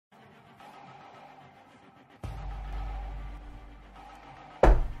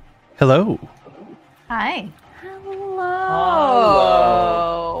Hello. Hi. Hello.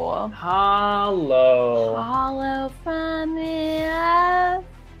 Hello. Hello from the earth.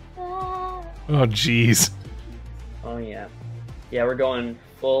 Oh, jeez. Oh, yeah. Yeah, we're going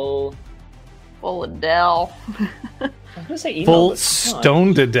full... Full Adele. I was going to say emo, Full but come on.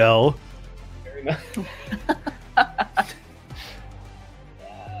 stoned Adele. Very much.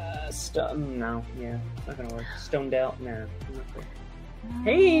 No, yeah. Not going to work. Stoned out? No. Not good.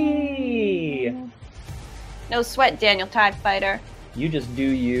 Hey! No sweat, Daniel TIE Fighter. You just do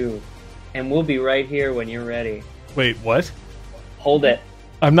you. And we'll be right here when you're ready. Wait, what? Hold it.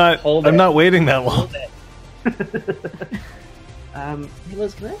 I'm not Hold it. not waiting that long. Hold it. Hey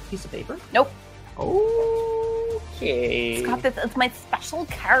Liz, can I have a piece of paper? Nope. Okay. Scott, it's my special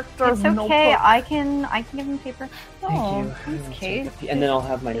character. It's okay. notebook. I can give him paper. Thank you. Thanks, Kate. And then I'll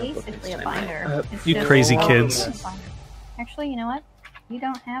have my notebook next Basically a time. binder. It's You just crazy a kids. binder. Actually, you know what? You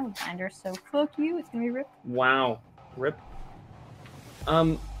don't have a binder, so fuck you. It's gonna be ripped. Wow. Rip.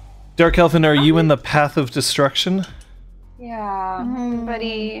 Dark Elfin, are you in the path of destruction? Yeah. Mhm.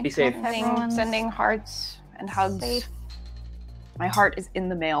 Everybody Be safe. Everyone's sending hearts and hugs. safe. My heart is in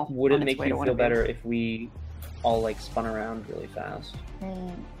the mail. Would on it its make way you to feel Winnipeg. better if we all like spun around really fast?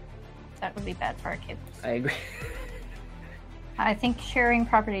 That would be bad for our kids. I agree. I think sharing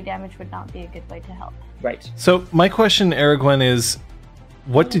property damage would not be a good way to help. Right. So my question, Aragwen, is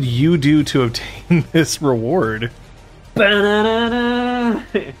what did you do to obtain this reward? Ba-na-na-na.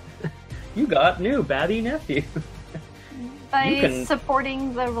 You got new baddie nephew. By You can-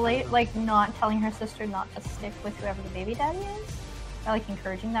 supporting the like not telling her sister not to stick with whoever the baby daddy is, by like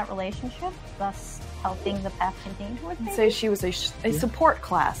encouraging that relationship, thus helping the path continue towards I'd baby. say she was a support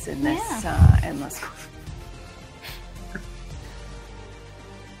class in this endless.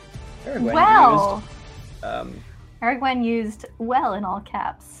 Aragwen Well, used, Aragwen used "well" in all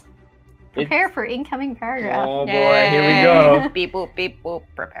caps. Prepare for incoming paragraph. oh boy, here we go. Beep boop, beep boop,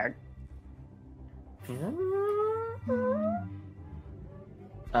 prepared.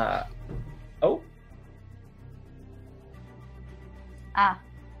 Oh, Ah,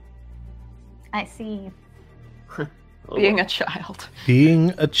 I see. Being a child.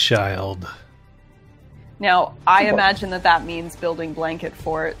 Being a child. Now, I Support. imagine that means building blanket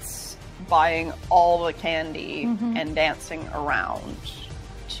forts, buying all the candy, Mhm. and dancing around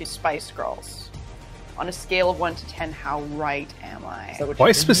to Spice Girls. On a scale of 1 to 10, how right am I? is that what Why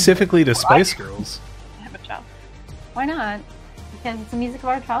you're thinking? specifically to Spice Girls? I have a child. Why not? Because it's the music of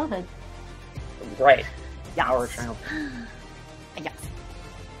our childhood. Right. Yes. Our child. Yes.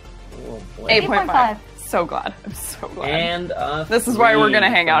 Oh, boy. 8.5. So glad. I'm so glad. And This is why we're gonna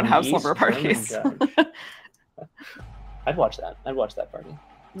three hang out and from have East slumber parties. German Judge. I'd watch that. I'd watch that party.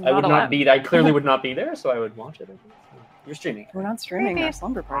 I Not would allowed. not be. I clearly would not be there, so I would watch it. You're streaming. We're not streaming Creepy. our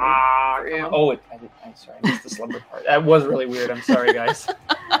slumber party. Ah, oh, I'm sorry. I missed the slumber part. That was really weird. I'm sorry, guys.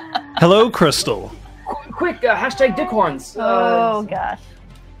 Hello, Crystal. Quick, hashtag dickhorns. Oh gosh.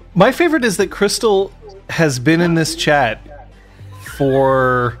 My favorite is that Crystal has been in this chat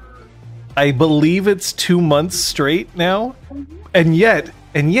for, I believe it's 2 months straight now, and yet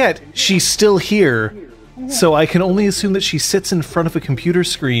she's still here. So I can only assume that she sits in front of a computer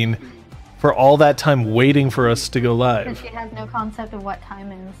screen for all that time waiting for us to go Because live. she has no concept of what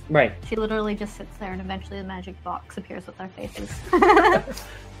time is. Right. She literally just sits there, and eventually the magic box appears with our faces.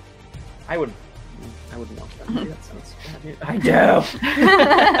 I wouldn't watch that. Movie. That sounds bad. I do.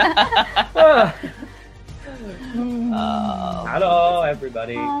 Hello,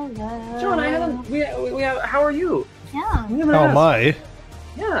 everybody. Hello. John, I haven't. We have. How are you? Yeah. We haven't Oh asked. my.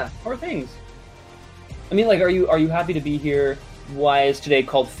 Yeah. How are things? I mean, like, are you happy to be here? Why is today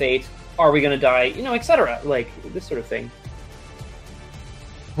called fate? Are we gonna die? You know, etc. Like this sort of thing.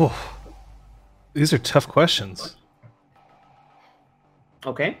 Oof. These are tough questions.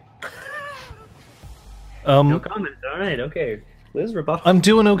 Okay. No Um, comments. All right. Okay. Liz, rebuttal. I'm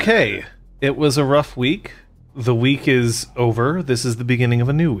doing okay. It was a rough week. The week is over. This is the beginning of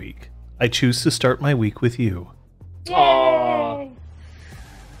a new week. I choose to start my week with you. Aw. Yay.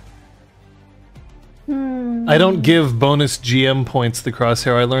 I don't give bonus GM points to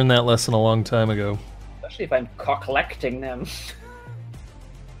Crosshair. I learned that lesson a long time ago. Especially if I'm collecting them.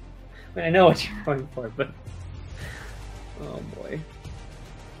 I mean, I know what you're going for, but oh boy.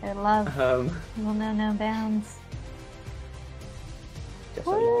 Good love will know no bounds. Just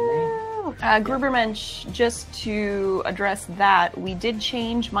a long name. Grubermensch, just to address that, we did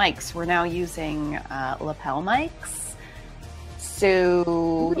change mics. We're now using lapel mics.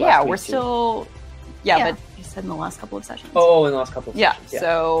 So, yeah, Last we're week, too. still... Yeah, but you said in the last couple of sessions. Oh, in the last couple of Yeah, sessions.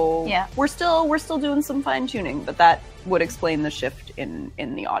 so we're still doing some fine tuning, but that would explain the shift in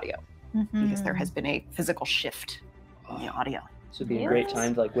the audio. because there has been a physical shift in the audio. This would be a great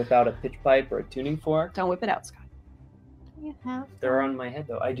time to like whip out a pitch pipe or a tuning fork. Don't whip it out, Scott. You have. They're on my head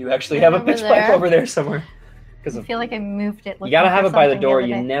though. I do actually They're have a over pitch pipe there. over there somewhere. Because I feel like I moved it. you gotta have it by the door. You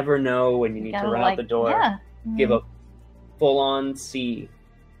never. never know when you need to run out the door. Yeah. Give a full-on C.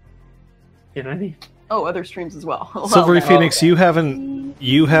 You know what I mean? Oh, other streams as well. Silvery Well, Phoenix, okay.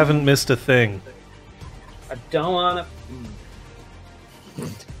 you haven't missed a thing. I don't wanna.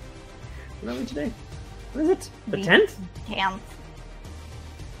 What are we today? What is it? The 10th? Damn.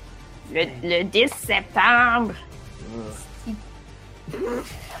 Le 10 septembre.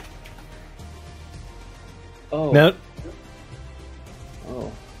 Oh. Now,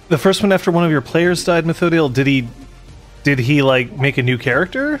 Oh. the first one after one of your players died, Methodiel, did he like make a new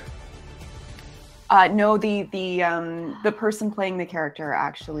character? No, the person playing the character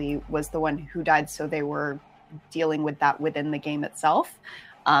actually was the one who died, so they were dealing with that within the game itself.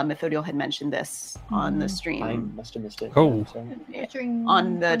 Methodiel had mentioned this on the stream. I must have missed it. Oh. Sorry.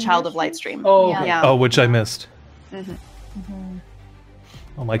 On the Child of Light stream. Oh, Yeah. okay. Yeah. Oh, which I missed. Mhm.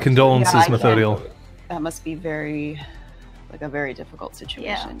 Oh, my condolences, Yeah, I can't- Methodiel. That must be a very difficult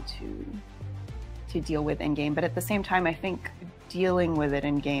situation to deal with in game. But at the same time, I think dealing with it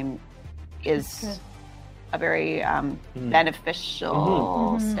in game is Good. a very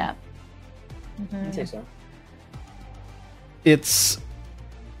beneficial Mhm. step. I'd say so. It's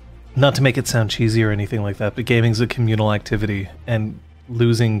not to make it sound cheesy or anything like that, but gaming's a communal activity, and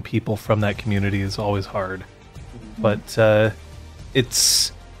losing people from that community is always hard. But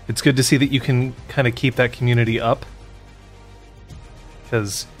it's good to see that you can kind of keep that community up,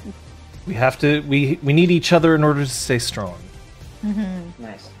 because we have to. We need each other in order to stay strong.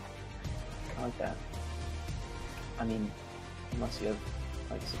 Nice. I like that. I mean, unless you have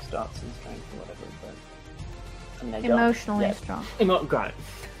like 6 dots in strength or whatever, but I mean, I don't. Emotionally Yeah. strong. Got it.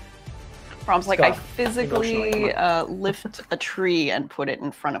 Brom's like, I Scott, physically emotionally. lift a tree and put it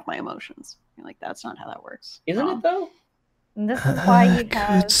in front of my emotions. You're like, that's not how that works. Isn't Brom. it though? And this is why you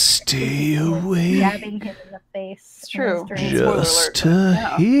have stay away stabbing him in the face. It's true. in his dreams. Spoiler just alert. to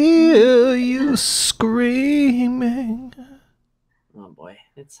Yeah. hear you screaming. Oh boy,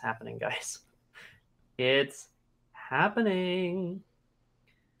 it's happening, guys. It's happening.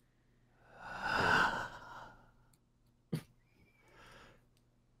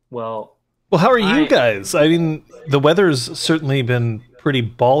 Well, Well, how are you I- guys? I mean, the weather's certainly been pretty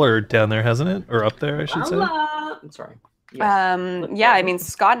baller down there, hasn't it? Or up there, I should say. I'm sorry. Yes. Yeah, I mean,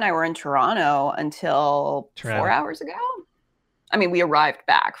 Scott and I were in Toronto until Toronto. 4 hours ago. I mean, we arrived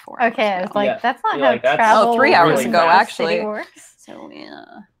back 4 hours Okay, I ago. was like, Yeah. that's not Yeah, how like, that's- travel. Oh, 3 hours in ago, the actually. city works. So, yeah.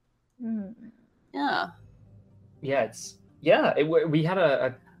 Mm. Yeah. We had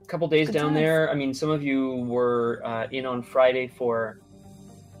a couple days Good down times. there. I mean, some of you were in on Friday for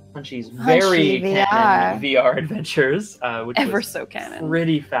Punchy's very VR. canon VR adventures, which Ever was so canon.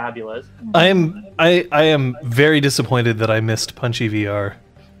 pretty fabulous. I am very disappointed that I missed Punchy VR.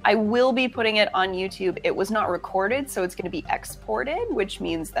 I will be putting it on YouTube. It was not recorded, so it's going to be exported, which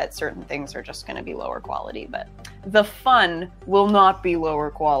means that certain things are just going to be lower quality, but the fun will not be lower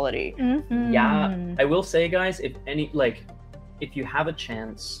quality. Mhm. Yeah, I will say, guys, if you have a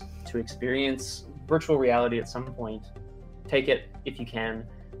chance to experience virtual reality at some point, take it if you can.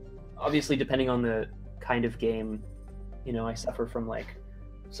 Obviously, depending on the kind of game, I suffer from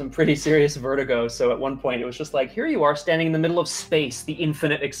some pretty serious vertigo. So at one point, it was just like, here you are standing in the middle of space, the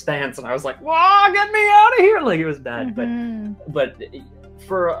infinite expanse, and I was like, "Wow, get me out of here!" Like it was bad, Mhm. but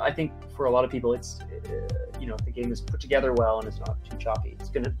I think for a lot of people, it's if the game is put together well and it's not too choppy, it's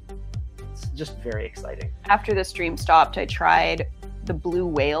just very exciting. After the stream stopped, I tried the blue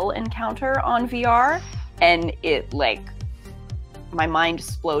whale encounter on VR, and it my mind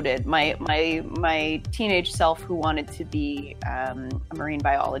exploded. My teenage self, who wanted to be a marine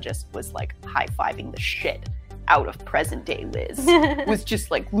biologist, was high-fiving the shit out of present day Liz. Was just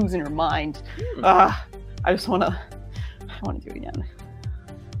losing her mind. I want to do it again.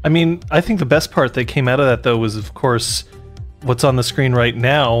 I mean, I think the best part that came out of that, though, was, of course, what's on the screen right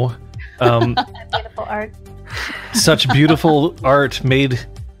now. Beautiful art. Such beautiful art made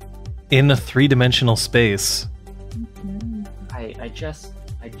in a 3-dimensional space. I just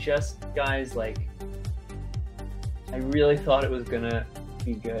guys, I really thought it was gonna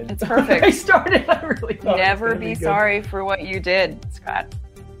be good. It's perfect. I really thought Never it was gonna be good. sorry for what you did, Scott.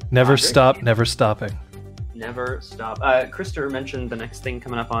 Never Great. stop, never stopping. Never stop. Krister mentioned the next thing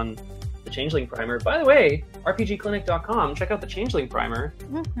coming up on the Changeling Primer. By the way, RPGclinic.com, check out the Changeling Primer.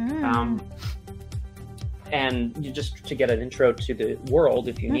 Mhm. And you just to get an intro to the world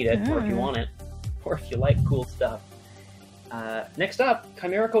if you need it, or if you Mhm. want it, or if you like cool stuff. Next up,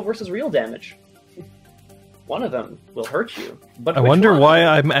 Chimerical versus real damage. One of them will hurt you, but I which wonder one? why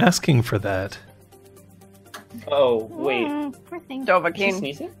I'm asking for that. Oh wait, Poor thing. she's Dovahkiin.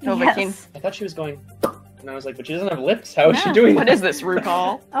 sneezing? Dovahkiin. Yes. I thought she was going, and I was like, but she doesn't have lips. How is she doing What that? is this,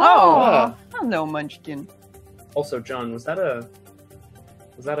 RuPaul? Oh. Hello, Munchkin. Also, John, was that a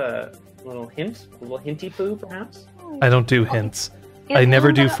little hint, a little hinty poo, perhaps? I don't do hints. Is I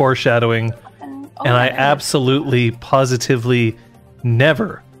never do Luna- foreshadowing, and I absolutely, positively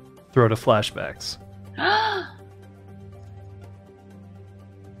never throw to flashbacks.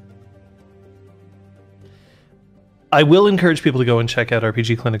 I will encourage people to go and check out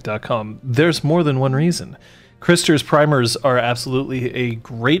RPGclinic.com. There's more than one reason. Krister's primers are absolutely a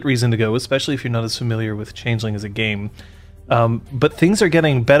great reason to go, especially if you're not as familiar with Changeling as a game. But things are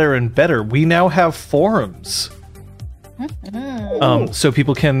getting better and better. We now have forums. So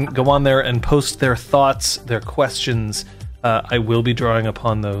people can go on there and post their thoughts, their questions. I will be drawing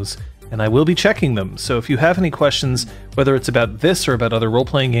upon those, and I will be checking them. So if you have any questions, whether it's about this or about other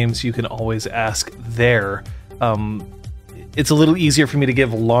role-playing games, you can always ask there. It's a little easier for me to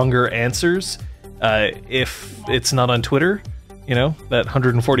give longer answers if it's not on Twitter. You know, that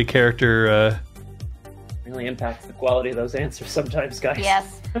 140 character... Really impacts the quality of those answers sometimes, guys.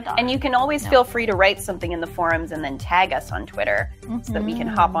 Yes. And you can always feel free to write something in the forums and then tag us on Twitter so that we can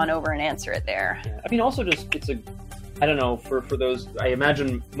hop on over and answer it there. Yeah. I mean, also just, I don't know, for those, I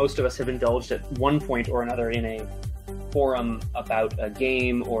imagine most of us have indulged at one point or another in a forum about a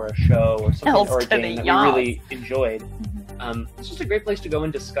game or a show or something, Else or a to the game that yas. we really enjoyed. It's just a great place to go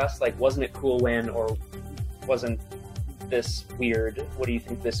and discuss, like, wasn't it cool when, or wasn't this weird? What do you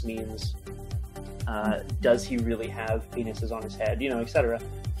think this means? Does he really have penises on his head? You know, etc.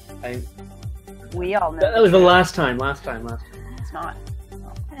 We all know That was the last time. it's not.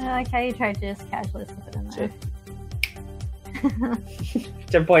 I like how you tried to just casually slip it in there.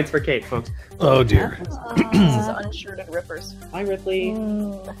 10 points for Kate, folks. Oh dear. This is unshirted rippers. Hi, Ripley.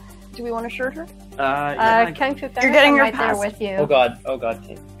 Do we want to shirt her? Kung Fu You're getting your right there pass. with you. Oh god,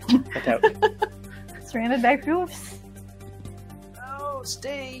 Kate. Look out. Surrounded by roofs. Oh,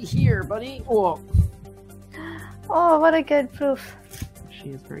 stay here, buddy. Oh, Oh, what a good proof. She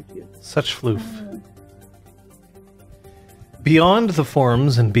is very cute. Such floof. Beyond the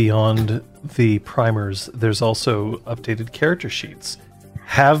forums and beyond the primers, there's also updated character sheets.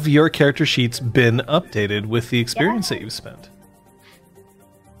 Have your character sheets been updated with the experience that you've spent?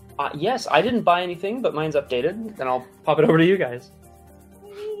 Yes, I didn't buy anything, but mine's updated. Then I'll pop it over to you guys.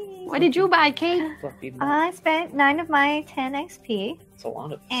 What did you buy, Kate? Fluffy. I spent 9 of my 10 XP, It's a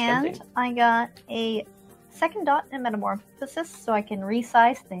lot of and spending. I got a second dot in Metamorphosis so I can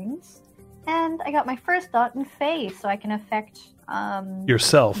resize things. And I got my first dot in Phase so I can affect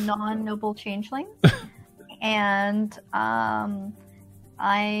Yourself. non-noble changelings. And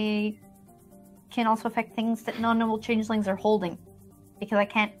I can also affect things that non-noble changelings are holding, because I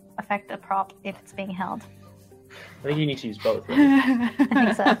can't affect a prop if it's being held. I think you need to use both. Right? I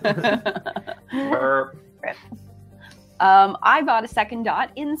think so. Burp. I bought a second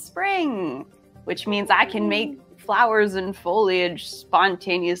dot in spring, which means I can make flowers and foliage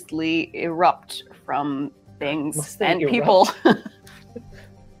spontaneously erupt from things What's that, and erupt? people.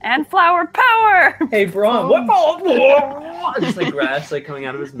 And flower power! Hey, Braun, what? Oh, just like grass like coming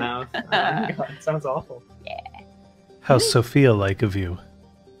out of his mouth. Oh my god, it sounds awful. How Sophia-like of you.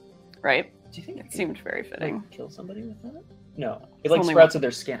 Right? Do you think It seemed very fitting. like, kill somebody with that? No, it like only sprouts one. of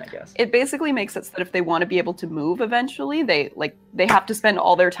their skin, I guess. It basically makes it so that if they want to be able to move eventually, they have to spend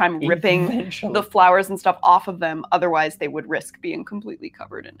all their time ripping Eventually. the flowers and stuff off of them. Otherwise, they would risk being completely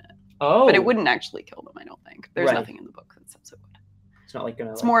covered in it. Oh, But it wouldn't actually kill them, I don't think. There's Right. nothing in the book that says it would. It's not like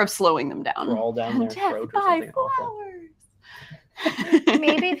gonna. It's like, more of slowing them down. crawl down their Death throat or by something awful. flowers.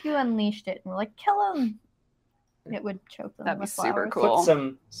 Maybe if you unleashed it and were like, kill him, it would choke them. That'd be with super flowers. cool. Put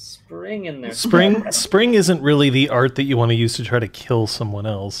some spring in there. Spring isn't really the art that you want to use to try to kill someone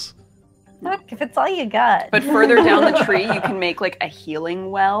else. Look, if it's all you got. But further down the tree, you can make like a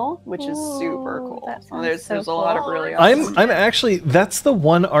healing well, which is super Ooh, cool. that So sounds there's so a lot of cool. really awesome. I'm actually, that's the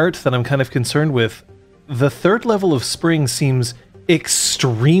one art that I'm kind of concerned with. The third level of spring seems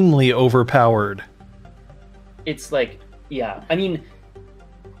extremely overpowered. It's like, yeah. I mean,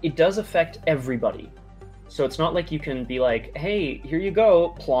 it does affect everybody. So it's not like you can be like, hey, here you go,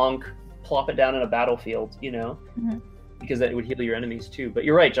 plonk, plop it down in a battlefield, you know? Mhm. Because that would heal your enemies too. But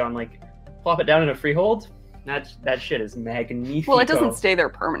you're right, John, like, plop it down in a freehold, that shit is magnifico. Well, it doesn't stay there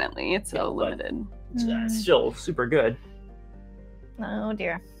permanently. It's Yeah, so but- limited. It's still super good. Oh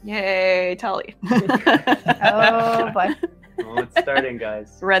dear. Yay, Tully. Oh boy. Oh, it's starting,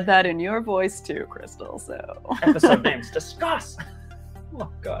 guys. Read that in your voice too, Crystal. So Episode names. Discuss. Oh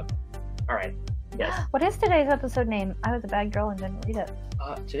God. All right. Yes. What is today's episode name? I was a bad girl and didn't read it.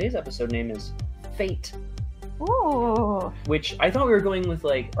 Today's episode name is Fate, Ooh. which I thought we were going with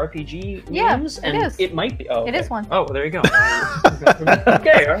like RPG Yeah, names, it and is. it might be. Oh, It okay. is one. Oh, well, there you go.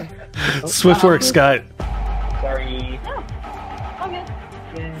 Okay. All right. Oh, Swift work, Scott. sorry. Okay.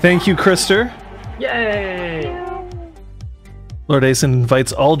 Yay. Thank you, Krister. Yay! Lord Asen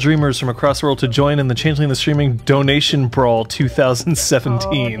invites all dreamers from across the world to join in the Changeling the Streaming Donation Brawl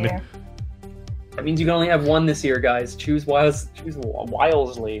 2017. Oh, dear. That means you can only have one this year, guys. Choose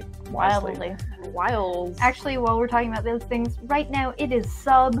wisely. Wildly. Wiles. Actually, while we're talking about those things, right now it is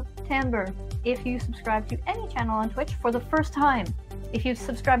September. If you subscribe to any channel on Twitch for the first time, if you've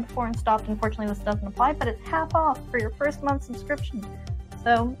subscribed before and stopped, unfortunately this doesn't apply, but it's half off for your first month subscription.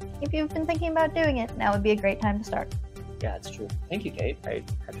 So, if you've been thinking about doing it, now would be a great time to start. Yeah, it's true. Thank you, Kate. I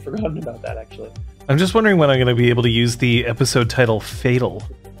had forgotten about that, actually. I'm just wondering when I'm going to be able to use the episode title Fatal,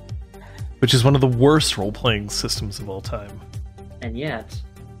 which is one of the worst role-playing systems of all time. And yet,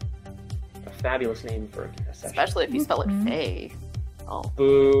 a fabulous name for a session. Especially if you spell it Faye. Oh.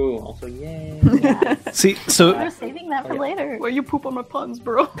 Boo. Also, yay. See, so We're saving that for later. Where you poop on my puns,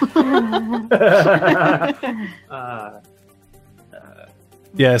 bro?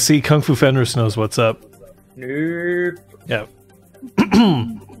 yeah, see, Kung Fu Fenris knows what's up. Nope. Yeah.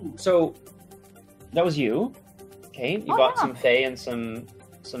 So, that was you. Kate. You Oh, got yeah. some Fae and some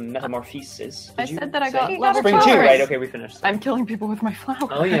metamorphosis. I Did you said that I say? got You got level a Spring 2, flowers. right? Okay, we finished. I'm killing people with my flowers.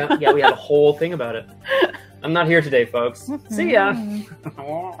 Oh, yeah. Yeah, we had a whole thing about it. I'm not here today, folks. See ya.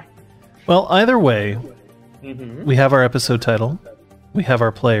 Well, either way, Mm-hmm. we have our episode title. We have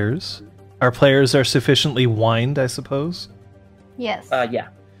our players. Our players are sufficiently wined, I suppose. Yes. Yeah.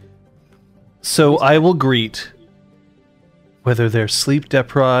 So I will greet, whether they're sleep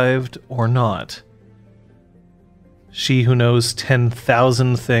deprived or not, she who knows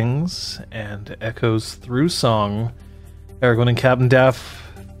 10,000 things and echoes through song, Aragorn and Captain Daff.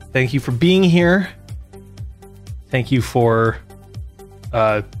 Thank you for being here. Thank you for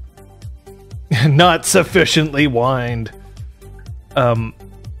not sufficiently wined.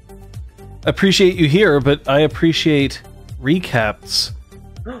 Appreciate you here, but I appreciate recaps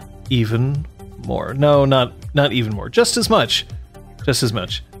even more. No, not even more. Just as much. Just as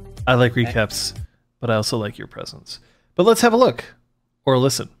much. I like recaps, but I also like your presence. But let's have a look. Or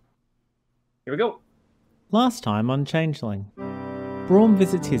listen. Here we go. Last time on Changeling. Braum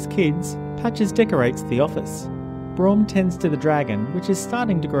visits his kids, Patches decorates the office. Braum tends to the dragon, which is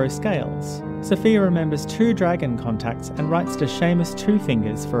starting to grow scales. Sophia remembers 2 dragon contacts and writes to Seamus Two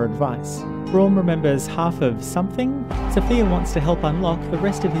Fingers for advice. Braum remembers half of something. Sophia wants to help unlock the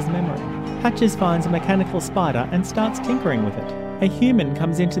rest of his memory. Patches finds a mechanical spider and starts tinkering with it. A human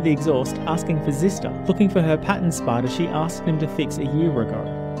comes into the exhaust asking for Zista, looking for her pattern spider she asked him to fix a year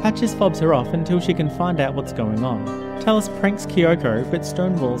ago. Patches fobs her off until she can find out what's going on. Talus pranks Kyoko but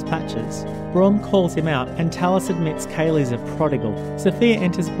stonewalls Patches. Braum calls him out and Talus admits Kaylee's a prodigal. Sophia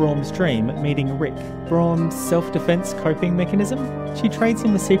enters Braum's dream, meeting Rick. Braum's self-defense coping mechanism? She trades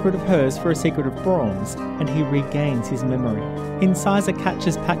him a secret of hers for a secret of Braum's, and he regains his memory. Incisor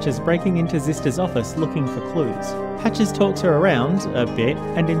catches Patches breaking into Zista's office looking for clues. Patches talks her around a bit,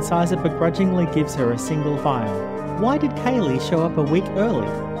 and Incisor begrudgingly gives her a single vial. Why did Kaylee show up a week early?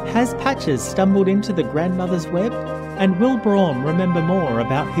 Has Patches stumbled into the grandmother's web? And will Braum remember more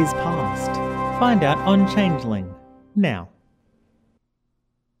about his past? Find out on Changeling. Now.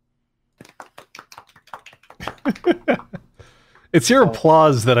 It's your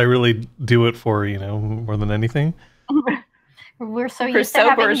applause that I really do it for, more than anything. We're so We're used so to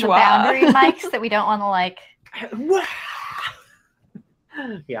having bourgeois. the boundary mics that we don't want to like.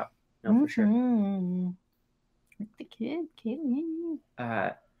 Yeah. No, for sure. Mhm. The kid,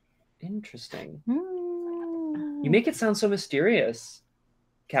 Kaylee. Interesting. Mm. You make it sound so mysterious,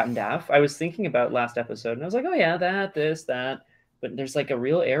 Captain Daff. I was thinking about last episode, and I was like, oh yeah, that, this, that. But there's like a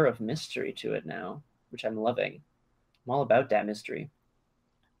real air of mystery to it now, which I'm loving. I'm all about that mystery.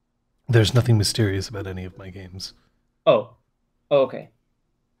 There's nothing mysterious about any of my games. Oh, okay.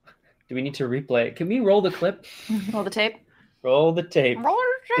 Do we need to replay? Can we roll the clip? Roll the tape. Roll the tape. Roller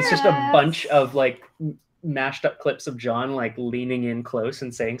It's just a dress. bunch of like mashed up clips of John like leaning in close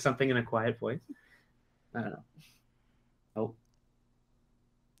and saying something in a quiet voice. I don't know. Oh.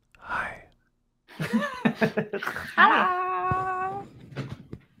 Hi. Ah.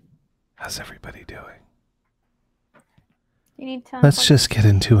 How's everybody doing? You need to. Let's just get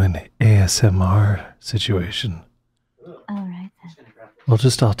into an ASMR situation. All right then. We'll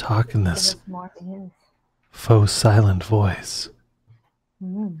just all talk in Give this us more of his. faux silent voice.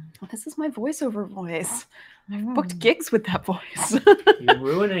 This is my voiceover voice. I've booked gigs with that voice. You're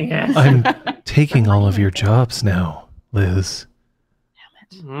ruining it. I'm taking all of your jobs now, Liz.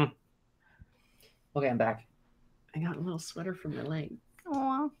 Mhm. Okay, I'm back. I got a little sweater from my leg.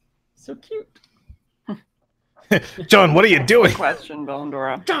 Aw. So cute. John, what are you doing? Question,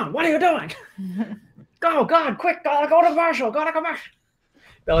 Bellandora. John, what are you doing? Go, God, quick, gotta go to commercial, gotta commercial.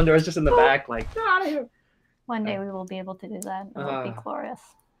 Bellandora's just in the back, like, get out of here. One day we will be able to do that. It will be Uh. glorious.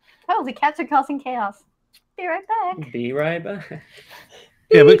 Oh, the cats are causing chaos. Be right back. Be right back.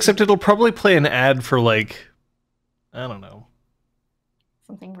 Yeah, but except it'll probably play an ad for like, I don't know.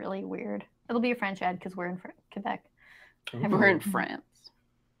 Something really weird. It'll be a French ad because we're in Quebec. We're in France.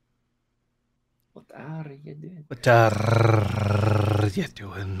 What are you doing? What are you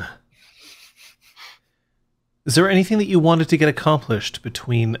doing? Is there anything that you wanted to get accomplished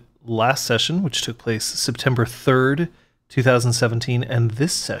between last session, which took place September 3rd, 2017, and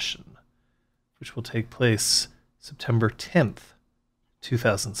this session, which will take place September 10th,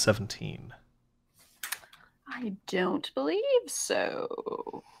 2017? I don't believe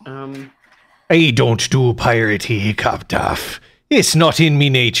so. I don't do piratey, Kaptaf. It's not in me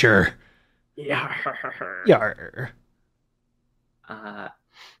nature. Yeah. Yar. I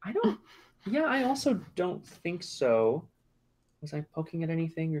don't. Yeah, I also don't think so. Was I poking at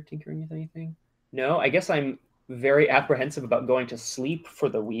anything or tinkering with anything? No, I guess I'm very apprehensive about going to sleep for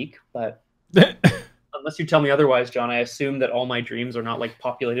the week, but unless you tell me otherwise, John, I assume that all my dreams are not like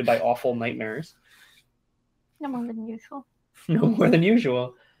populated by awful nightmares. No more than usual. No more than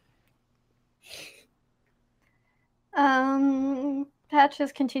usual.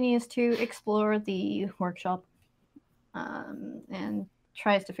 Patches continues to explore the workshop and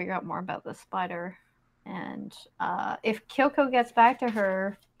tries to figure out more about the spider. And if Kyoko gets back to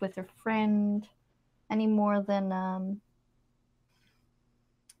her with her friend any more than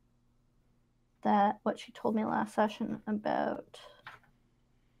that, what she told me last session about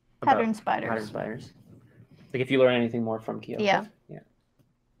pattern spiders. Pattern spiders. Like if you learn anything more from Kyoko. Yeah. Yeah.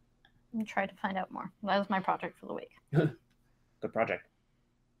 And try to find out more. That was my project for the week. Good project.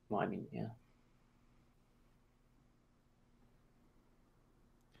 Well, I mean, yeah.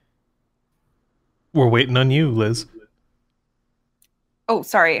 We're waiting on you, Liz. Oh,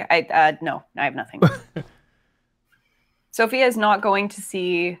 sorry. No, I have nothing. Sophia is not going to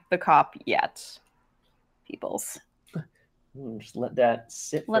see the cop yet. Peoples. Just let that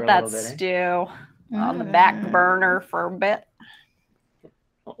sit for Let a that little bit. stew on the back burner for a bit.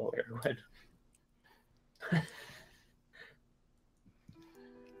 Oh, Erwin.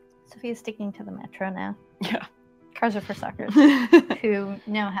 Sophia's sticking to the metro now. Yeah. Cars are for suckers who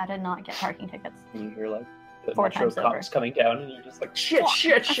know how to not get parking tickets. You hear like the 4 metro times over. cops coming down, and you're just like, shit, Fuck,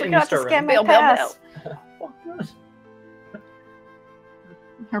 shit, I shit. and you forgot to start scan my running. Bail, bail, pass. Oh, God.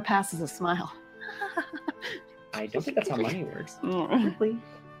 Her pass is a smile. I don't think that's how money works. Mm. Really?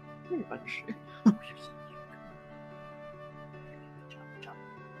 Very much.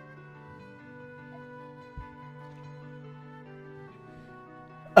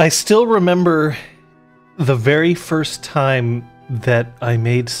 I still remember the very first time that I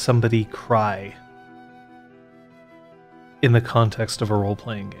made somebody cry in the context of a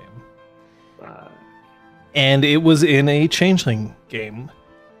role-playing game. And it was in a Changeling game.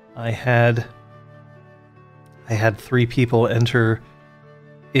 I had 3 people enter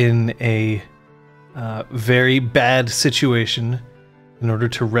in a very bad situation in order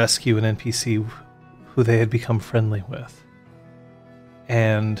to rescue an NPC who they had become friendly with.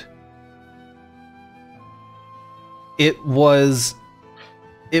 And it was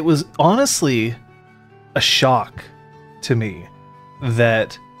honestly a shock to me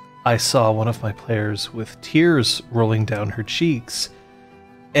that I saw one of my players with tears rolling down her cheeks.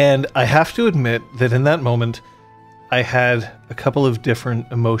 And I have to admit that in that moment, I had a couple of different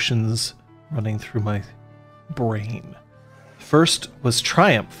emotions running through my brain. First was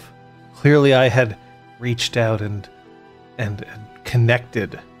triumph. Clearly I had reached out and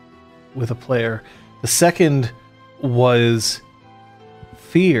connected with a player. The second was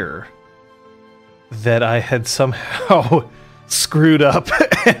fear that I had somehow screwed up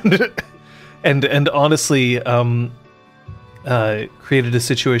and honestly created a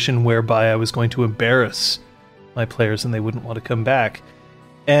situation whereby I was going to embarrass my players and they wouldn't want to come back.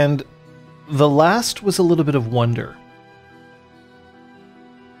 And the last was a little bit of wonder.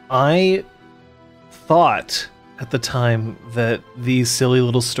 I thought at the time that these silly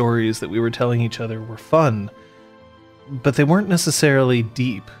little stories that we were telling each other were fun, but they weren't necessarily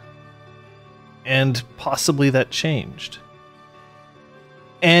deep. And possibly that changed.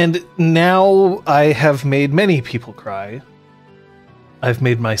 And now I have made many people cry. I've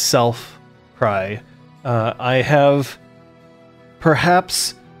made myself cry. I have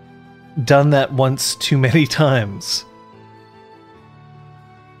perhaps done that once too many times.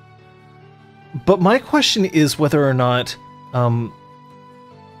 But my question is whether or not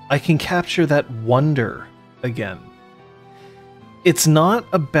I can capture that wonder again. It's not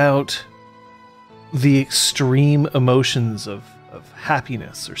about the extreme emotions of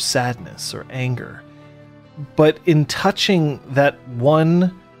happiness or sadness or anger, but in touching that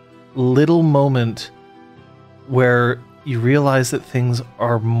one little moment where you realize that things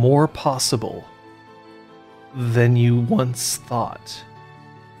are more possible than you once thought.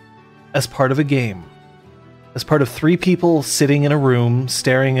 As part of a game. As part of 3 people sitting in a room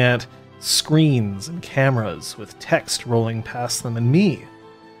staring at screens and cameras with text rolling past them, and me,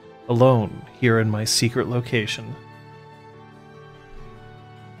 alone here in my secret location.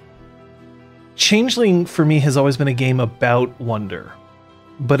 Changeling for me has always been a game about wonder,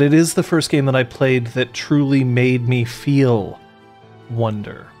 but it is the first game that I played that truly made me feel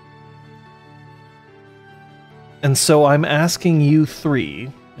wonder. And so I'm asking you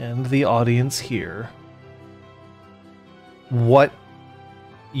 3, and the audience here, what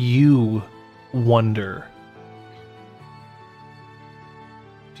you wonder.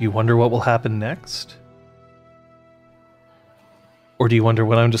 Do you wonder what will happen next? Or do you wonder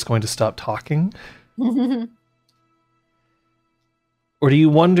when I'm just going to stop talking? Or do you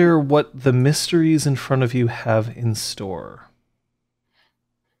wonder what the mysteries in front of you have in store?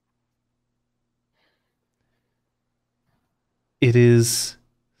 It is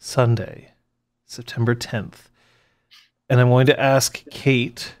Sunday, September 10th, and I'm going to ask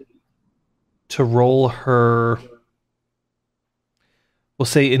Kate to roll her, we'll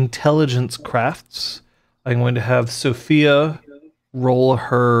say, intelligence crafts. I'm going to have Sophia roll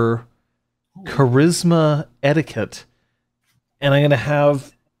her charisma etiquette, and I'm going to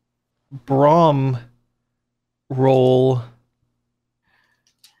have Brom roll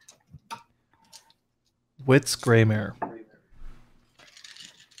wits Greymare.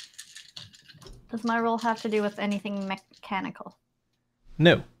 Does my role have to do with anything mechanical?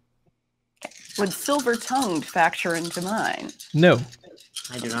 No. Would silver tongued factor into mine? No.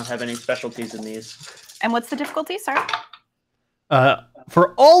 I do not have any specialties in these. And what's the difficulty, sir?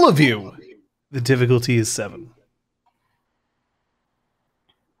 For all of you, the difficulty is 7.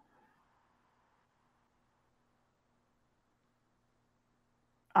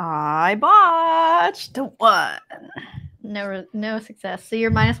 I botched 1. No success. So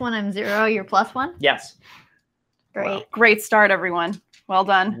you're -1, I'm 0, you're +1? Yes. Great. Wow. Great start, everyone. Well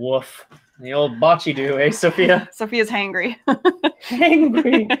done. Woof. The old bocce do, eh, Sophia? Sophia's hangry.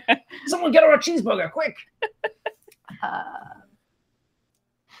 Angry. Someone get her a cheeseburger, quick.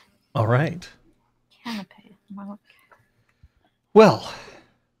 All right. Canopy. Well,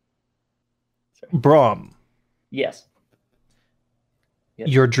 Brom, Yes.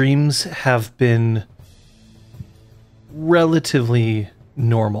 your dreams have been relatively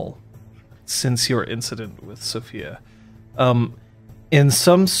normal since your incident with Sophia. In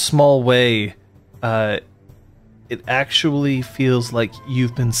some small way, it actually feels like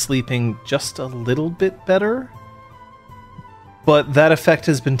you've been sleeping just a little bit better, but that effect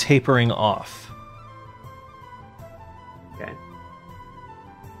has been tapering off. Okay.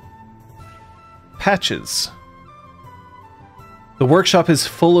 Patches. The workshop is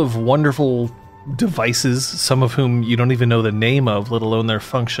full of wonderful devices, some of whom you don't even know the name of, let alone their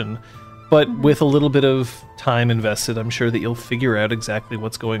function. But with a little bit of time invested, I'm sure that you'll figure out exactly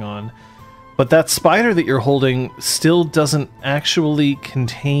what's going on. But that spider that you're holding still doesn't actually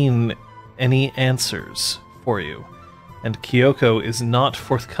contain any answers for you. And Kyoko is not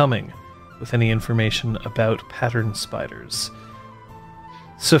forthcoming with any information about pattern spiders.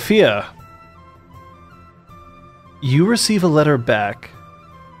 Sophia, you receive a letter back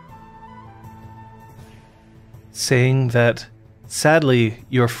saying that, sadly,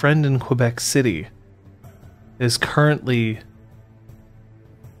 your friend in Quebec City is currently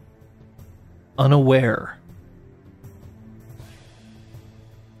unaware.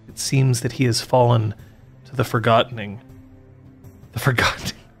 It seems that he has fallen to the forgetting.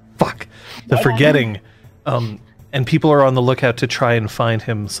 And people are on the lookout to try and find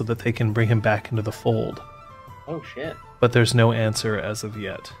him so that they can bring him back into the fold. Oh, shit. But there's no answer as of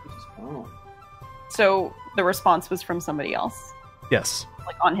yet. Oh. So the response was from somebody else? Yes.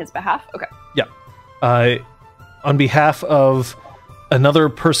 Like on his behalf? Okay. Yeah. On behalf of another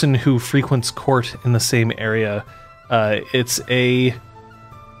person who frequents court in the same area, it's a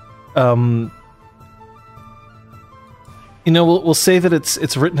You know, we'll say that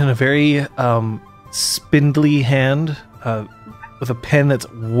it's written in a very spindly hand, with a pen that's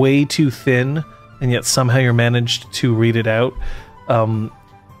way too thin, and yet somehow you're managed to read it out, from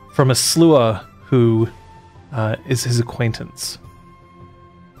a Slua who is his acquaintance.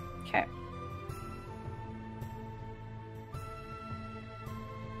 Okay.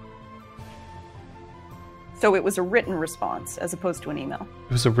 So it was a written response as opposed to an email.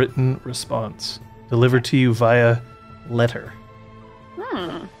 It was a written response delivered to you via letter.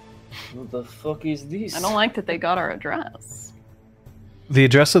 What the fuck is this? I don't like that they got our address. The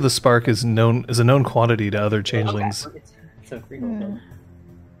address of the Spark is a known quantity to other changelings. Okay. It's a freehold building.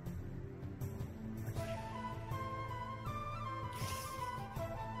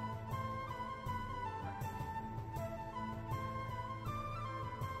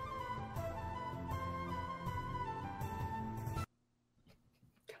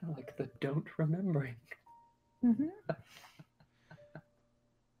 Kind of like the don't remembering. Mm-hmm.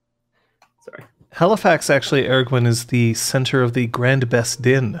 Sorry. Halifax, actually, Ergwin, is the center of the Grand Best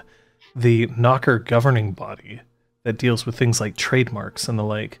Din, the Knocker governing body that deals with things like trademarks and the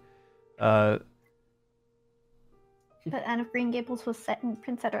like. But Anne of Green Gables was set in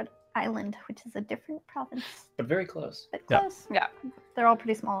Prince Edward Island, which is a different province. But very close. But Yeah. close. Yeah. They're all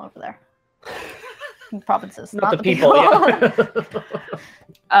pretty small over there. Provinces, Not the people,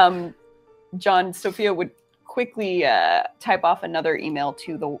 yeah. John, Sophia would quickly type off another email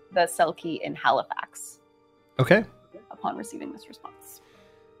to the Selkie in Halifax Okay. upon receiving this response.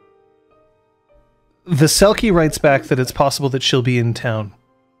 The Selkie writes back that it's possible that she'll be in town.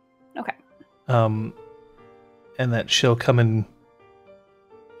 Okay. And that she'll come and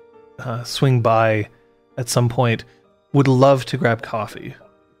swing by at some point. Would love to grab coffee.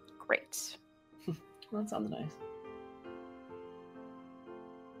 Great. Well, that sounds nice.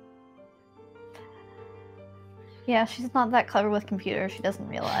 Yeah, she's not that clever with computers. She doesn't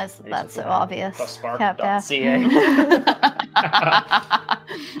realize that that's so obvious.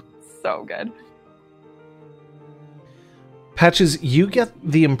 So good. Patches, you get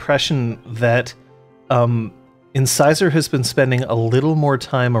the impression that Incisor has been spending a little more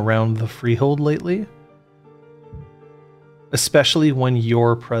time around the Freehold lately. Especially when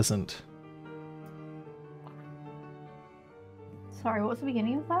you're present. Sorry, what was the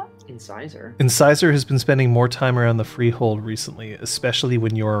beginning of that? Incisor. Incisor has been spending more time around the Freehold recently, especially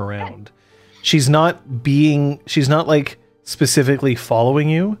when you're around. She's not like specifically following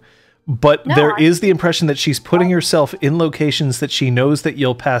you, but No, there is the impression that she's putting herself in locations that she knows that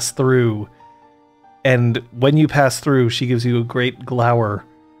you'll pass through. And when you pass through, she gives you a great glower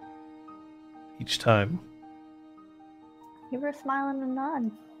each time. Give her a smile and a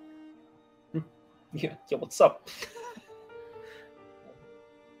nod. Yeah, what's up?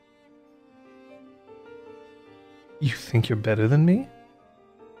 You think you're better than me?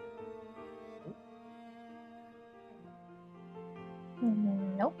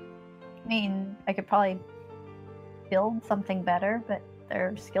 Nope. I mean, I could probably build something better, but there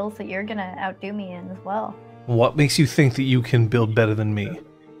are skills that you're gonna outdo me in as well. What makes you think that you can build better than me?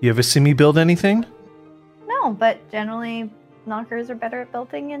 You ever see me build anything? No, but generally, knockers are better at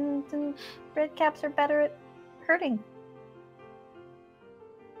building, and red caps are better at hurting.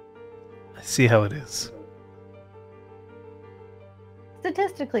 I see how it is.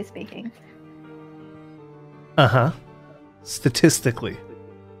 Statistically speaking. Uh-huh. Statistically.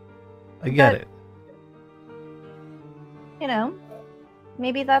 I get But- it. You know,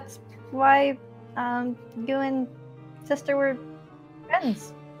 maybe that's why you and sister were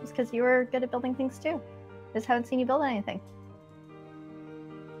friends. It's because you were good at building things too. Just haven't seen you build anything.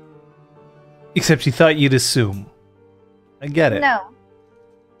 Except you thought you'd assume. I get it. No.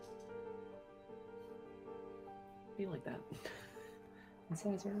 Be like that.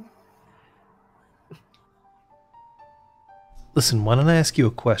 Incisor. Listen, why don't I ask you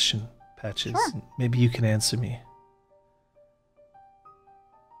a question, Patches? Sure. Maybe you can answer me.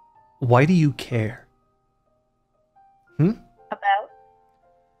 Why do you care? About?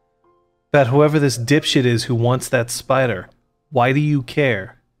 About whoever this dipshit is who wants that spider. Why do you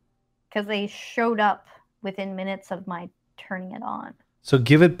care? Because they showed up within minutes of my turning it on. So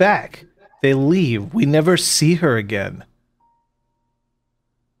give it back. They leave. We never see her again.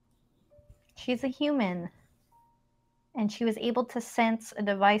 She's a human. And she was able to sense a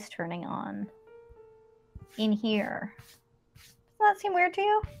device turning on. In here. Doesn't that seem weird to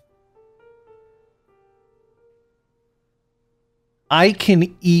you? I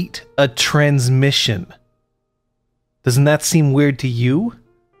can eat a transmission. Doesn't that seem weird to you?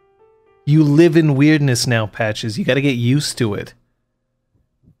 You live in weirdness now, Patches. You gotta get used to it.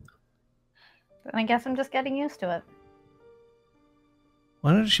 And I guess I'm just getting used to it.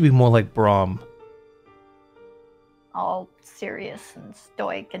 Why don't she be more like Brahm? All serious and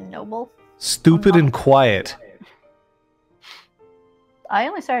stoic and noble. Stupid and quiet. I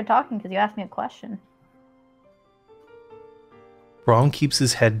only started talking because you asked me a question. Brahm keeps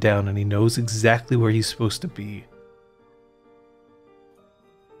his head down and he knows exactly where he's supposed to be.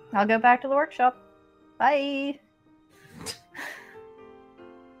 I'll go back to the workshop. Bye.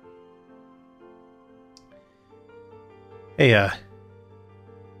 Hey,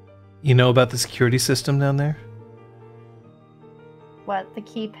 you know about the security system down there? What, the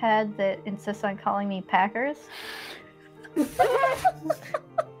keypad that insists on calling me Packers?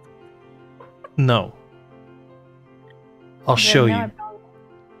 No. I'll Yeah, show no, you.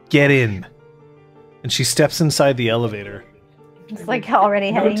 Get in. And she steps inside the elevator. It's like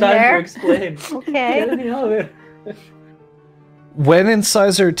already No heading time to there. explain. Okay. Get in the elevator. When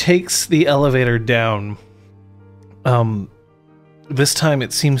Incisor takes the elevator down, this time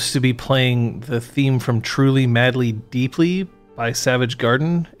it seems to be playing the theme from Truly Madly Deeply by Savage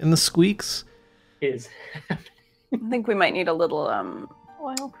Garden in the squeaks. Is I think we might need a little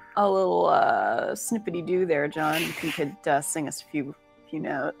Well, snippety doo there, John. If you could sing us a few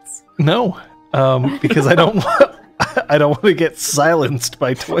notes. No, because I don't want, I don't want to get silenced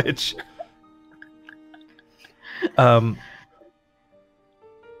by Twitch.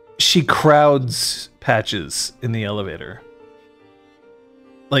 She crowds Patches in the elevator.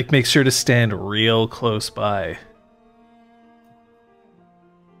 Like, makes sure to stand real close by.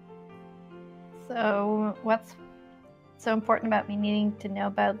 so what's so important about me needing to know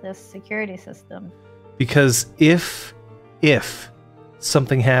about this security system? Because if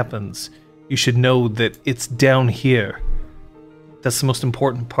something happens, you should know that it's down here. That's the most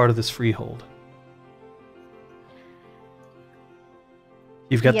important part of this freehold.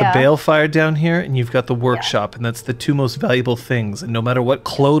 You've got Yeah. the balefire down here, and you've got the workshop, and that's the two most valuable things. And no matter what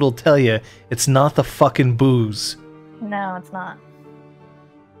Claude will tell you, it's not the fucking booze. No, it's not.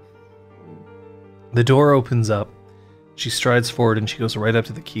 The door opens up. She strides forward, and she goes right up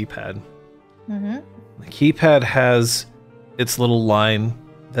to the keypad. Mm-hmm. The keypad has its little line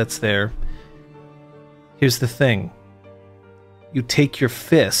that's there. Here's the thing. You take your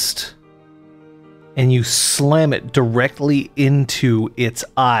fist and you slam it directly into its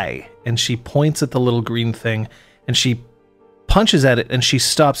eye. And she points at the little green thing and she punches at it and she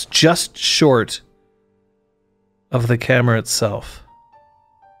stops just short of the camera itself.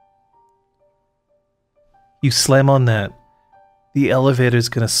 You slam on that. The elevator's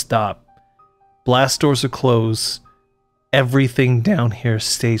gonna stop. Blast doors are closed. Everything down here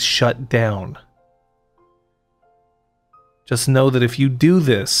stays shut down. Just know that if you do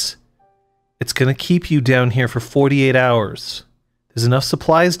this, it's going to keep you down here for 48 hours. There's enough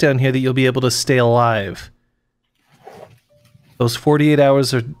supplies down here that you'll be able to stay alive. Those 48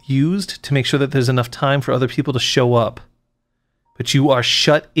 hours are used to make sure that there's enough time for other people to show up. But you are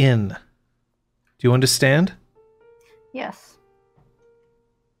shut in. Do you understand? Yes.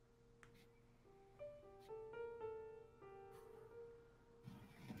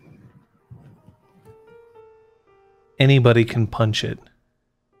 Anybody can punch it.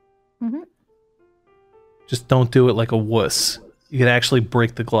 Mm-hmm. Just don't do it like a wuss. You can actually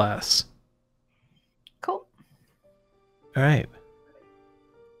break the glass. Cool. All right.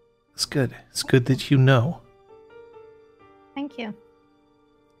 It's good. It's good that you know. Thank you.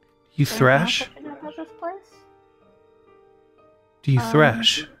 You Anything thrash? else I should know about this place? Do you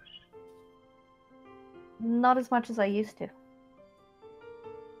thrash? Not as much as I used to.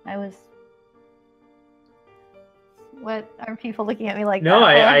 I was. What are people looking at me like no, that?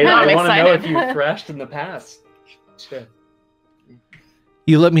 I I'm want to know if excited. you thrashed in the past. Sure.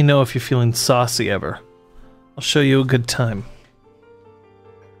 You let me know if you're feeling saucy ever. I'll show you a good time.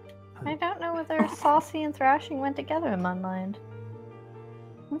 I don't know whether saucy and thrashing went together in my mind.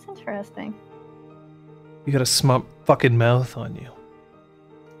 That's interesting. You got a smart fucking mouth on you.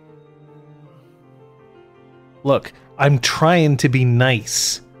 Look, I'm trying to be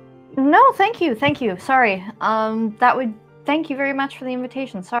nice. No, thank you, thank you. Sorry. Thank you very much for the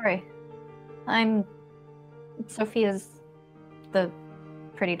invitation. Sorry. Sophia's the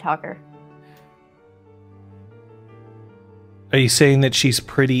pretty talker. Are you saying that she's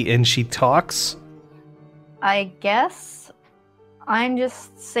pretty and she talks? I guess. I'm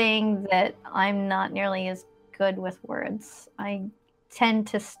just saying that I'm not nearly as good with words. I tend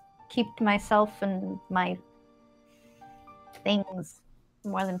to keep to myself and my things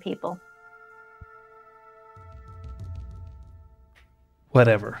more than people.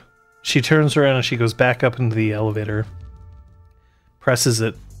 Whatever. She turns around and she goes back up into the elevator, presses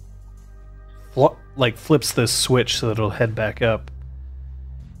it, flips the switch so that it'll head back up.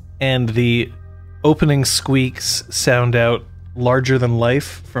 and the opening squeaks sound out Larger Than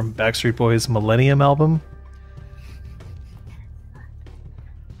Life from Backstreet Boys' Millennium album.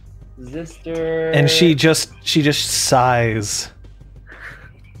 Zister. And she just sighs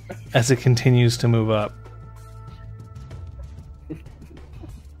as it continues to move up.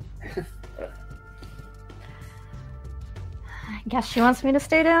 I guess she wants me to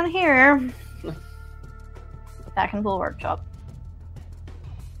stay down here. Back in the workshop.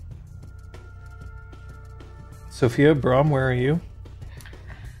 Sophia, Brom, where are you?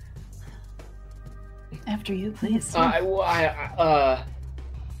 After you, please. That's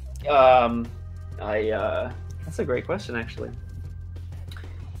a great question, actually.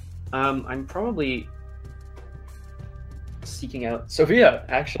 I'm probably seeking out Sophia,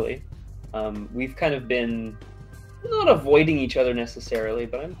 actually. We've kind of been not avoiding each other necessarily,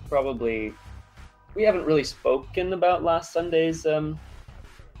 but we haven't really spoken about last Sunday's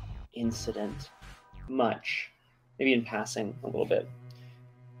incident much. Maybe in passing a little bit.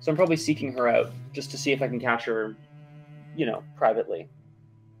 So I'm probably seeking her out just to see if I can catch her, privately.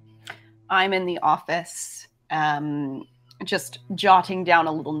 I'm in the office, just jotting down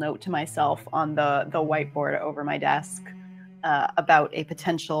a little note to myself on the whiteboard over my desk about a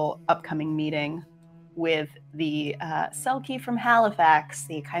potential upcoming meeting with the Selkie from Halifax,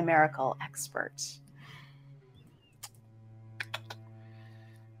 the chimerical expert.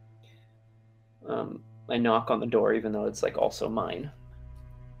 I knock on the door, even though it's also mine.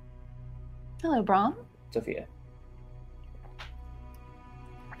 Hello, Brom. Sophia.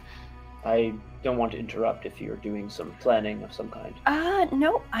 I don't want to interrupt if you're doing some planning of some kind.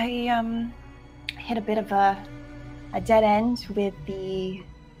 No, I hit a bit of a dead end with the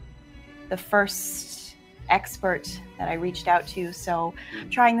first expert that I reached out to, so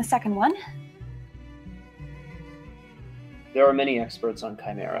trying the second one. There are many experts on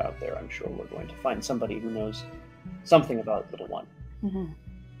Chimera out there. I'm sure we're going to find somebody who knows something about Little One. Mm-hmm.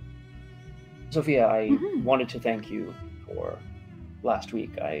 Sophia, I wanted to thank you for last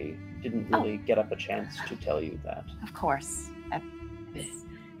week. I didn't really get up a chance to tell you that. Of course.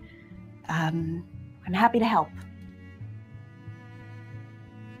 I'm happy to help.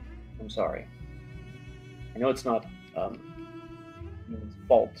 I'm sorry. I know it's not his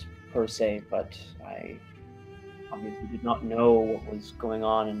fault per se, but I obviously did not know what was going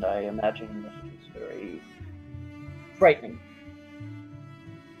on, and I imagine that it was very frightening.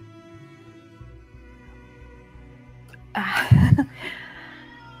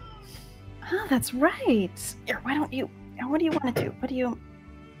 Oh, that's right. Here, why don't you... What do you want to do?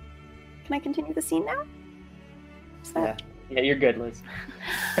 Can I continue the scene now? Is that... Yeah, you're good, Liz.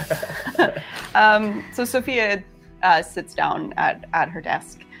 So Sophia sits down at her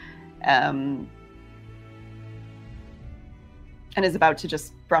desk and is about to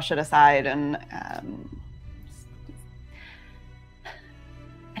just brush it aside, and I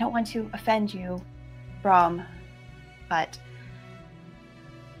don't want to offend you, Brom, but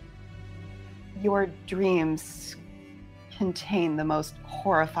your dreams contain the most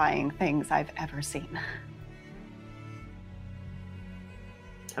horrifying things I've ever seen.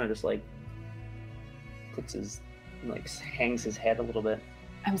 Kind of just hangs his head a little bit.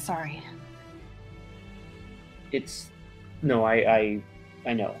 I'm sorry. No, I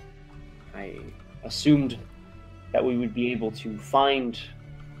know. I assumed that we would be able to find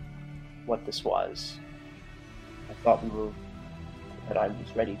what this was. I thought that I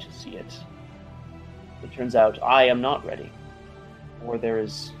was ready to see it. It turns out I am not ready. Or there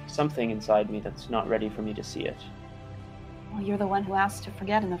is something inside me that's not ready for me to see it. Well, you're the one who asked to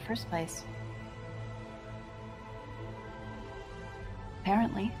forget in the first place.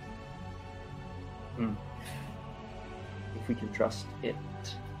 Apparently. If we can trust it.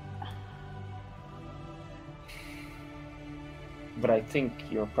 But I think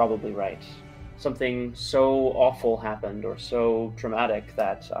you're probably right. Something so awful happened, or so traumatic,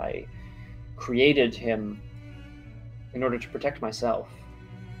 that I created him in order to protect myself.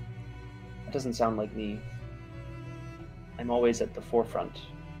 That doesn't sound like me. I'm always at the forefront.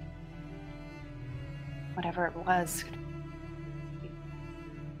 Whatever it was.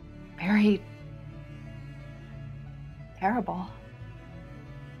 Very terrible.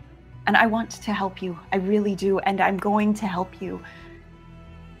 And I want to help you. I really do. And I'm going to help you.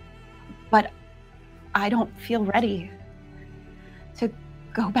 But I don't feel ready to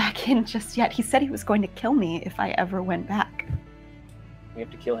go back in just yet. He said he was going to kill me if I ever went back. We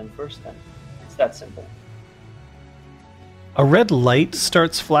have to kill him first, then. It's that simple. A red light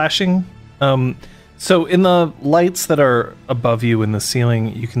starts flashing. So in the lights that are above you in the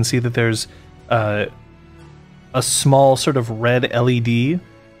ceiling, you can see that there's a small sort of red LED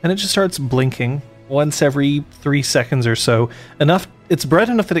and it just starts blinking once every 3 seconds or so. Enough, it's bright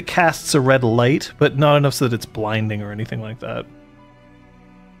enough that it casts a red light, but not enough so that it's blinding or anything like that.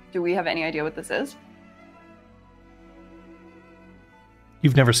 Do we have any idea what this is?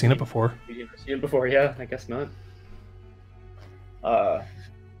 You've never seen it before. You've never seen it before? Yeah, I guess not.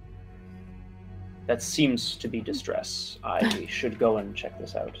 That seems to be distress. I should go and check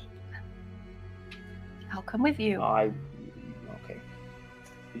this out. I'll come with you. Okay.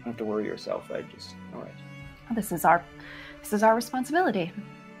 You don't have to worry yourself. All right. This is our responsibility.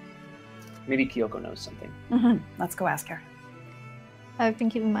 Maybe Kyoko knows something. Let's go ask her. I've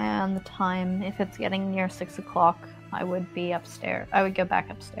been keeping my eye on the time. If it's getting near 6 o'clock, I would be upstairs. I would go back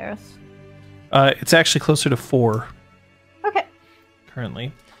upstairs. It's actually closer to 4 Okay.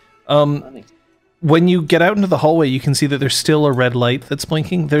 currently. That makes- When you get out into the hallway, you can see that there's still a red light that's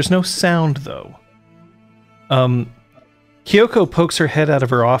blinking. There's no sound, though. Kyoko pokes her head out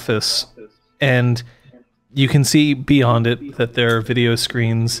of her office, and you can see beyond it that there are video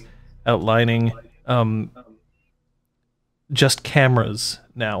screens outlining just cameras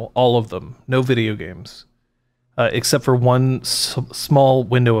now, all of them. No video games. Except for one small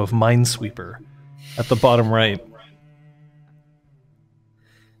window of Minesweeper at the bottom right.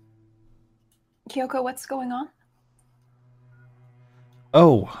 Kyoko, what's going on?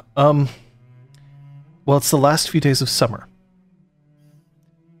 Oh, well, it's the last few days of summer.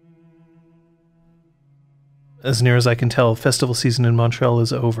 As near as I can tell, festival season in Montreal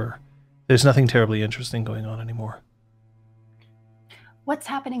is over. There's nothing terribly interesting going on anymore. What's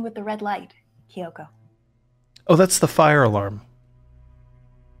happening with the red light, Kyoko? Oh, that's the fire alarm.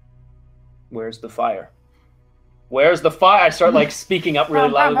 Where's the fire? Where's the fire? I start like speaking up really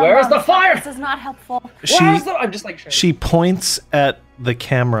loud. Brom, Where's Brom, the fire? This is not helpful. Where's the? I'm just like. She points at the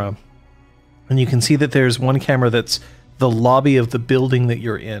camera, and you can see that there's one camera that's the lobby of the building that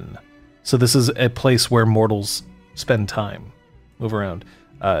you're in. So this is a place where mortals spend time, move around.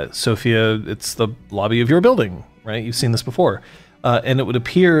 Sophia, it's the lobby of your building, right? You've seen this before. And it would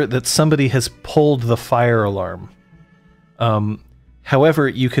appear that somebody has pulled the fire alarm. However,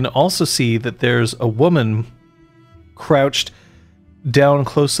 you can also see that there's a woman crouched down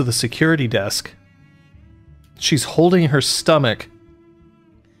close to the security desk. She's holding her stomach,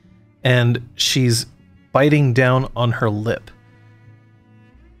 and she's biting down on her lip.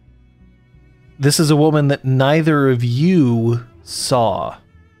 This is a woman that neither of you saw.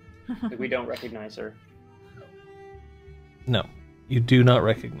 We don't recognize her. No, you do not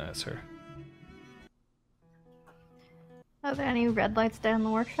recognize her. Are there any red lights down in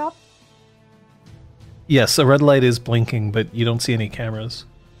the workshop? Yes, a red light is blinking, but you don't see any cameras.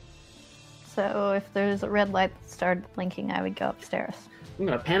 So if there's a red light that started blinking, I would go upstairs. I'm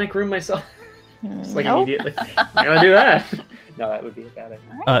gonna panic room myself. Just like Nope. immediately. I'm gonna do that. No, that would be a bad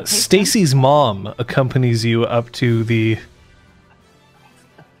idea. Stacy's mom accompanies you up to the...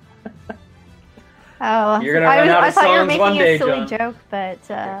 Oh, You're gonna run out I of thought you were songs making one day, a silly John. joke, but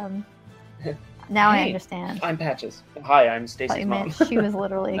now I Hey, understand. I'm Patches. Hi, I'm I thought Stacy's you mom. meant she was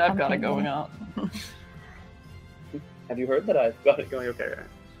literally I've got it accompanying going me. on. Have you heard that I've got it going? Okay,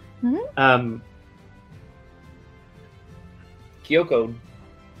 right. Mhm. Kyoko,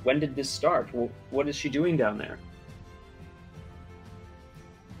 when did this start? What is she doing down there?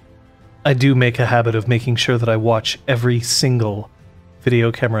 I do make a habit of making sure that I watch every single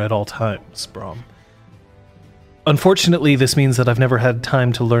video camera at all times, Brom. Unfortunately, this means that I've never had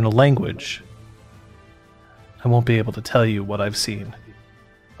time to learn a language. I won't be able to tell you what I've seen.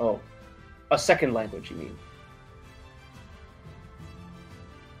 Oh, a second language, you mean?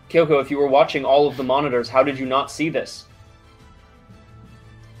 Kyoko, if you were watching all of the monitors, how did you not see this?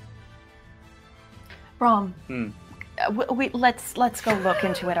 Brom, let's go look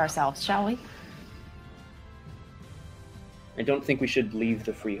into it ourselves, shall we? I don't think we should leave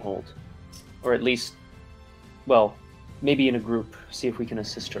the freehold. Or at least, well, maybe in a group, see if we can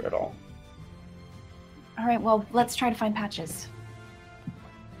assist her at all. All right, well, let's try to find Patches.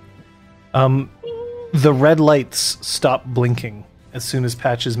 The red lights stop blinking as soon as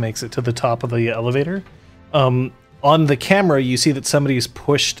Patches makes it to the top of the elevator. On the camera, you see that somebody's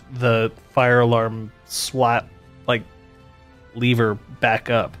pushed the fire alarm lever back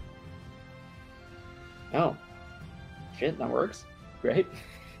up. Oh. Shit, that works. Great.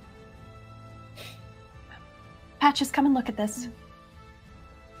 Patches, come and look at this.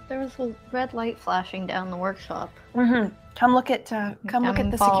 There was a red light flashing down the workshop. Mm-hmm. Come look at the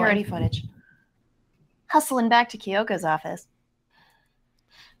following. security footage. Hustling back to Kyoko's office.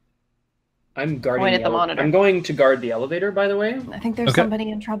 I'm guarding Point at the monitor. I'm going to guard the elevator, by the way. I think there's Okay.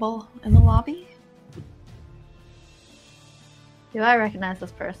 somebody in trouble in the lobby. Do I recognize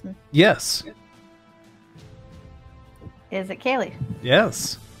this person? Yes. Is it Kaylee?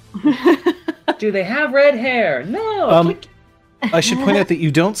 Yes. Do they have red hair? No. Um, I should point out that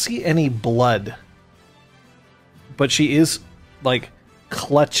you don't see any blood, but she is like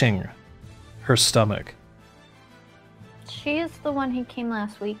clutching her stomach. She is the one who came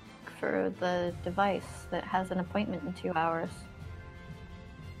last week for the device that has an appointment in 2 hours.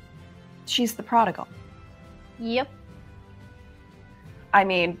 She's the prodigal. Yep. I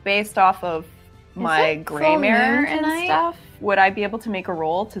mean, based off of my it gray full mare moon and tonight? stuff, would I be able to make a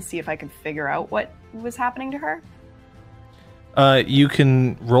roll to see if I could figure out what was happening to her? You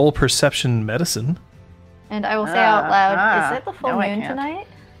can roll perception medicine. And I will say out loud, is it the full no, I moon can't. tonight?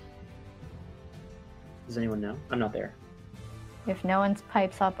 Does anyone know? I'm not there. If no one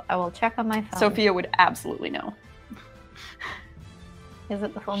pipes up, I will check on my phone. Sophia would absolutely know. Is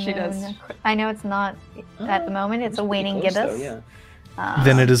it the full She moon? does. I know it's not at the moment. It's a waning Close, gibbous. though, yeah.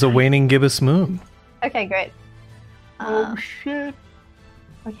 Then it is a waning gibbous moon. Okay, great. Shit.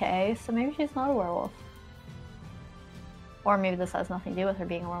 Okay, so maybe she's not a werewolf. Or maybe this has nothing to do with her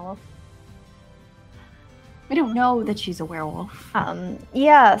being a werewolf. We don't know that she's a werewolf.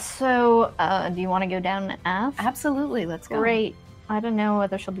 Yeah, so do you want to go down and ask? Absolutely, let's go. Great. I don't know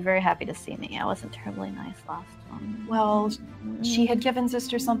whether she'll be very happy to see me. I wasn't terribly nice last time. Well, she had given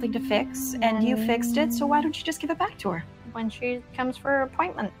Sister something to fix, and you fixed it, so why don't you just give it back to her? When she comes for her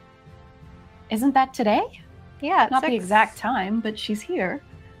appointment. Isn't that today? Yeah, Not the 6. exact time, but she's here.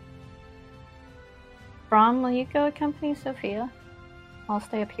 Brom, will you go accompany Sophia? I'll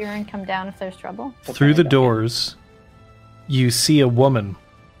stay up here and come down if there's trouble. Through the doors, you see a woman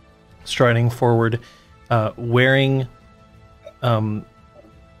striding forward, wearing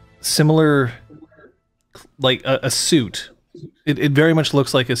similar, like a suit. It very much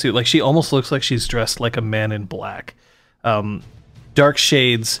looks like a suit. Like she almost looks like she's dressed like a man in black. Dark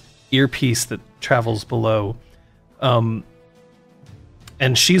shades, earpiece that travels below. And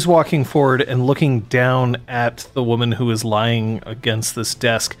she's walking forward and looking down at the woman who is lying against this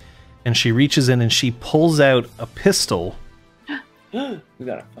desk. And she reaches in and she pulls out a pistol, We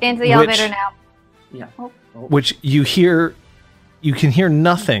got it. Into the Which- elevator now. Yeah. which you can hear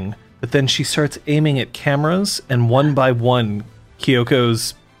nothing, but then she starts aiming at cameras, and one by one,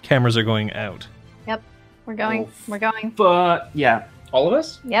 Kyoko's cameras are going out. Yep. We're going. Oh. We're going. But yeah, all of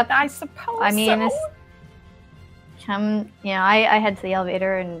us. Yep. I suppose I mean, so. it's I head to the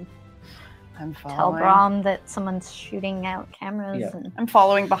elevator and I'm tell following. Brom that someone's shooting out cameras. Yeah. And I'm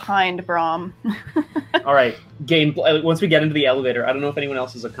following behind Brom. All right, game. Once we get into the elevator, I don't know if anyone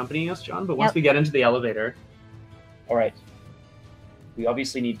else is accompanying us, John. But once Yep. we get into the elevator, all right, we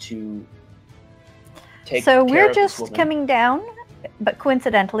obviously need to take. so care we're of this just woman. coming down, but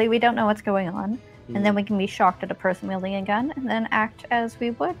coincidentally, we don't know what's going on, and then we can be shocked at a person wielding a gun, and then act as we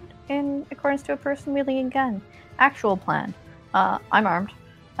would in accordance to a person wielding a gun. Actual plan. I'm armed.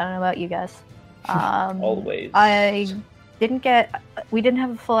 I don't know about you guys. Always. We didn't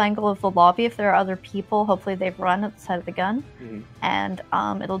have a full angle of the lobby. If there are other people, hopefully they've run at the side of the gun. Mhm. And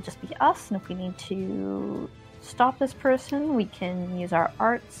it'll just be us. And if we need to stop this person, we can use our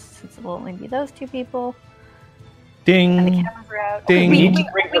arts, since it'll only be those two people. And the Ding, cameras are out. ding, We need to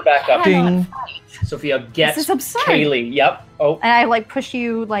bring her back up. ding. Sophia, get This is absurd. Kaylee. Yep. Oh, And I like push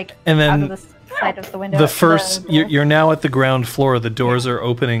you like And out then of the side of the window. the first, you're now at the ground floor. The doors are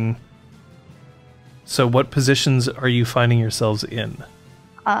opening. So what positions are you finding yourselves in?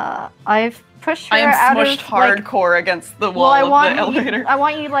 I've pushed her I am out smushed of like, hardcore against the wall well, I of want the elevator. I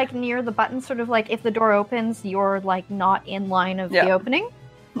want you like near the button, sort of like if the door opens, you're like not in line of Yeah. the opening.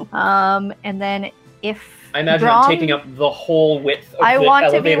 And then if I imagine Brom, I'm taking up the whole width of I the want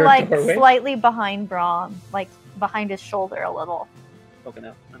to be elevator like doorway. slightly behind Brom, like behind his shoulder a little. Poking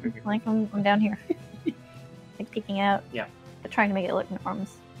out under here. Like I'm down here, like peeking out. Yeah. But trying to make it look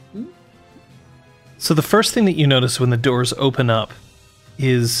enormous. So the first thing that you notice when the doors open up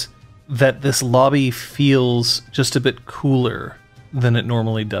is that this lobby feels just a bit cooler than it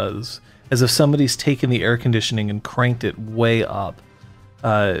normally does, as if somebody's taken the air conditioning and cranked it way up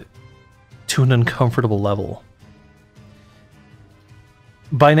to an uncomfortable level.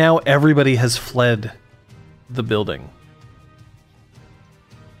 By now, everybody has fled the building.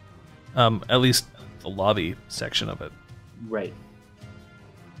 At least the lobby section of it. Right.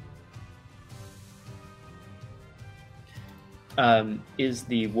 Is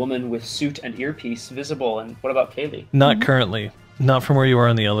the woman with suit and earpiece visible? And what about Kaylee? Not currently. Not from where you are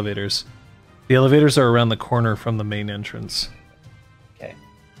in the elevators. The elevators are around the corner from the main entrance. Okay.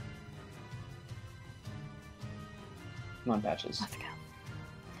 Come on, Patches. Let's go.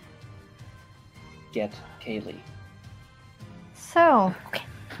 Get Kaylee. So,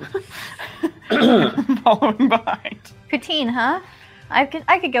 Following behind. poutine, huh? I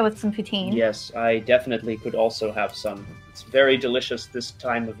could go with some poutine. Yes, I definitely could also have some. It's very delicious this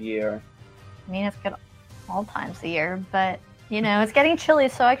time of year. I mean, it's good all times of the year, but you know, it's getting chilly,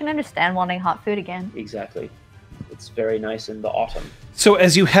 so I can understand wanting hot food again. Exactly. It's very nice in the autumn. So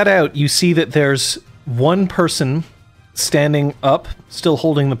as you head out, you see that there's one person standing up, still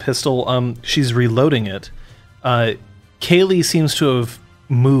holding the pistol. She's reloading it. Kaylee seems to have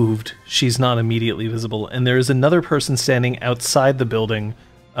moved. She's not immediately visible. And there is another person standing outside the building,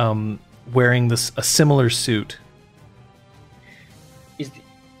 wearing a similar suit.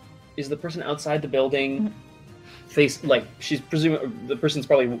 Is the person outside the building face like she's presuming the person's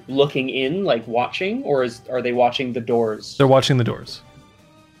probably looking in, like watching, or are they watching the doors? They're watching the doors.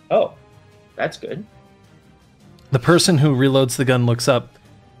 Oh, that's good. The person who reloads the gun looks up.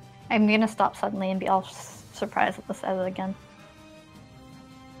 I'm gonna stop suddenly and be all surprised at the size of the gun.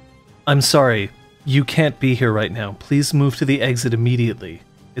 I'm sorry, you can't be here right now. Please move to the exit immediately.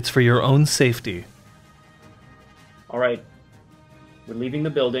 It's for your own safety. All right, we're leaving the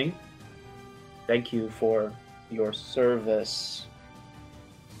building. Thank you for your service.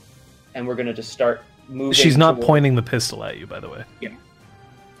 And we're gonna just start moving. She's not pointing the pistol at you, by the way. Yeah.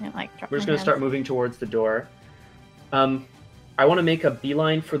 We're We're just gonna start moving towards the door. I want to make a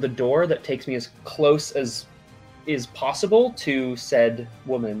beeline for the door that takes me as close as is possible to said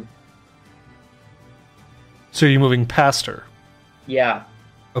woman. So you're moving past her. Yeah.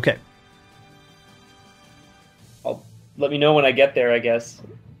 Okay. Let me know when I get there, I guess.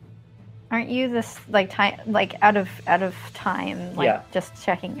 Aren't you this out of time? Like, Yeah. just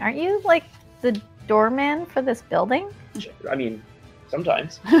checking. Aren't you like the doorman for this building? I mean,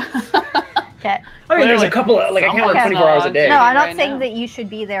 sometimes. Okay. I mean, there's a couple of, like, I can't work Okay. 24 hours a day. No, I'm not right saying now. that you should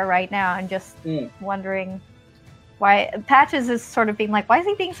be there right now. I'm just Mm. wondering why Patches is sort of being like, why is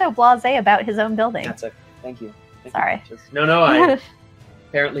he being so blasé about his own building? That's it. Thank you. Thank Sorry. You. No, I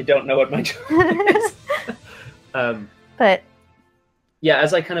apparently don't know what my job is. But Yeah,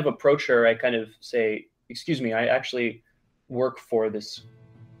 as I kind of approach her, I kind of say, "Excuse me, I actually work for this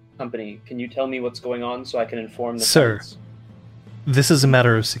company. Can you tell me what's going on so I can inform the Sir. tenants?" This is a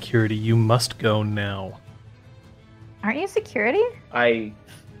matter of security. You must go now. aren't you security? I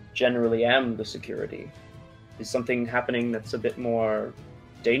generally am the security. Is something happening that's a bit more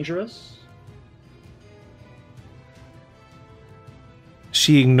dangerous?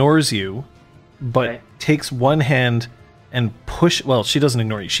 She ignores you, but Okay. takes one hand and she doesn't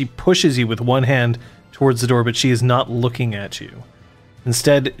ignore you. She pushes you with one hand towards the door, but she is not looking at you.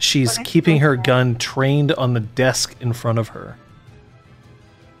 Instead, she's Okay. keeping her gun trained on the desk in front of her.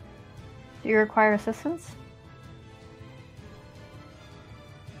 Do you require assistance?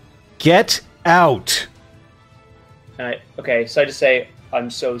 Get out! And okay, so I just say, "I'm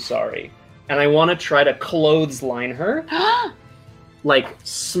so sorry," and I want to try to clothesline her, like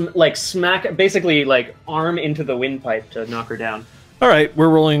smack, basically like arm into the windpipe to knock her down. All right, we're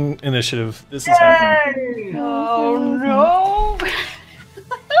rolling initiative. This is happening. Oh no!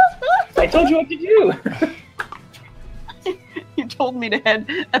 I told you what to do. You told me to head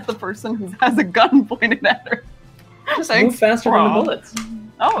at the person who has a gun pointed at her. Just Thanks, move faster than the Rob. bullets.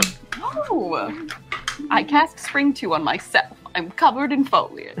 Oh, no! I cast Spring 2 on myself. I'm covered in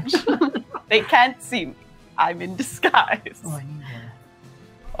foliage. They can't see me. I'm in disguise.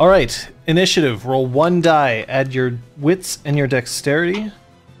 All right, initiative. Roll one die. Add your wits and your dexterity.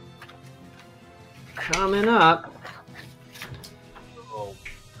 Coming up.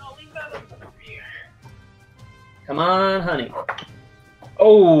 Come on, honey.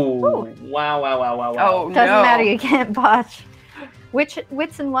 Oh, wow. Oh, Doesn't no. matter, you can't botch. Which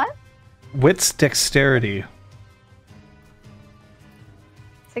wits and what? Wits, dexterity.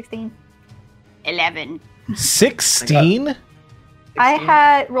 16. 11. 16? I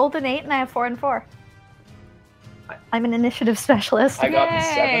had rolled an 8 and I have 4 and 4. I'm an initiative specialist. I got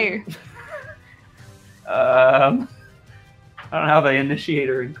Yay. 7. I don't have an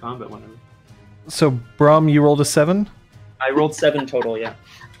initiator in combat one. So, Brom, you rolled a 7? I rolled 7 total, yeah.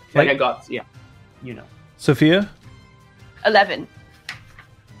 Like I got, yeah. You know. Sophia? 11.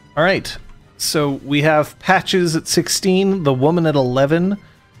 All right. So we have Patches at 16, the woman at 11,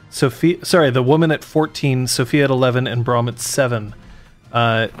 the woman at 14, Sophia at 11, and Brom at 7.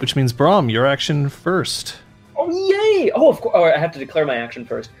 Which means, Brom, your action first. Oh, yay! Oh, of course. Oh, I have to declare my action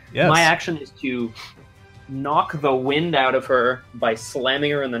first. Yes. My action is to knock the wind out of her by slamming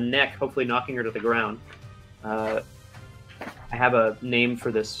her in the neck, hopefully knocking her to the ground. I have a name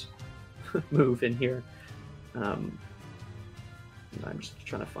for this move in here. I'm just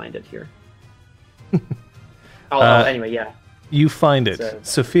trying to find it here. Anyway, yeah. You find it. So-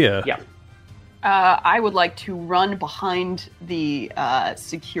 Sophia. Yeah. I would like to run behind the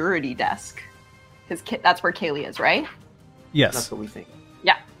security desk. Because that's where Kaylee is, right? Yes. That's what we think.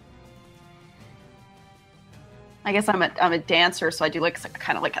 Yeah. I guess I'm a dancer, so I do like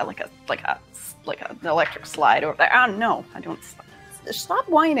kind of like an electric slide over there. Oh no, I don't. Stop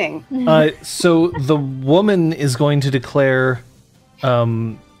whining. So the woman is going to declare,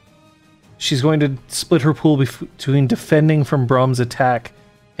 she's going to split her pool between defending from Brom's attack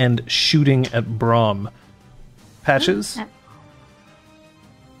and shooting at Brom. Patches?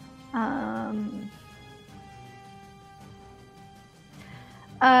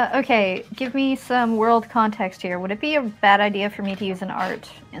 Okay, give me some world context here. Would it be a bad idea for me to use an art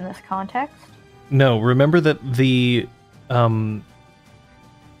in this context? No, remember that the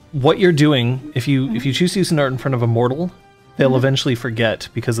what you're doing, if you choose to use an art in front of a mortal, they'll eventually forget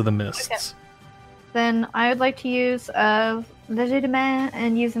because of the mists. Then I would like to use Legitimate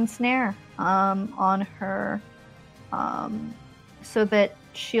and use Ensnare on her, so that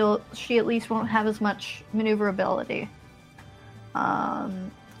she at least won't have as much maneuverability.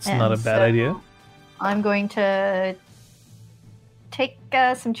 It's not a bad idea. I'm going to take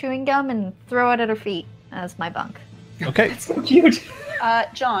some chewing gum and throw it at her feet as my bunk. Okay. Cute.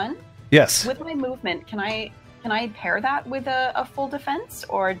 John, Yes. with my movement, can I pair that with a full defense,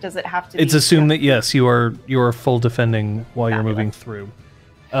 or does it have to? It's be assumed that yes, you are full defending while you're moving through.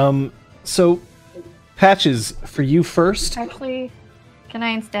 So Patches, for you first. Actually, can I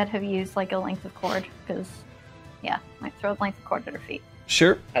instead have used like a length of cord? Because, yeah, I might throw a length of cord at her feet.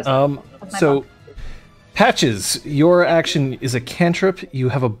 Sure. As my So Patches, your action is a cantrip. You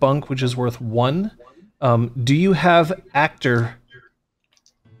have a bunk which is worth 1. Do you have actor?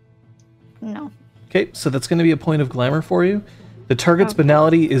 No. Okay, so that's going to be a point of glamour for you. The target's Okay.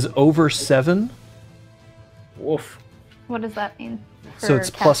 banality is over 7, Woof. What does that mean? so for it's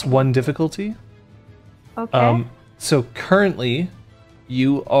plus casting? 1 difficulty. Okay. So currently,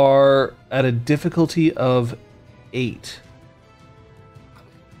 you are at a difficulty of 8.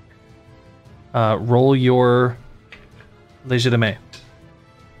 Roll your Legitimate.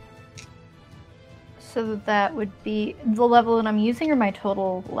 So that would be the level that I'm using, or my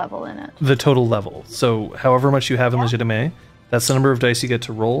total level in it? The total level. So however much you have in Legitimate, that's the number of dice you get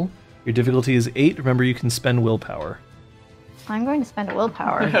to roll. Your difficulty is 8. Remember, you can spend willpower. I'm going to spend a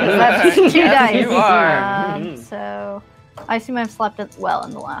willpower. Because that's 2 dice. you are. So I assume I've slept it well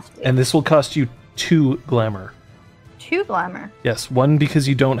in the last week. And this will cost you 2 glamour. 2 glamour. Yes, 1 because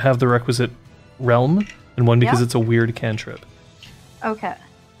you don't have the requisite realm, and 1 because Yeah. it's a weird cantrip. Okay.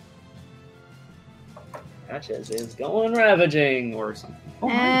 Patches is going ravaging or something. Oh,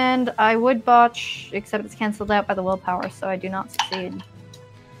 And I would botch, except it's cancelled out by the willpower, so I do not succeed.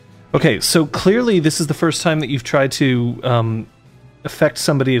 Okay, so clearly this is the first time that you've tried to affect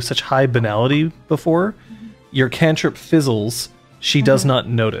somebody of such high banality before. Your cantrip fizzles. She does not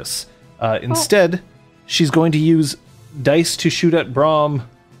notice. Instead, she's going to use dice to shoot at Brom.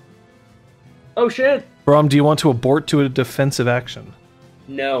 Oh shit! Brom, do you want to abort to a defensive action?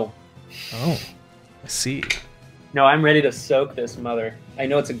 No. Oh, I see. No, I'm ready to soak this mother. I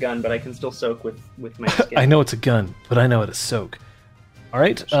know it's a gun, but I can still soak with my skin. I know it's a gun, but I know how to soak. All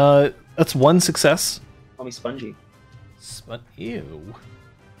right, that's 1 success. Call me spongy. Ew.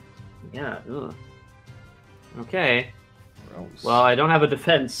 Yeah. Ugh. Okay. Gross. Well, I don't have a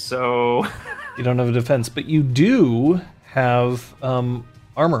defense, so You don't have a defense, but you do have armor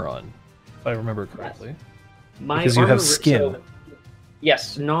on, if I remember correctly. my Because you have armor- skin. so-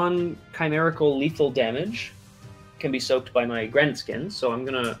 yes, non-chimerical lethal damage can be soaked by my granite skin. So I'm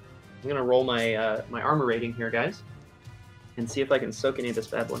gonna roll my my armor rating here, guys, and see if I can soak any of this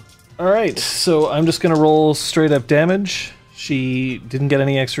bad boy. All right, so I'm just going to roll straight up damage. She didn't get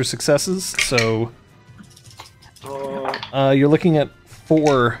any extra successes, so Oh, you're looking at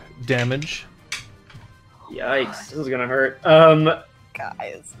 4 damage. yikes! This is gonna hurt.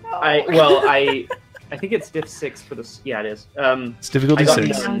 Guys, no. I think it's diff 6 for this. Yeah, it is. It's difficulty I got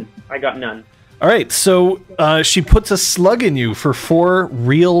 6. none. I got none. All right, so she puts a slug in you for 4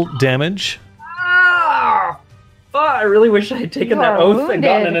 real damage. Ah! Oh, I really wish I had taken You that are oath and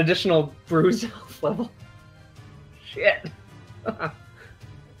gotten an wounded. additional bruise health level. Shit.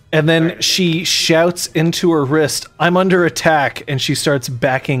 And then Alright. she shouts into her wrist, "I'm under attack," and she starts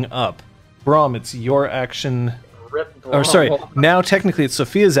backing up. Brom, it's your action. Rip Or sorry, Brom. now technically it's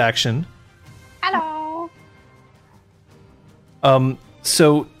Sophia's action. Hello.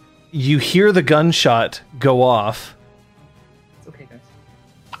 So you hear the gunshot go off. It's okay,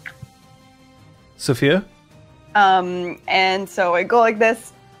 guys. Sophia? And so I go like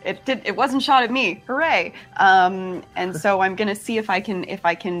this. It wasn't shot at me. Hooray! And so I'm gonna see if I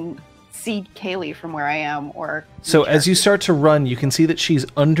can see Kaylee from where I am, or So as you start to run, you can see that she's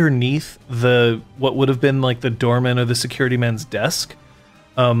underneath what would have been like the doorman or the security man's desk,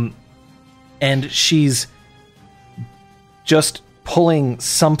 and she's just pulling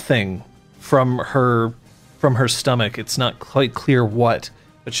something from her stomach. It's not quite clear what,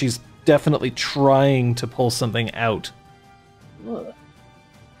 but she's definitely trying to pull something out. Ugh.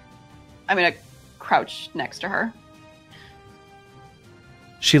 I'm gonna crouch next to her.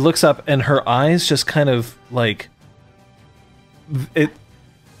 She looks up and her eyes just kind of like it,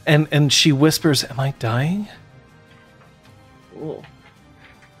 and she whispers, "Am I dying?" Ooh.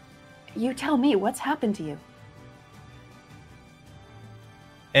 You tell me, what's happened to you?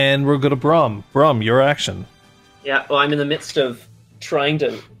 And we'll go to Brom. Brom, your action. Yeah, well, I'm in the midst of trying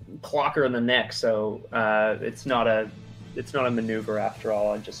to clock her in the neck, so it's not a maneuver after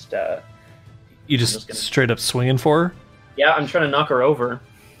all. I just You I'm just just gonna- straight up swinging for her? yeah, I'm trying to knock her over.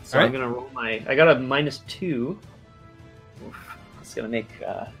 So All I'm right. gonna roll I got a -2. Oof, it's gonna make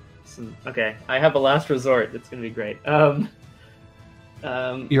some. Okay, I have a last resort. It's gonna be great.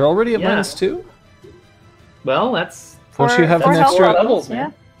 You're already at Yeah. -2? Well, that's Don't you have for an health extra? levels,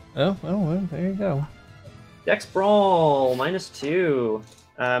 man. Oh, well, there you go. Dex Brawl -2.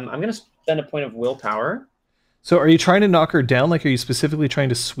 I'm gonna spend a point of willpower. So are you trying to knock her down? Like, are you specifically trying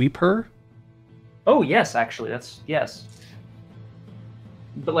to sweep her? Oh yes, actually, that's yes.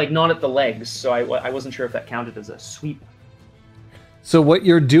 But like not at the legs, so I wasn't sure if that counted as a sweep. So what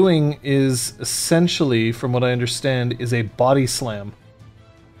you're doing is essentially, from what I understand, is a body slam.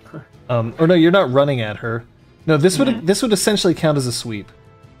 Or no, you're not running at her. No, this would essentially count as a sweep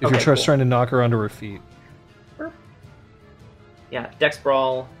if Okay, you're just cool. trying to knock her onto her feet. Yeah, Dex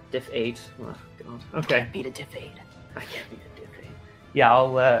Brawl, Diff 8. Oh, God. Okay. Beat a diff 8. I can't beat a Diff 8. Yeah,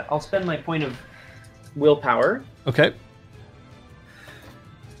 I'll spend my point of willpower. Okay.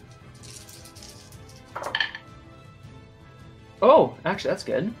 Oh, actually, that's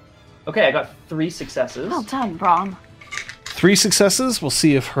good. Okay, I got 3 successes. Well done, Brom. 3 successes. We'll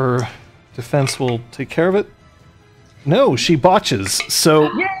see if her defense will take care of it. No, she botches.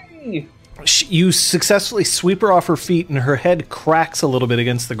 So Yay! you successfully sweep her off her feet, and her head cracks a little bit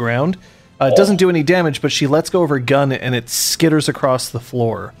against the ground. It doesn't do any damage, but she lets go of her gun, and it skitters across the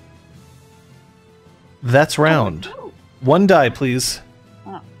floor. That's round. 1 die, please.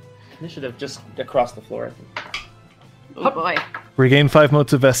 Initiative just across the floor, I think. Oh boy. Regain 5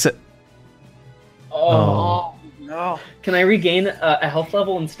 motes of Ess. Oh, No. Can I regain a health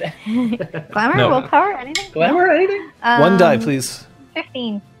level instead? Glamour, No. willpower, anything? Glamour or anything? 1 die, please.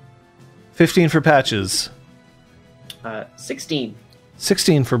 15. 15 for Patches. 16.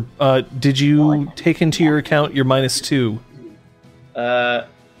 16 for... did you take into your account your -2?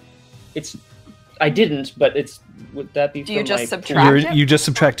 It's. I didn't, but it's. Would that be? Do you from just my subtract? You're, it? you just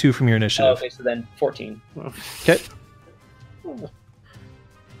subtract 2 from your Oh, initiative. okay, so then 14. Okay.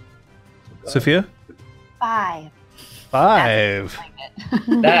 Sophia? 5. 5.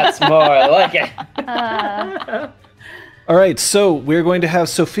 That's more like it. All right, so we're going to have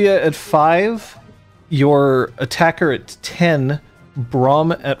Sophia at 5, your attacker at 10,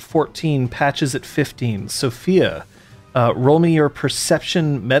 Brom at 14, Patches at 15. Sophia, roll me your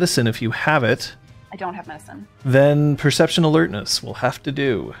perception medicine if you have it. I don't have medicine. Then perception alertness will have to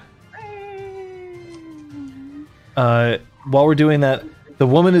do. While we're doing that, the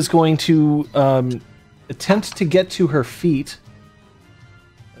woman is going to attempt to get to her feet.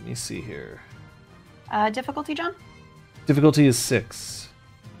 Let me see here. Difficulty, John? Difficulty is 6.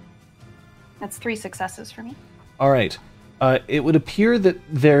 That's 3 successes for me. All right. It would appear that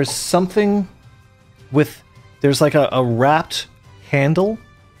there's something with... There's like a wrapped handle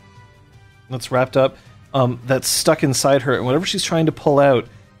that's wrapped up that's stuck inside her. And whatever she's trying to pull out,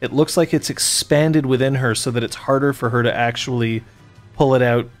 it looks like it's expanded within her so that it's harder for her to actually pull it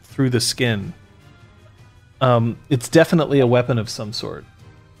out through the skin. It's definitely a weapon of some sort.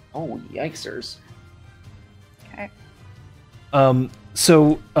 Oh, yikesers. Okay.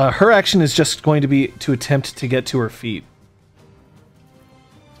 So her action is just going to be to attempt to get to her feet.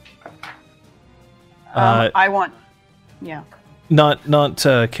 I want. Yeah. Not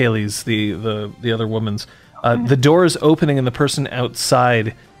Kaylee's, the other woman's. The door is opening and the person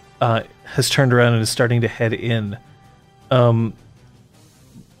outside has turned around and is starting to head in.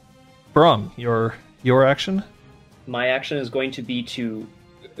 Brom, your action? My action is going to be to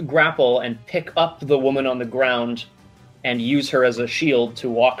grapple and pick up the woman on the ground and use her as a shield to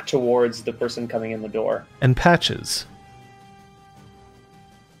walk towards the person coming in the door. And Patches.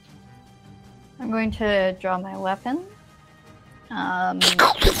 I'm going to draw my weapon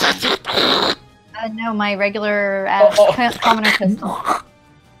No, my regular commoner pistol.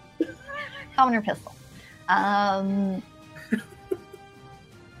 Commoner pistol.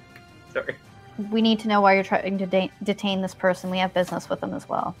 Sorry. We need to know why you're trying to detain this person. We have business with them as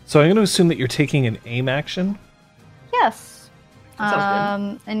well. So I'm going to assume that you're taking an aim action. Yes. That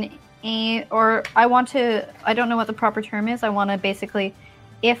sounds An aim, or I want to. I don't know what the proper term is. I want to basically,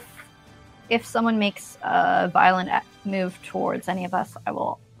 if someone makes a violent move towards any of us, I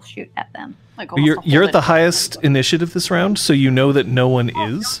will shoot at them. Like You're at the highest initiative this round, so you know that no one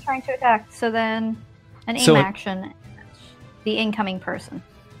is. I'm trying to attack. So then, an aim So- action. The incoming person.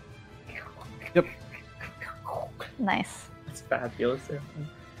 Yep. Nice. That's fabulous.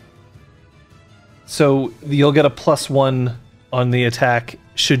 So you'll get a +1 on the attack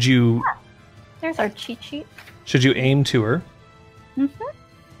should you There's our cheat sheet. aim to her. Mhm.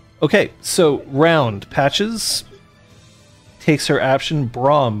 Okay, so round. Patches takes her action.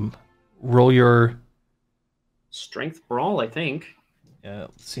 Brom, roll your... Strength brawl, I think, Yeah,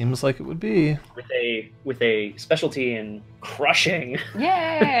 seems like it would be. with a specialty in crushing.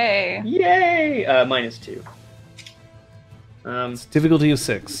 Yay! Yay! -2. It's difficulty of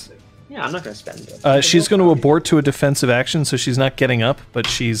 6. Yeah, I'm not going to spend it. She's going to abort to a defensive action, so she's not getting up, but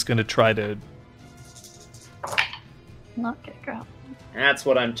she's going to try to... Not get grab. That's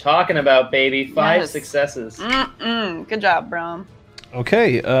what I'm talking about, baby. 5 Yes. successes. Good job, Brom.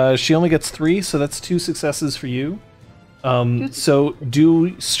 Okay, she only gets 3, so that's 2 successes for you. So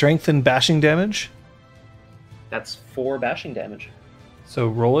do strength and bashing damage. That's 4 bashing damage. So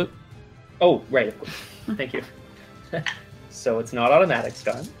roll it. Oh, right. Of course. Thank you. So it's not automatic,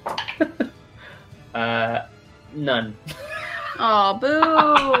 Scott. None. Oh,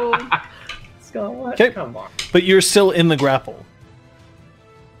 boo! Scott, what? 'Kay. Come on. But you're still in the grapple.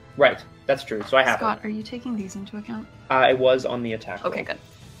 Right. That's true. So I have Scott, are you taking these into account? it. I was on the attack. Okay, roll. good.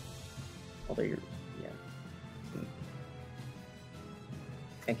 Although you're... Yeah.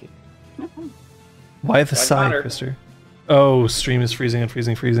 Thank you. Why the I got sigh, her. Krister? Oh, stream is freezing and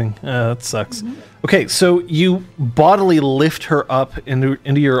freezing, freezing. That sucks. Okay, so you bodily lift her up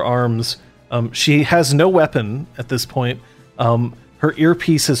into your arms. She has no weapon at this point. Her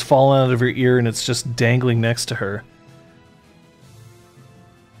earpiece has fallen out of her ear and it's just dangling next to her.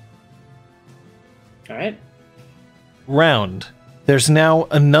 All right. Round. There's now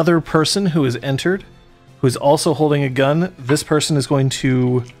another person who has entered, who is also holding a gun. This person is going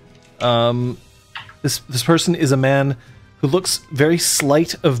to... This person is a man who looks very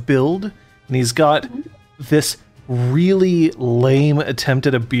slight of build, and he's got this really lame attempt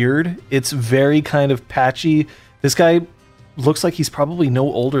at a beard. It's very kind of patchy. This guy looks like he's probably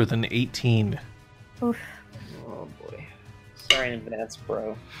no older than 18. Oof. Oh, boy. Sorry in advance,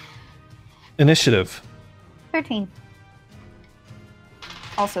 bro. Initiative. 13.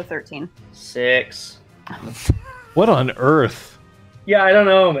 Also 13. 6. What on earth? Yeah, I don't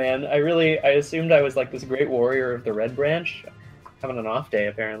know, man. I assumed I was like this great warrior of the Red Branch. Having an off day,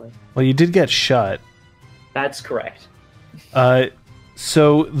 apparently. Well, you did get shot. That's correct.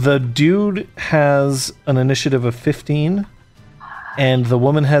 So the dude has an initiative of 15, and the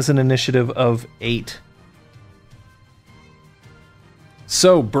woman has an initiative of 8.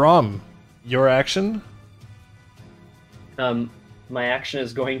 So, Brom, your action? My action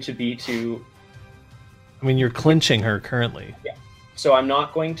is going to be to... I mean, you're clinching her currently. So I'm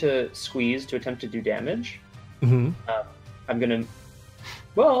not going to squeeze to attempt to do damage. Mm-hmm. I'm going to...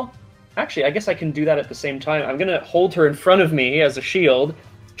 Well, actually, I guess I can do that at the same time. I'm going to hold her in front of me as a shield,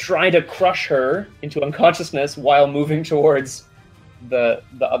 try to crush her into unconsciousness while moving towards the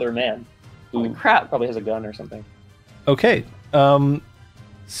other man, who Holy crap. probably has a gun or something. Okay.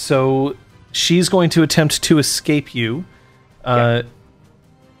 So she's going to attempt to escape you.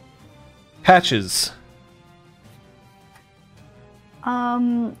 Patches.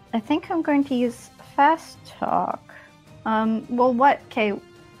 I think I'm going to use fast talk. Well, what? Okay.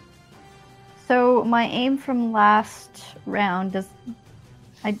 So my aim from last round does,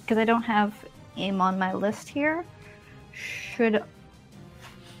 because I don't have aim on my list here. Should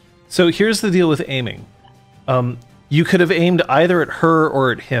So here's the deal with aiming. You could have aimed either at her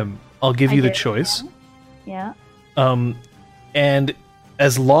or at him. I'll give I you the did. choice. yeah? And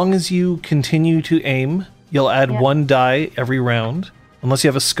as long as you continue to aim, you'll add Yeah. 1 die every round, unless you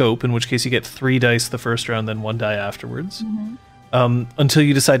have a scope, in which case you get 3 dice the first round, then 1 die afterwards, until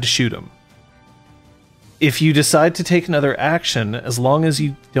you decide to shoot him. If you decide to take another action, as long as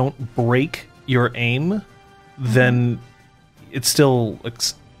you don't break your aim, then it's still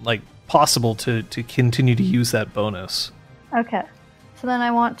like possible to continue to use that bonus. Okay. So then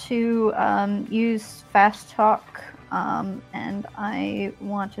I want to use fast talk and I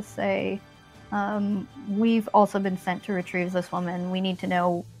want to say we've also been sent to retrieve this woman. We need to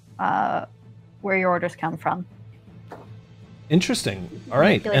know where your orders come from. Interesting. All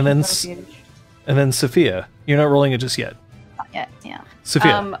right, and Manipulation then Sophia. You're not rolling it just yet. Not yet, yeah.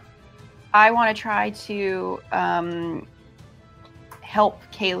 Sophia. I want to try to help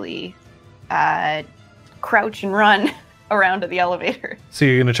Kaylee crouch and run around to the elevator. So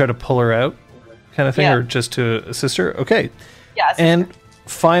you're going to try to pull her out, kind of thing, Yeah. or just to assist her? Okay. Yes. And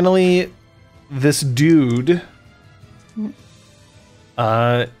finally, this dude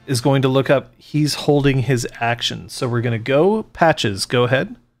is going to look up. He's holding his action. So we're going to go. Patches, go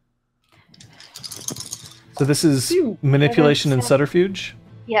ahead. So this is manipulation and subterfuge.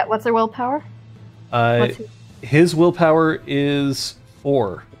 Yeah, what's their willpower? What's his- His willpower is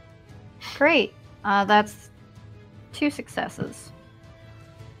 4. Great. That's 2 successes.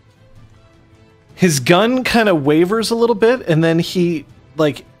 His gun kind of wavers a little bit, and then he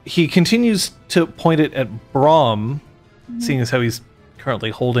continues to point it at Braum, seeing as how he's currently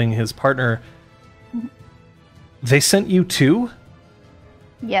holding his partner. They sent you too?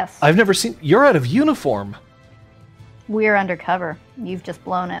 Yes. I've never seen. You're out of uniform. We're undercover. You've just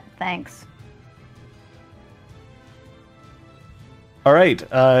blown it. Thanks. All right.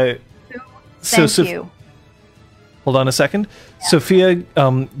 Thank you. Hold on a second. Sophia,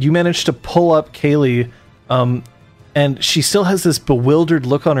 you managed to pull up Kaylee, and she still has this bewildered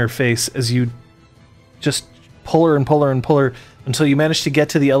look on her face as you just pull her and pull her and pull her until you manage to get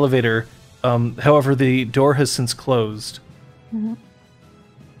to the elevator. However, the door has since closed. Mm-hmm.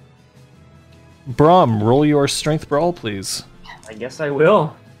 Braum, roll your strength brawl, please. I guess I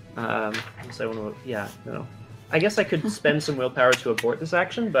will. I guess I want to. Yeah, no. I guess I could spend some willpower to abort this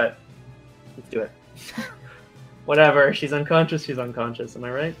action, but let's do it. Whatever. She's unconscious. She's unconscious. Am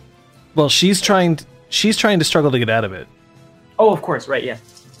I right? Well, she's trying to struggle to get out of it. Oh, of course. Right. Yeah.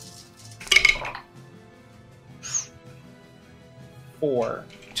 4.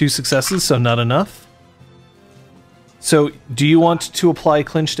 2 successes, so not enough. So, do you want to apply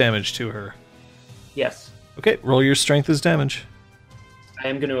clinch damage to her? Yes. Okay, roll your strength as damage. I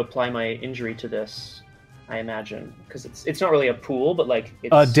am going to apply my injury to this. I imagine because it's not really a pool, but like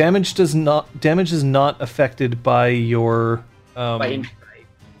it's Damage is not affected by your. by injury. Right?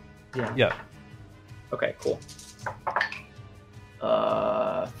 Yeah. Yeah. Okay. Cool.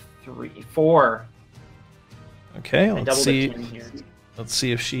 3, 4. Okay, I let's doubled see. it 10 here. Let's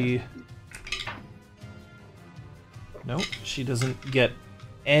see if she. Nope, she doesn't get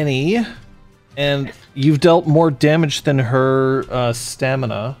any. And you've dealt more damage than her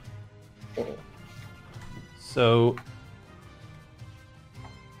stamina. So,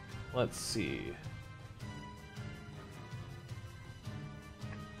 let's see.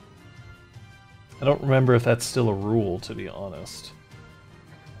 I don't remember if that's still a rule, to be honest.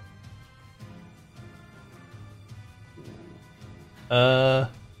 Yeah,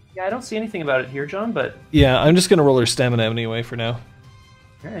 I don't see anything about it here, John. But Yeah, I'm just gonna roll her stamina anyway for now.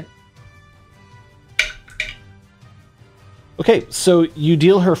 all right. Okay, so you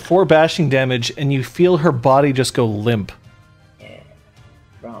deal her 4 bashing damage, and you feel her body just go limp Yeah.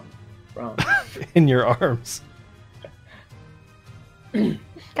 Wrong. in your arms.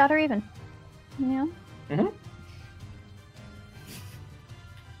 Got her even. Yeah. All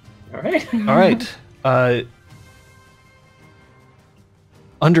right. All right.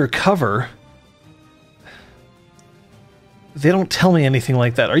 Undercover. They don't tell me anything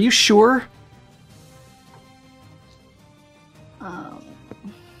like that. Are you sure?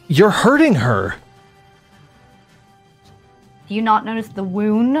 You're hurting her. Do you not notice the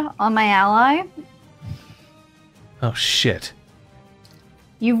wound on my ally? Oh, shit.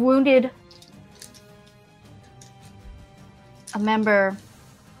 You've wounded a member.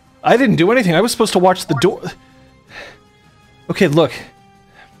 I didn't do anything. I was supposed to watch the door. Okay, look.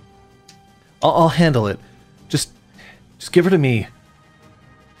 I'll handle it. Just give her to me.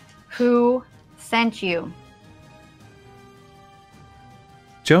 Who sent you?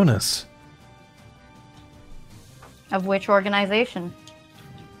 Jonas. Of which organization?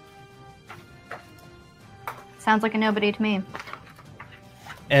 Sounds like a nobody to me.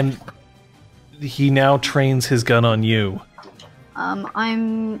 And he now trains his gun on you.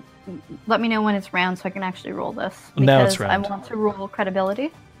 Let me know when it's round so I can actually roll this. Now it's because round. I want to roll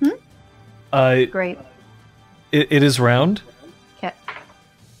credibility. Great. It is round. Okay.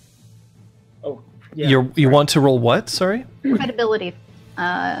 Oh, yeah. You want to roll what? Sorry? Credibility.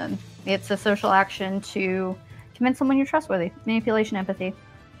 It's a social action to convince someone you're trustworthy. Manipulation, empathy.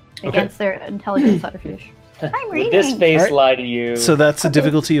 Against their intelligence subterfuge. I'm Would reading. this face Alright. lie to you? So that's a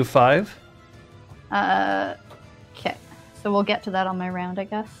difficulty of 5. Okay. So we'll get to that on my round, I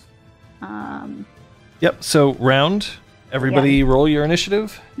guess. Yep. So round. Everybody roll your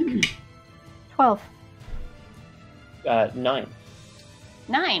initiative. 12. 9.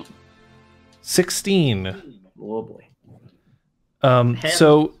 9. 16. Oh boy.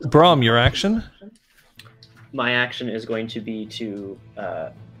 So Brom, your action. My action is going to be to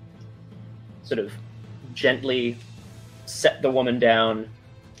sort of gently set the woman down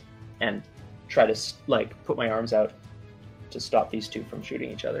and try to put my arms out to stop these two from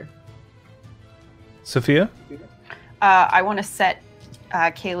shooting each other. Sophia. I want to set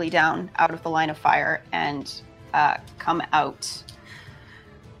Kaylee down out of the line of fire and come out,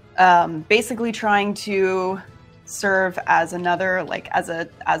 basically trying to serve as another, as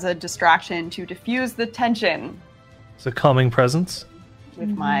a distraction to diffuse the tension It's a calming presence. with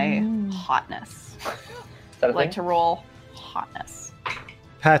my hotness. Is that a I'd like thing? to roll hotness.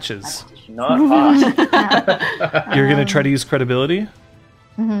 Patches. Not hot. You're gonna try to use credibility.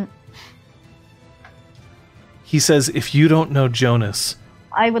 Mhm. He says, "If you don't know Jonas,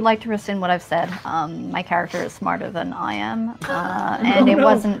 I would like to rescind what I've said. My character is smarter than I am, and it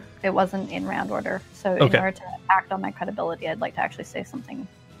wasn't in round order. So in Okay. order to act on my credibility, I'd like to actually say something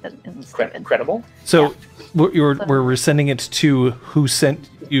that isn't stupid. Credible? so we're rescinding it to who sent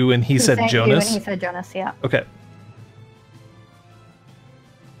you, and he Who said sent you? Jonas. And he said Jonas. Yeah. Okay.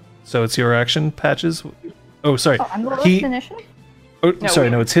 So it's your action, Patches. Oh, sorry. Oh, I'm the lowest He- initiative. Oh, No, sorry.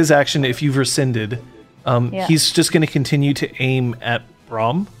 we- No, it's his action. If you've rescinded, Yeah. he's just going to continue to aim at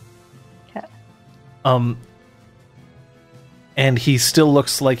Brom. Okay. And he still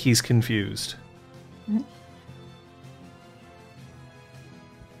looks like he's confused. Mhm.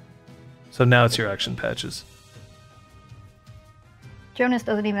 So now it's your action, Patches. Jonas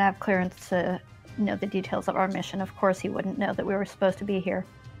doesn't even have clearance to know the details of our mission. Of course, he wouldn't know that we were supposed to be here.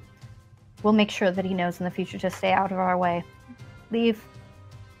 We'll make sure that he knows in the future to stay out of our way. Leave.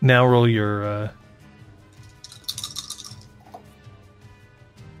 Now roll your.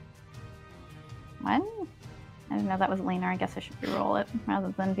 One? I didn't know that was leaner. I guess I should re-roll it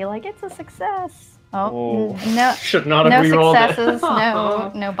rather than be like, it's a success. Oh, no. Should not No have re-rolled it. successes,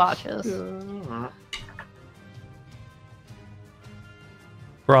 no botches.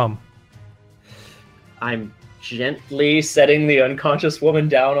 Brom. I'm gently setting the unconscious woman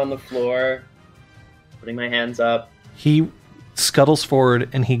down on the floor, putting my hands up. He scuttles forward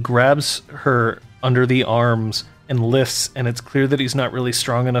and he grabs her under the arms and lifts, and it's clear that he's not really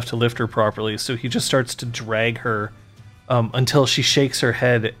strong enough to lift her properly, so he just starts to drag her until she shakes her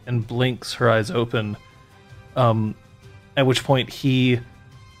head and blinks her eyes open, at which point he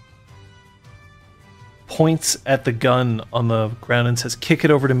points at the gun on the ground and says, "Kick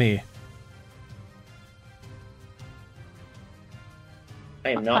it over to me." I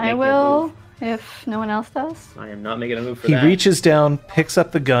am not I making a will, move. if no one else does. I am not making a move for He that. reaches down, picks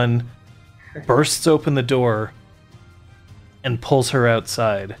up the gun, bursts open the door, and pulls her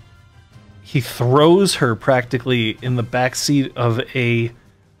outside. He throws her practically in the back seat of a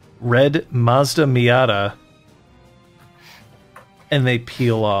red Mazda Miata, and they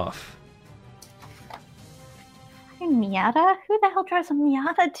peel off. Miata? Who the hell drives a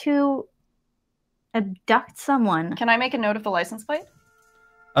Miata to abduct someone? Can I make a note of the license plate?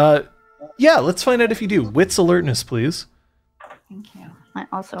 Yeah, let's find out if you do. Wits alertness, please. Thank you. I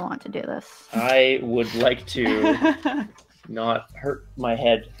also want to do this. I would like to not hurt my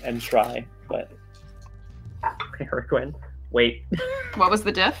head and try, but Harlequin, wait. What was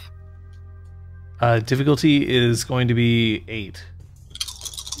the diff? Difficulty is going to be 8.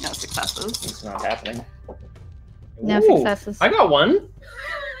 No successes. It's not happening. No Ooh, successes. I got one.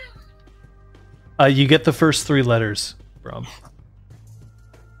 You get the first 3 letters, Brom.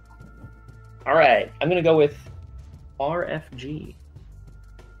 All right, I'm gonna go with RFG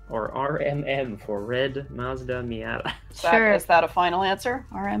or RMM for Red Mazda Miata. Sure. Is that a final answer?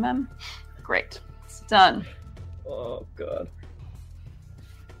 RMM? Great. It's done. Oh god.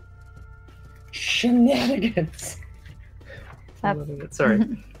 Shenanigans.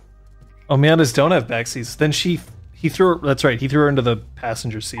 Sorry. Oh, Miatas don't have backseats. Then he threw her. That's right. He threw her into the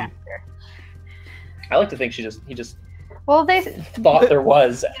passenger seat. I like to think he just Well, they thought there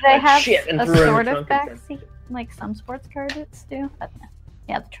was they like have shit and a threw her in sort the of trunk. and- backseat, like some sports cars do.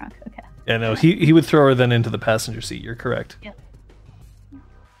 Yeah, the trunk. Okay. Yeah, no, he would throw her then into the passenger seat. You're correct. Yep.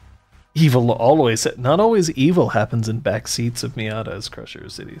 Evil always, not always evil happens in back seats of Miatas, Crusher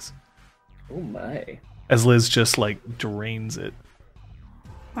Cities. Oh my. As Liz just like drains it.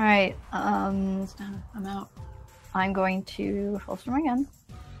 All right. I'm out. I'm going to holster my gun.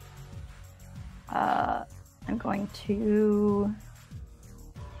 I'm going to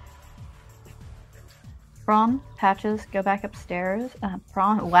Brom, Patches, go back upstairs.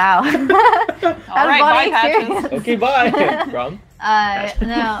 Brom, wow. All right, bye, Patches. Okay, bye. Brom.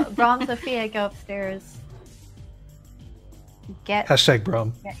 No, Brom, Sophia, go upstairs. Get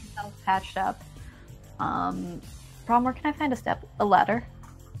Brom. yourself patched up. Brom, where can I find a ladder?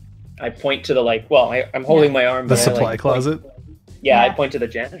 I point to the I'm holding my arm. The but I, supply point- closet. Yeah, I Yeah. point to the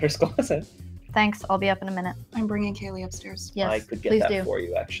janitor's closet. Thanks, I'll be up in a minute. I'm bringing Kaylee upstairs. Yes, I could get please that do. for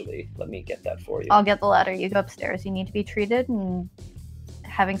you, actually. Let me get that for you. I'll get the ladder. You go upstairs. You need to be treated, and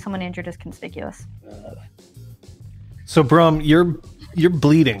having someone injured is conspicuous. So Brom, you're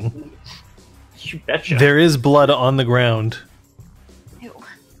bleeding. You betcha. There is blood on the ground.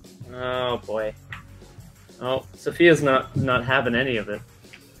 Oh boy. Oh, Sophia's not having any of it.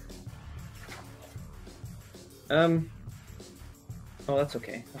 Oh, that's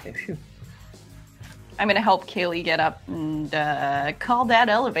okay. Okay, phew. I'm gonna help Kaylee get up and call that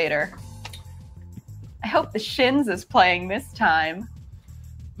elevator. I hope the Shins is playing this time.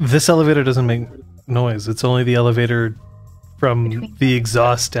 This elevator doesn't make noise. It's only the elevator from the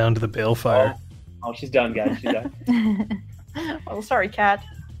exhaust down to the balefire. Oh, she's done, guys. She's done. Oh, sorry, Cat.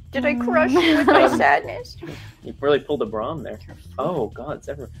 Did I crush you with my sadness? You really pulled a Brom there. Oh God, it's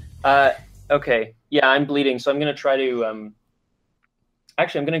everywhere. Okay. Yeah, I'm bleeding, so I'm gonna try to.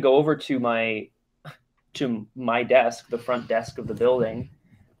 Actually, I'm gonna go over to my desk, the front desk of the building.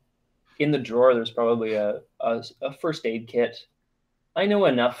 In the drawer, there's probably a first aid kit. I know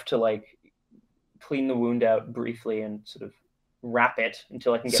enough to clean the wound out briefly and sort of wrap it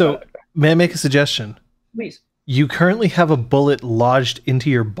until I can get So, back. may I make a suggestion? Please You currently have a bullet lodged into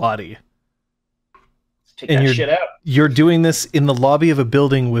your body. take And that you're- shit out. You're doing this in the lobby of a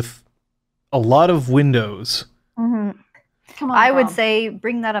building with a lot of windows. Mm-hmm. Come on, I would Brom. say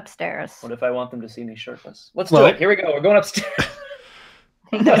bring that upstairs. What if I want them to see me shirtless? Let's Well- do it. Here we go. We're going upstairs.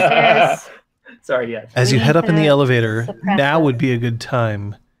 Take the stairs. Sorry, yes. As We you head need up in the to elevator, suppress now it. would be a good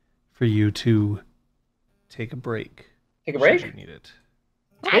time for you to take a break. Take a should break. you need it.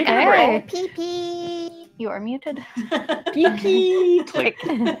 Take a Hey. break. Pee pee. You are muted. Pee-pee. Click.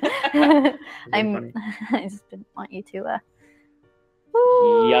 I'm. funny. I just didn't want you to.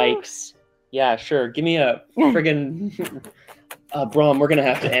 Yikes. Yeah, sure. Give me a friggin' Brom, we're gonna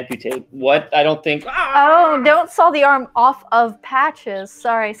have to amputate. What? I don't think. Oh, don't saw the arm off of Patches.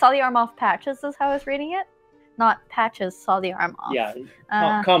 Sorry, saw the arm off Patches is how I was reading it. Not Patches saw the arm off. Yeah,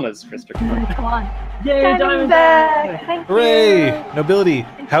 Uh, commas, Krister. come on. Yay, Diamondback. Thank Hooray! you. Nobility!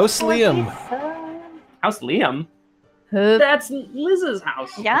 House For Liam! the sun. How's Liam? Hoop. That's Liz's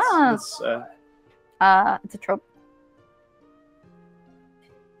house. Yeah. It's, It's a trope.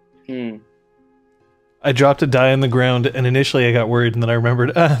 I dropped a die on the ground, and initially I got worried, and then I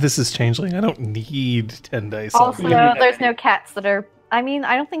remembered, this is Changeling. I don't need 10 dice. Also, Yeah. there's no cats that are. I mean,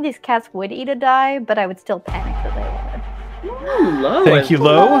 I don't think these cats would eat a die, but I would still panic that they would. Hello. Thank you,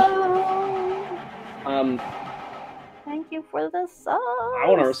 Lo. Thank you for the sub. I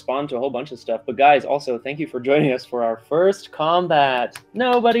want to respond to a whole bunch of stuff, but guys, also thank you for joining us for our first combat.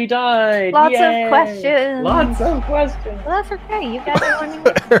 Nobody died. Lots Yay. of questions. Lots of questions. Well, that's okay. You guys are learning.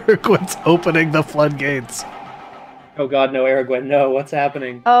 Eric's opening the floodgates. Oh God, no, Aragwen, no. What's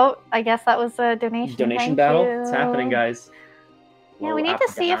happening? Oh, I guess that was a donation. Donation Thank battle? you. It's happening, guys. Yeah, Well, we need to after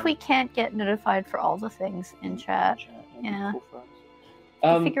see if that- we can't get notified for all the things in chat. That'd be Yeah. cool for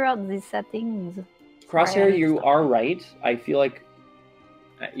us. Figure out these settings. Crosshair, Sorry, I you mixed up. are right. I feel like,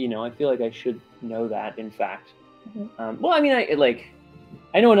 I feel like I should know that. In fact, Mhm. well, I mean,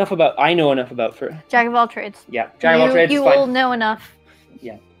 I know enough about for Jack of all trades. yeah, Jack of all trades is You fine. will know enough.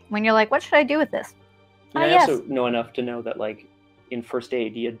 Yeah. When you're like, what should I do with this? And Ah, I yes. also know enough to know that in first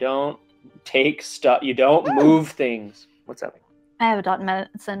aid, you don't take stuff, you don't move things. What's happening? I have a dot in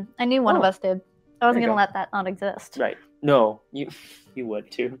medicine. I knew one of Oh. us did. I wasn't There you going to go. let that not exist. Right? No, you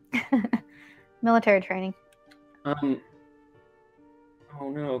would too. Military training. Oh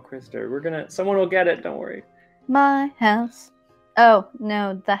no, Krister, someone will get it. Don't worry. My house. Oh,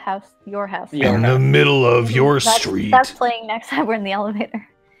 no, the house. Your house. Yeah. In the middle of your That's- street. That's playing next time we're in the elevator.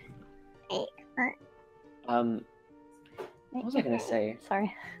 What was I gonna say?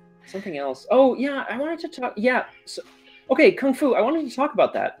 Sorry. Something else. Oh yeah, I wanted to talk. Yeah. So, okay, Kung Fu. I wanted to talk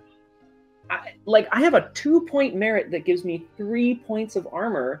about that. I have a 2-point merit that gives me 3 points of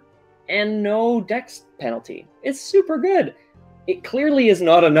armor and no dex penalty. It's super good. It clearly is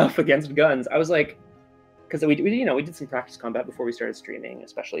not enough against guns. I was like, because we did some practice combat before we started streaming.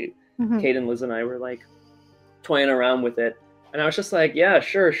 Especially Mhm. Kate and Liz and I were toying around with it, and I was just like, yeah,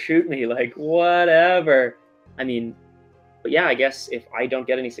 sure, shoot me, whatever. I mean. But yeah, I guess if I don't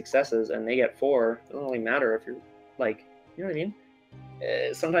get any successes and they get 4, it doesn't really matter if you're you know what I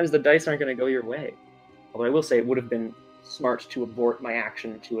mean? Sometimes the dice aren't going to go your way. Although I will say it would have been smart to abort my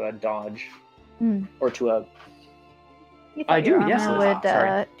action to a dodge Hmm. or to a. You I thought your do, yes, armor Liz. would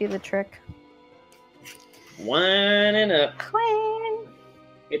Sorry. do the trick. One and a. Queen!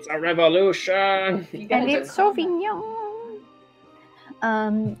 It's a revolution. And it's Sauvignon!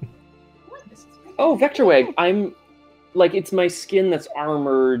 Oh, Vector Wag. I'm like it's my skin that's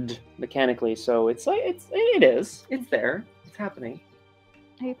armored mechanically, so it's like it is. It's there. It's happening.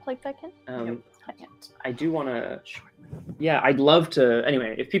 Have you played that kid? I do want to. Yeah, I'd love to.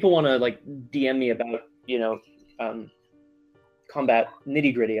 Anyway, if people want to like DM me about combat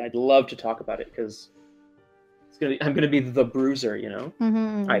nitty gritty, I'd love to talk about it because I'm gonna be the bruiser.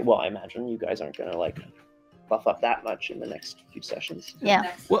 Mm-hmm. I imagine you guys aren't gonna like buff up that much in the next few sessions.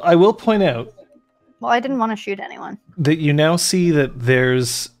 Yeah. Well, I will point out Well, I didn't want to shoot anyone. that you now see that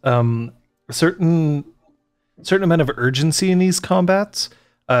there's a certain amount of urgency in these combats.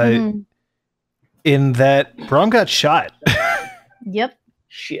 Mhm. In that Brom got shot. Yep.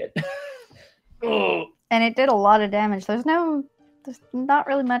 Shit. Oh. And it did a lot of damage. There's not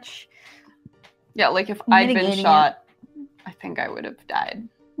really much. Yeah, like if I'd been Mitigating it. shot, I think I would have died.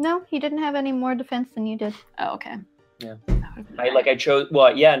 No, he didn't have any more defense than you did. Oh, okay. Yeah. That would've been I chose.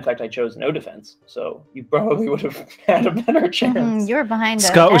 Well, yeah. In fact, I chose no defense, so you probably would have had a better chance. Mhm, you were behind us.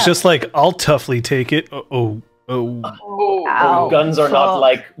 Scott was just like, "I'll toughly take it." Oh. Oh, Ow. Guns are not Fuck.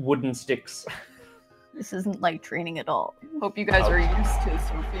 like wooden sticks. This isn't like training at all. hope you guys are used to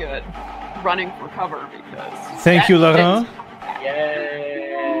Sophia running for cover because. Thank you, Laurent. Yay!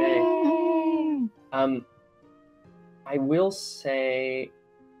 I will say.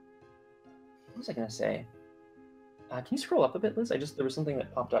 What was I gonna say? Can you scroll up a bit, Liz? There was something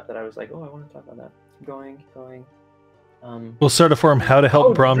that popped up that I was like, oh, I want to talk about that. Keep going. We'll start a forum how to help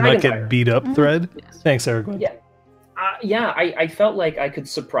Oh, Brom not Dragonfire. get beat up thread. Yes. Thanks, Aragorn. Yeah. I felt like I could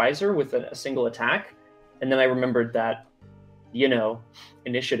surprise her with a single attack, and then I remembered that,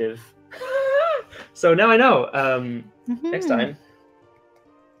 initiative. So now I know. Next time,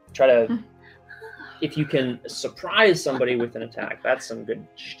 try to. If you can surprise somebody with an attack, that's some good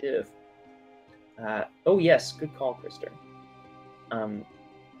shit. Oh yes, good call, Krister.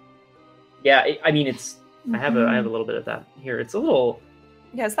 Yeah, I mean it's. I have a little bit of that here. It's a little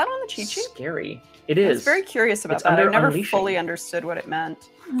Yeah, is that on the cheat sheet? scary. It I is. was very curious about It's that. I under never unleashing. fully understood what it meant.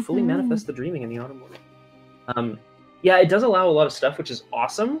 Fully manifest the dreaming in the autumn world. Yeah, it does allow a lot of stuff, which is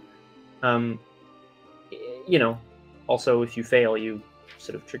awesome. Also if you fail, you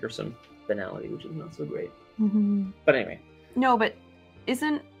sort of trigger some banality, which is not so great. But anyway, No, but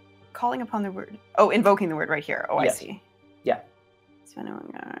isn't calling upon the word? Oh, invoking the word right here. Oh, Yes. I see. Yeah. But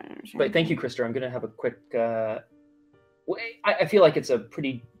but thank you, Krister. I'm gonna have a quick. I feel like it's a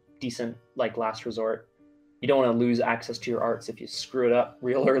pretty decent last resort. You don't want to lose access to your arts if you screw it up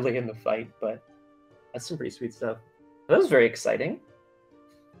real early in the fight, but that's some pretty sweet stuff. That was very exciting.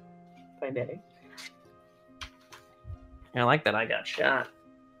 Fine day. I like that I got shot.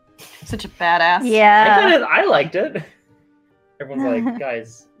 Such a badass. Yeah. I liked it. Everyone's like,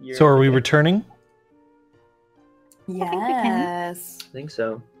 guys, you're. So are we returning? Yes. I think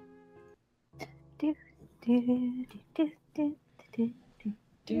so.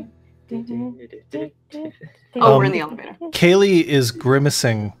 Oh, we're in the elevator. Kaylee is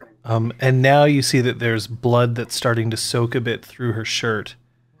grimacing, and now you see that there's blood that's starting to soak a bit through her shirt.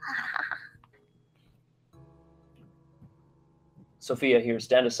 Sophia here,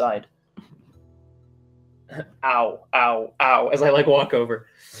 stand aside. Ow, ow, ow, as I walk over.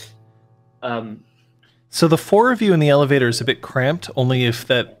 So the four of you in the elevator is a bit cramped, only if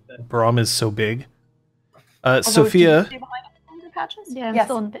that Brom is so big. Sophia, Stay behind the patches? Yeah, I'm Yes.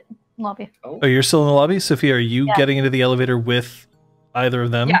 still in the lobby. oh, you're still in the lobby? Sophia, are you Yeah. getting into the elevator with either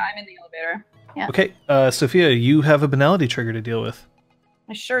of them? Yeah, I'm in the elevator. Okay, Sophia, you have a banality trigger to deal with.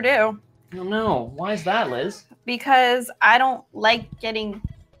 I sure do. Oh no, why is that, Liz? Because I don't like getting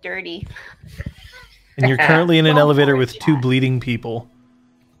dirty. And you're currently in an Go elevator for it, with two bleeding people.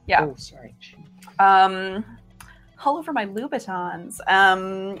 Yeah. Oh, sorry. All over my Louboutins.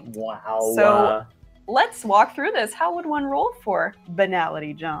 Wow. So- Let's walk through this. How would one roll for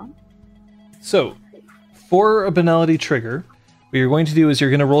banality, John? So, for a banality trigger, what you're going to do is you're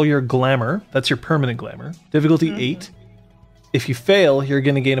going to roll your glamour. That's your permanent glamour. Difficulty 8. If you fail, you're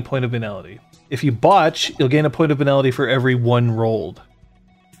going to gain a point of banality. If you botch, you'll gain a point of banality for every one rolled.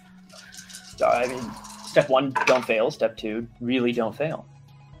 I mean, step 1, don't fail. Step 2, really don't fail.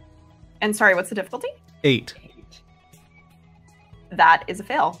 And sorry, what's the difficulty? 8. That is a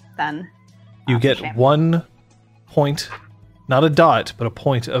fail, then. You That's a get shame. 1 point, not a dot, but a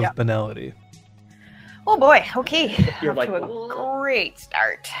point of Yeah. banality. Oh boy, okay. You're Off like, to a great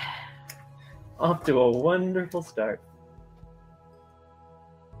start. Off to a wonderful start.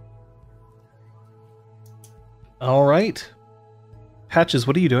 All right. Patches,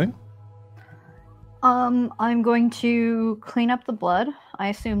 what are you doing? I'm going to clean up the blood. I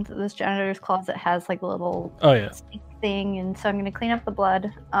assume that this janitor's closet has like a little Oh, yeah. sink thing, and so I'm going to clean up the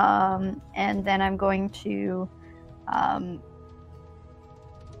blood. And then I'm going to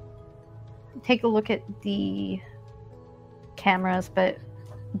take a look at the cameras, but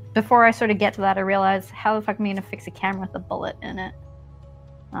before I sort of get to that, I realize how the fuck am I going to fix a camera with a bullet in it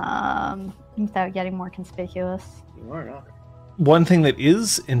without getting more conspicuous. You are not. One thing that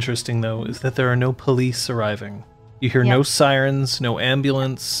is interesting, though, is that there are no police arriving. You hear no Yep. sirens, no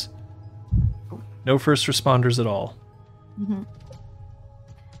ambulance, no first responders at all. Mm-hmm.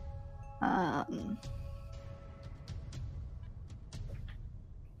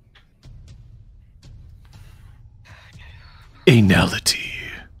 Anality.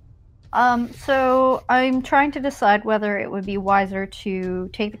 So I'm trying to decide whether it would be wiser to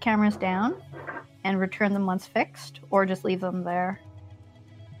take the cameras down and return them once fixed, or just leave them there.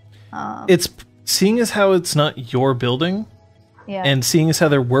 It's seeing as how it's not your building, Yeah. and seeing as how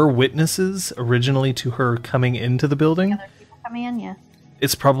there were witnesses originally to her coming into the building, Other people coming in, yeah.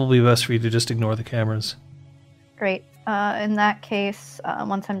 it's probably best for you to just ignore the cameras. Great. In that case,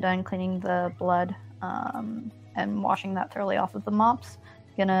 once I'm done cleaning the blood and washing that thoroughly off with the mops,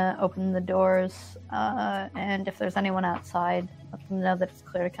 gonna open the doors, and if there's anyone outside, let them know that it's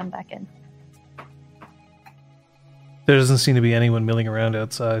clear to come back in. There doesn't seem to be anyone milling around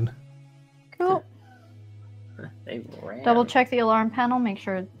outside. Cool. They ran. Double check the alarm panel, make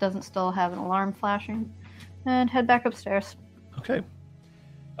sure it doesn't still have an alarm flashing, and head back upstairs. Okay.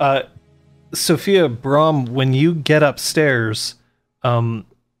 Sophia, Brom, when you get upstairs, the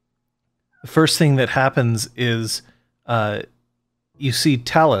first thing that happens is you see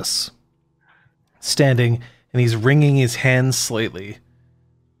Talus standing, and he's wringing his hands slightly.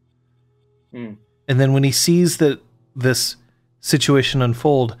 Hmm. And then when he sees that this situation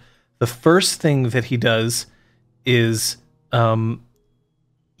unfold, the first thing that he does is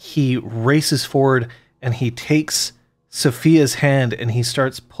he races forward and he takes Sophia's hand and he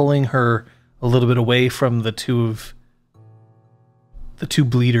starts pulling her a little bit away from the two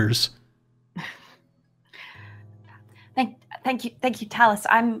bleeders. Thank you, Talus.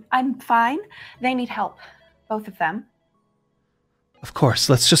 I'm fine. They need help, both of them. Of course,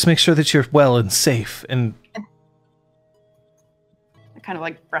 let's just make sure that you're well and safe. And I kind of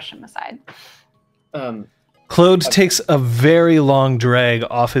like brush him aside. Claude takes a very long drag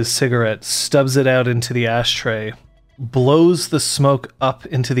off his cigarette, stubs it out into the ashtray, blows the smoke up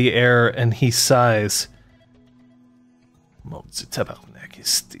into the air, and he sighs.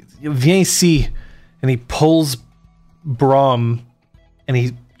 Viens ici. And he pulls Brom, and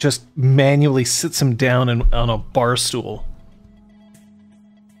he just manually sits him down on a bar stool.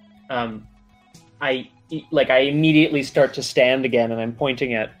 I immediately start to stand again, and I'm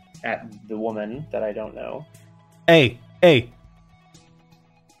pointing at the woman that I don't know. Hey.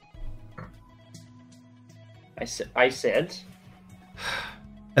 I said.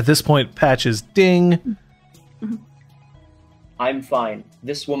 At this point, Patches, ding. I'm fine.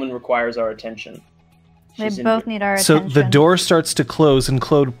 This woman requires our attention. They She's both need our So attention. the door starts to close, and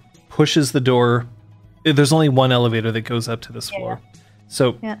Claude pushes the door. There's only one elevator that goes up to this floor.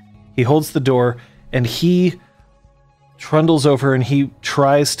 So he holds the door, and he trundles over, and he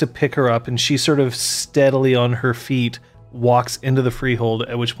tries to pick her up, and she sort of steadily on her feet walks into the freehold,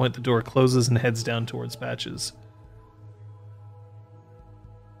 at which point the door closes and heads down towards Patches.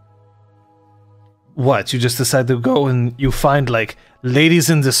 What, you just decide to go and you find, like, ladies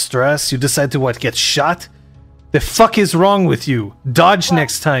in distress? You decide to, what, get shot? The fuck is wrong with you? Dodge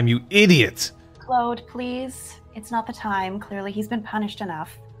next time, you idiot! Claude, please. It's not the time. Clearly, he's been punished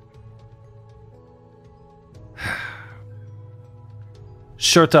enough.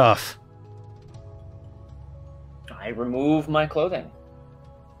 Shirt off. I remove my clothing.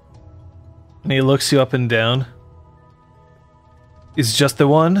 And he looks you up and down. Is just the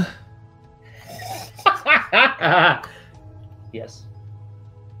one? Yes.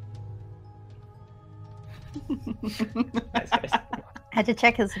 Had to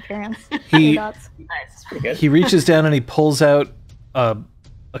check his appearance. He Dots. Nice. Pretty good. he reaches down and he pulls out a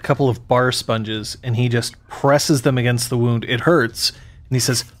couple of bar sponges, and he just presses them against the wound. It hurts, and he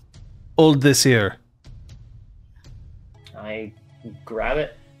says, "Hold this here." I grab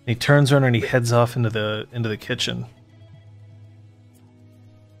it. And he turns around and he heads off into the kitchen.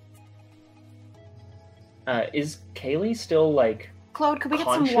 Is Kaylee still like? Claude, could we get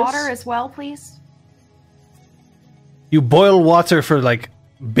Conscious? some water as well, please? You boil water for like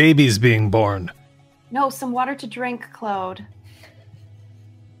babies being born. No, some water to drink, Claude.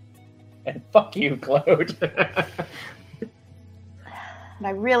 And fuck you, Claude. And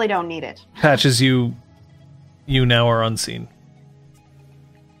I really don't need it. Patches, you now are unseen.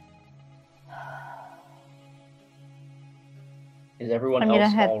 Is everyone I'm gonna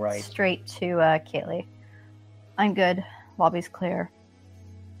else head all right? straight to Kaylee. I'm good. Lobby's clear.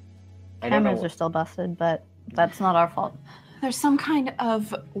 I don't Cameras know. are still busted, but that's not our fault. There's some kind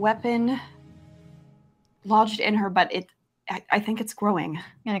of weapon lodged in her, but I think it's growing. I'm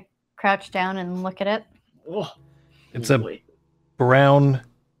gonna crouch down and look at it. Oh, It's a boy. brown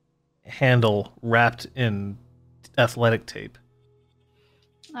handle wrapped in athletic tape.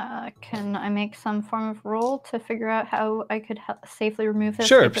 Can I make some form of roll to figure out how I could safely remove this?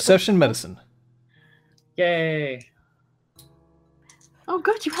 Sure, if it was- perception medicine. Yay. Oh,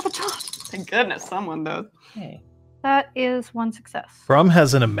 good, you have a dot. Thank goodness someone does. Hey. That is one success. Brom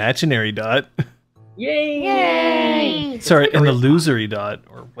has an imaginary dot. Yay! Yay! Sorry, an illusory dot,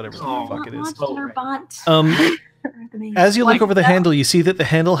 or whatever the Oh. fuck it is. Monster bunt. As you look over the handle, you see that the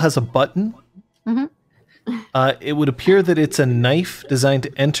handle has a button. Mhm. It would appear that it's a knife designed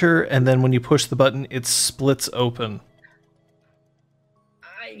to enter, and then when you push the button, it splits open.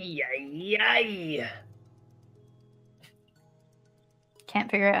 Ay, ay, ay. Can't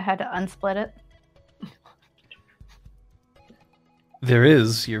figure out how to unsplit it. There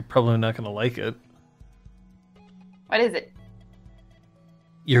is. You're probably not going to like it. What is it?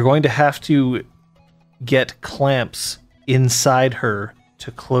 You're going to have to get clamps inside her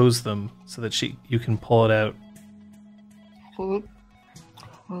to close them so that you can pull it out.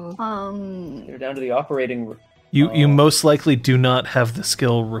 They're down to the operating room. You most likely do not have the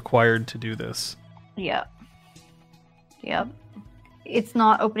skill required to do this. Yeah. Yep. It's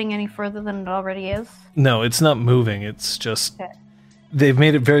not opening any further than it already is. No, it's not moving. It's just Okay. they've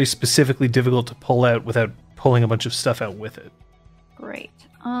made it very specifically difficult to pull out without pulling a bunch of stuff out with it. Great.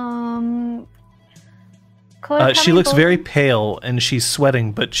 Chloe, how She many looks very bullets- pale and she's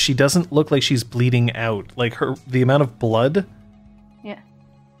sweating, but she doesn't look like she's bleeding out. Like the amount of blood Yeah.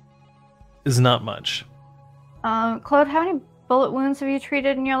 is not much. Claude, how many bullet wounds have you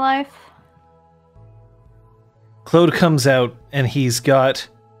treated in your life? Claude comes out and he's got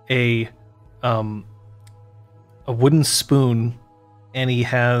a wooden spoon, and he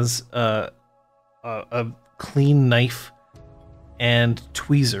has a clean knife and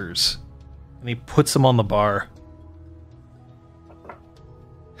tweezers, and he puts them on the bar.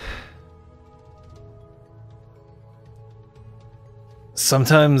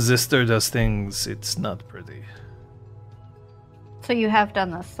 Sometimes Zister does things it's not pretty. So you have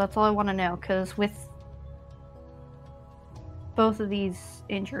done this. That's all I want to know, because with both of these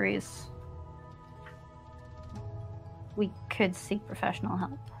injuries, we could seek professional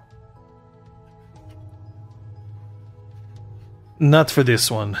help. Not for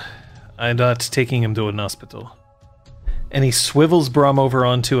this one. I'm not taking him to an hospital. And he swivels Brom over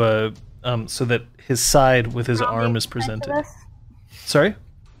onto a so that his side with his Brom, arm you is consent to presented. this? Sorry?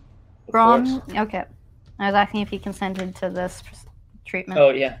 Brom, okay. I was asking if he consented to this treatment.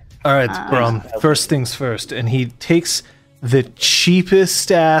 Oh, yeah. All right, Uh, Brom. First things first, and he takes the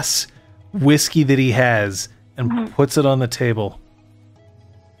cheapest ass whiskey that he has and puts it on the table,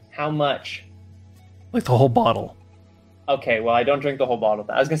 How much? like the whole bottle. Okay, well, I don't drink the whole bottle.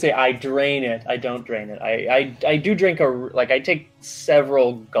 I was gonna say I drain it. I don't drain it. I do drink I take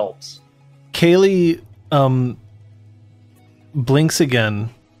several gulps. Kaylee blinks again,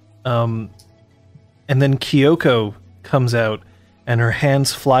 and then Kyoko comes out, and her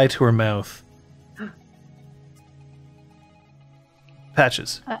hands fly to her mouth.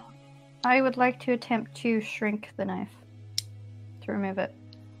 Patches. I would like to attempt to shrink the knife to remove it.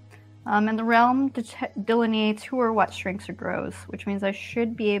 And the realm delineates who or what shrinks or grows, which means I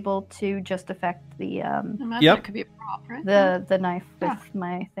should be able to just affect the Imagine Yep. it could be a prop, right? the knife with Yeah.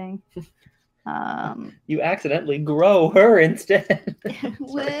 my thing. You accidentally grow her instead.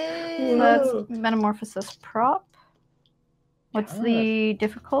 So that's metamorphosis prop. What's the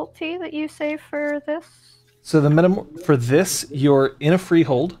difficulty that you say for this? So for this, you're in a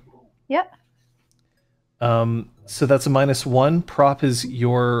freehold. Yep. So that's a -1. Prop is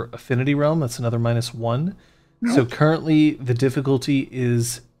your affinity realm. That's another -1. So currently the difficulty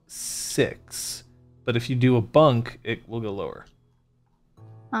is 6. But if you do a bunk, it will go lower.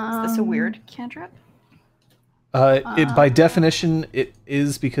 Is this a weird cantrip? It by definition it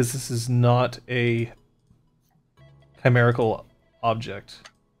is, because this is not a chimerical object.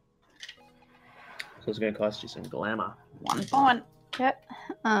 So it's gonna cost you some glamour. 1 point. Yep.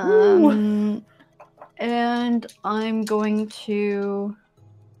 And I'm going to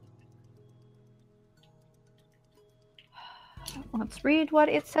let's read what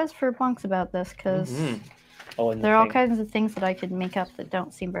it says for bunks about this, because Mhm. Oh, and there are all thing. kinds of things that I could make up that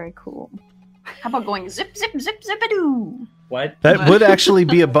don't seem very cool. How about going zip, zip, zip, zip-a-doo? What? That would actually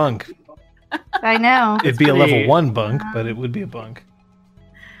be a bunk. I know. It'd be a pretty- level 1 bunk, but it would be a bunk.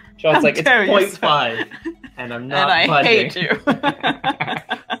 Sean's like, it's dare you, 0.5, and I'm not And I budging. hate you.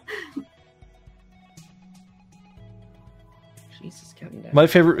 Jesus, Kevin. My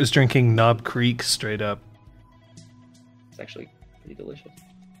favorite was drinking Knob Creek straight up. It's actually pretty delicious.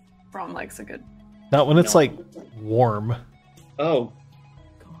 Brown likes a good. Not when it's No. like warm. Oh.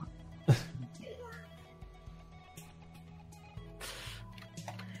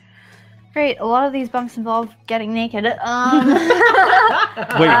 Great. A lot of these bunks involve getting naked. Wait, what?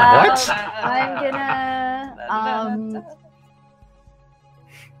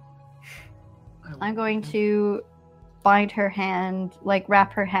 I'm going to bind her hand, like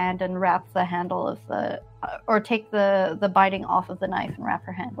wrap her hand and wrap the handle of the, or take the binding off of the knife and wrap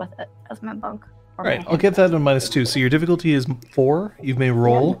her hand with it as my bunk. Or Right, my I'll get that in -2. So your difficulty is 4. You may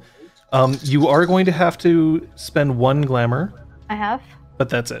roll. You are going to have to spend 1 glamour, I have. but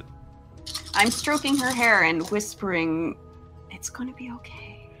that's it. I'm stroking her hair and whispering, "It's going to be okay."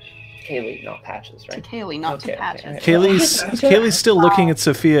 Kaylee, not Patches, To right? Kaylee, not Okay, to Patches. okay. Kaylee's still looking at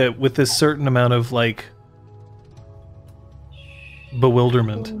Sophia with this certain amount of like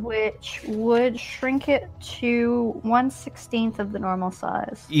bewilderment. Which would shrink it to 1/16 of the normal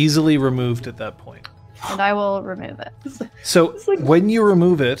size. Easily removed at that point. And I will remove it. So when you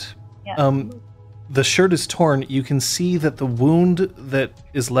remove it, Yeah. the shirt is torn. You can see that the wound that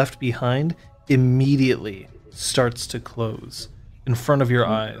is left behind immediately starts to close in front of your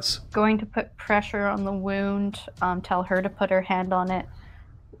eyes. Going to put pressure on the wound, tell her to put her hand on it,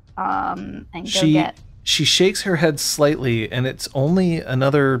 and go get. She shakes her head slightly, and it's only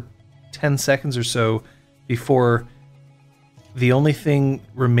another 10 seconds or so before the only thing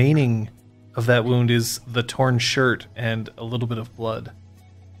remaining of that wound is the torn shirt and a little bit of blood.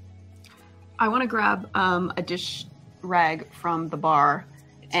 I want to grab a dish rag from the bar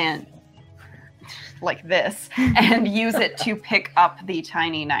and like this and use it to pick up the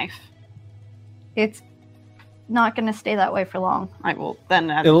tiny knife. It's not going to stay that way for long. I will then.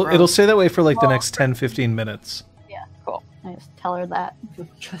 It'll stay that way for like the next 10-15 minutes. Yeah, Cool. I just tell her that.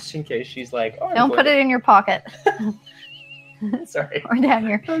 Just in case she's like, oh, Don't put it in your pocket Sorry. or down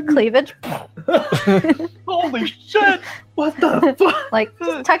your cleavage. Holy shit! What the fuck? Like,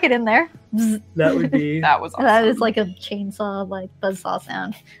 just tuck it in there. Bzz. That would be. That was awesome. That is like a chainsaw, like buzzsaw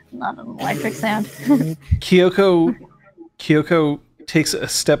sound, not an electric sound. Kyoko takes a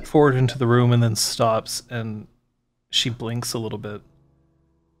step forward into the room and then stops, and she blinks a little bit.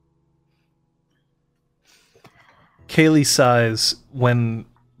 Kaylee sighs when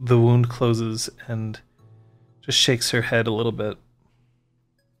the wound closes and just shakes her head a little bit.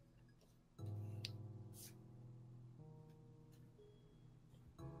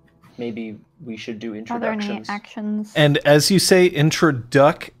 Maybe we should do Are there any introductions. actions? And as you say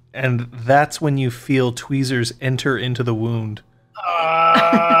introduck, and that's when you feel tweezers enter into the wound.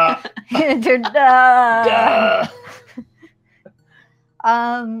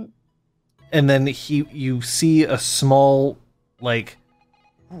 And then you see a small, like,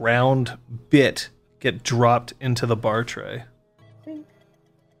 round bit get dropped into the bar tray.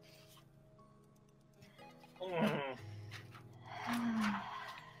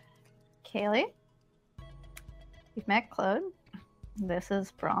 Kaylee, you've met Claude. This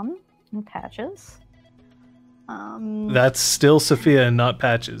is Brom and Patches. That's still Sophia and not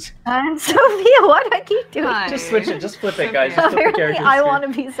Patches. I'm Sophia. Why do I keep doing Hi. Just switch it. Just flip it, guys. Just flip the Apparently, characters. I want to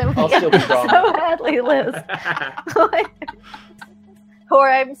be Sophia I'll still be Brom. so badly, Liz. Or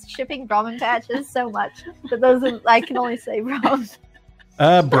I'm shipping Brom and Patches so much that those are, I can only say Brom.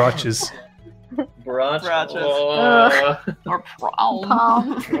 Brotches. Brunch. Brunches. Oh. Or prom.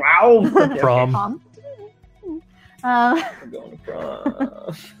 Palm. Wow. Prom. Palm. I'm going to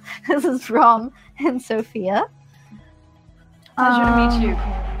prom. This is Brom and Sophia. Pleasure to meet you.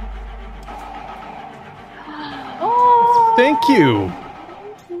 Oh, Thank you.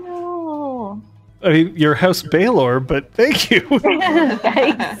 no. I mean, your house Baylor, but thank you.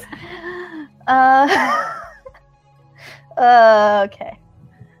 Thanks. Okay.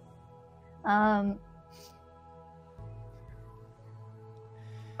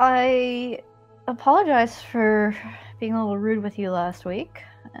 I apologize for being a little rude with you last week.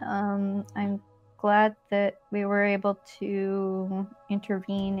 I'm glad that we were able to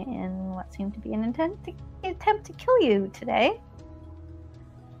intervene in what seemed to be an attempt to kill you today.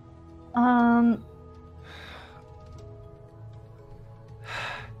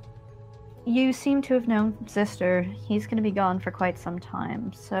 You seem to have known Zister. He's going to be gone for quite some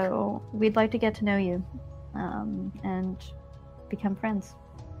time, so we'd like to get to know you and become friends.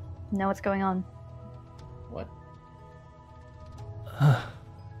 Know what's going on. What?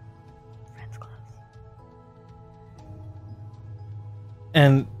 Friends class.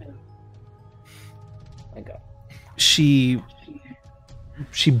 And My God. she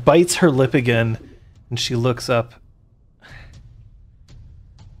bites her lip again, and she looks up.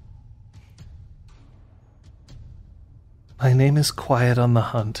 My name is Quiet on the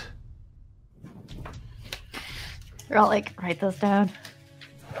Hunt. We're all like, write this down.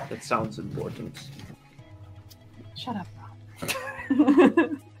 That sounds important. Shut up,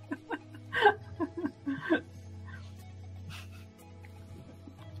 Rob.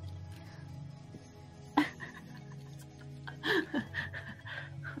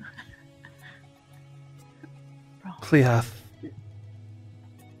 Cleath.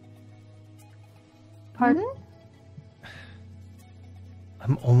 Pardon?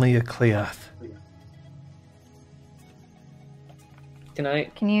 I'm only a Cleath. Can I?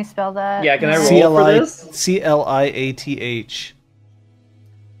 Can you spell that? Yeah, can I roll for this? Cliath.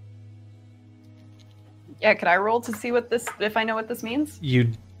 Yeah, could I roll to see what this, if I know what this means?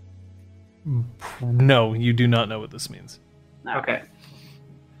 No, you do not know what this means. Okay.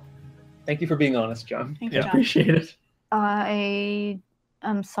 Thank you for being honest, John. Thank Yeah. you, John. Appreciate it.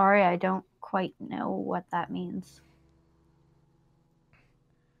 I'm sorry, I don't quite know what that means.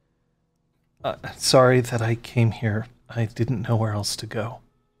 Sorry that I came here. I didn't know where else to go.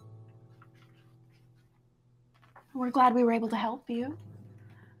 We're glad we were able to help you.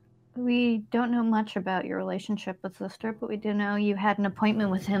 We don't know much about your relationship with Zister, but we do know you had an appointment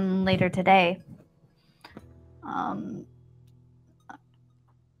with him later today.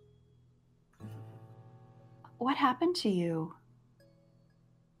 What happened to you?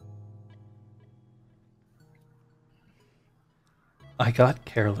 I got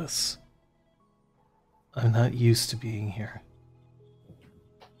careless. I'm not used to being here.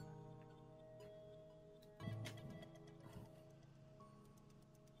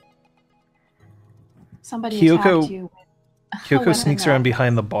 Somebody Kyoko- attacked you. Kyoko sneaks around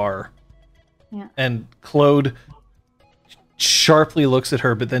behind the bar. Yeah. And Claude sharply looks at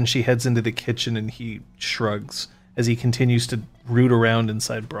her, but then she heads into the kitchen and he shrugs as he continues to root around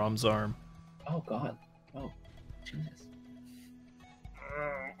inside Brom's arm. Oh God. Oh, Jesus.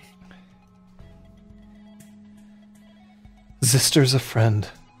 Zister's a friend.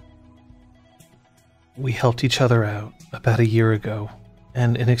 We helped each other out about a year ago,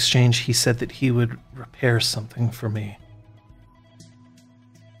 and in exchange he said that he would repair something for me.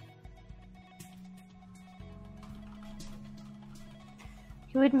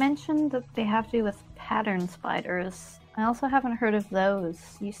 You had mentioned that they have to do with pattern spiders. I also haven't heard of those.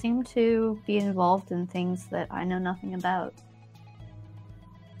 You seem to be involved in things that I know nothing about.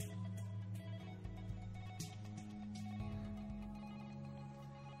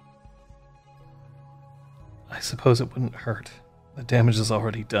 I suppose it wouldn't hurt. The damage is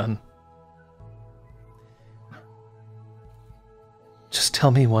already done. Just tell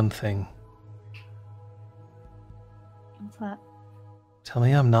me one thing. What's that? Tell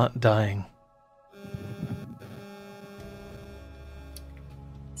me I'm not dying.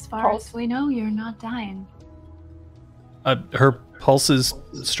 As far as we know, you're not dying. Her pulse is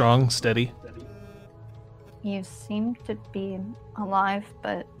strong, steady. You seem to be alive,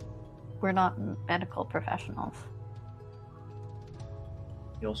 but we're not medical professionals.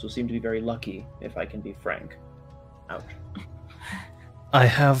 You also seem to be very lucky, if I can be frank. Ouch. I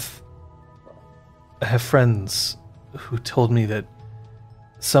have friends who told me that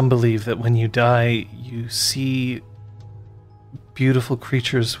some believe that when you die, you see beautiful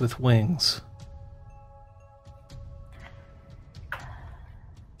creatures with wings.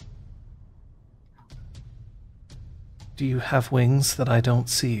 Do you have wings that I don't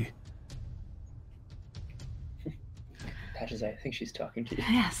see? Patches, I think she's talking to you.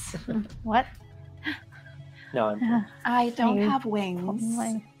 Yes. What? No, I'm. I don't You have wings,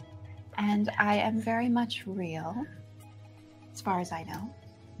 Like, and I am very much real, as far as I know.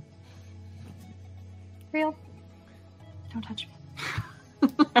 real? Don't touch me.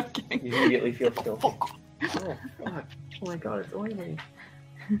 Okay. You immediately feel filthy. Oh God! Oh my God! It's oily.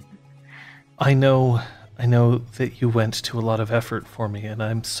 I know that you went to a lot of effort for me, and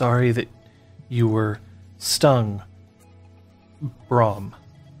I'm sorry that you were stung, Brom.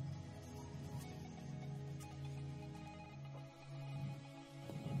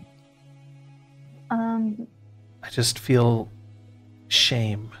 I just feel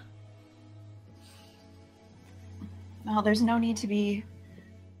shame. Well, there's no need to be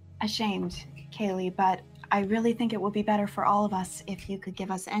ashamed, Kaylee, but I really think it would be better for all of us if you could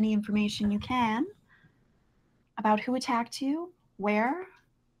give us any information you can about who attacked you, where,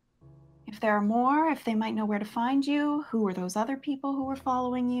 if there are more, if they might know where to find you, who were those other people who were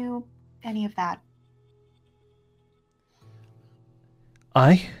following you, any of that.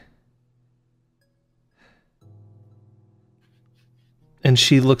 And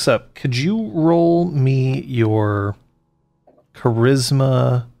she looks up. Could you roll me your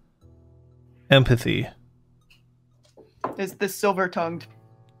charisma empathy? Is this silver-tongued?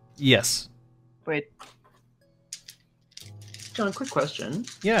 Yes. Wait. John, quick question.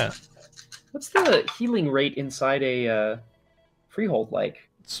 Yeah. What's the healing rate inside a freehold like?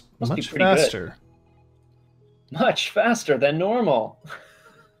 It's Must be much pretty good. faster. Much faster than normal.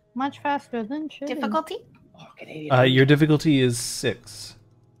 Much faster than shit. Difficulty? Oh, Canadian. Your difficulty is 6.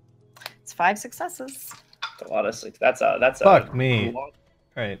 It's 5 successes. That's a lot of success. That's Fuck a me. lot-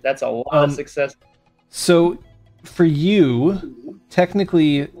 Right. That's a lot of success. So, for you,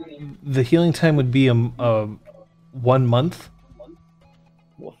 technically, the healing time would be 1 month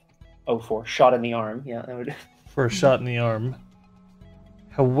Oh, for shot in the arm. Yeah, that would. for a shot in the arm.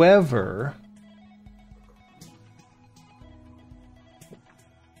 However,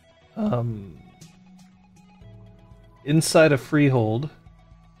 inside a freehold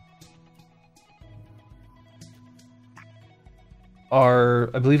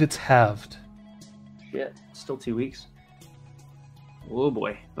I believe it's halved. Shit, still 2 weeks. Oh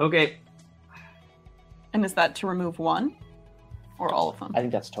boy. Okay, And is that to remove one? Or all of them? I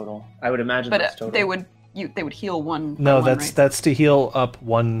think that's total. I would imagine But that's total. they would heal one. by No, one, that's right? that's to heal up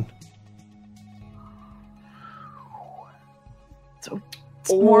one.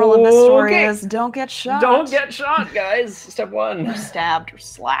 Moral of the story Okay. is don't get shot. Don't get shot, guys. Step one. Or stabbed or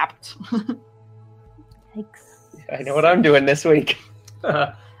slapped. Yikes. I know what I'm doing this week.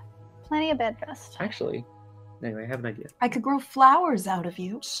 Plenty of bed rest. Actually, anyway, I have an idea. I could grow flowers out of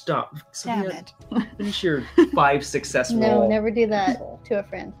you. Stop. Damn Sophia, it. finish your 5 success No, roll. never do that to a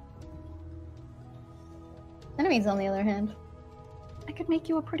friend. Enemies, on the other hand, I could make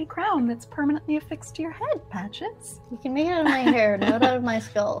you a pretty crown that's permanently affixed to your head, Patches. you can make it out of my hair, not out of my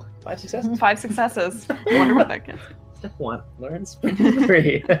skull. 5 successes. 5 successes. I wonder what that gets. Step 1. Learn spring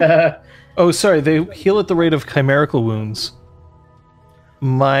 3. Oh, sorry. They heal at the rate of chimerical wounds.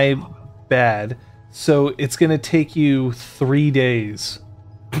 My bad. So it's going to take you 3 days.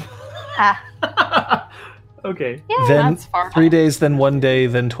 Okay. Yeah, Then that's far 3 enough. days, then 1 day,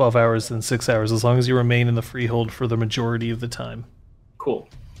 then 12 hours, then 6 hours, as long as you remain in the freehold for the majority of the time. Cool.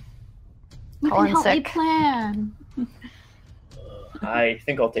 You can Colin's help me sick. plan. I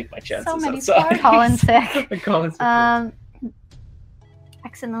think I'll take my chances So many outside. Colin's sick. Colin's sick.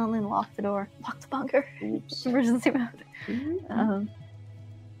 Accidentally locked the door. Locked the bunker. Oops. Emergency mode.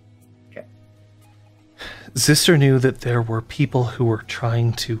 Zister knew that there were people who were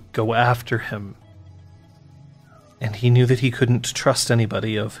trying to go after him. And he knew that he couldn't trust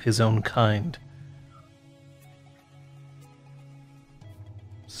anybody of his own kind.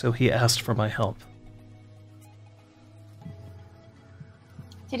 So he asked for my help.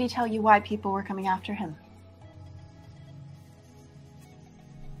 Did he tell you why people were coming after him?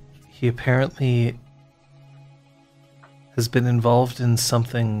 He apparently has been involved in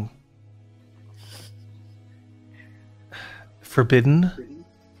something forbidden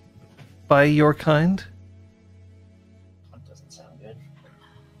by your kind. That doesn't sound good.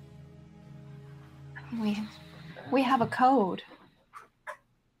 We have a code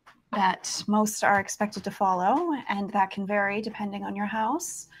that most are expected to follow, and that can vary depending on your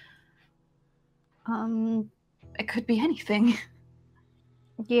house. It could be anything.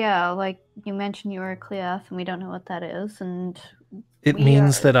 Yeah, like you mentioned you were a Cleath, and we don't know what that is, and It we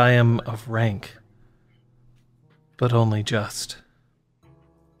means are- that I am of rank, but only just.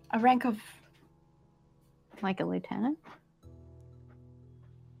 A rank of like a lieutenant.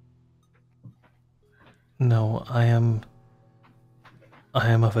 No, I am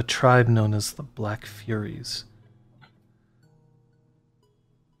of a tribe known as the Black Furies.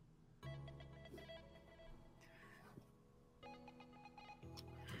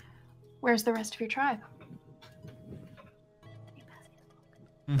 Where's the rest of your tribe?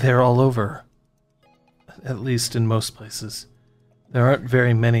 They're all over. At least in most places. There aren't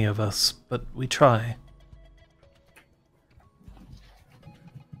very many of us, but we try.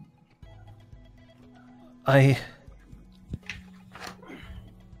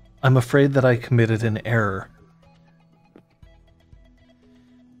 I'm afraid that I committed an error.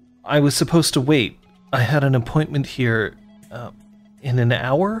 I was supposed to wait. I had an appointment here in an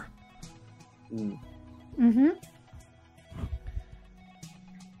hour. Mm-hmm.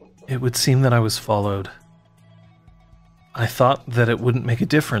 It would seem that I was followed. I thought that it wouldn't make a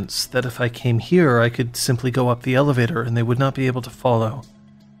difference, that if I came here, I could simply go up the elevator and they would not be able to follow.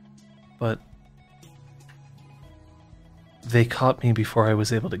 But they caught me before I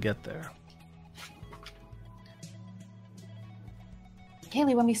was able to get there.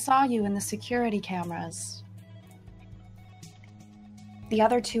 Kaylee, when we saw you in the security cameras, the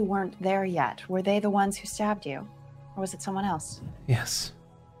other two weren't there yet. Were they the ones who stabbed you? Or was it someone else? Yes.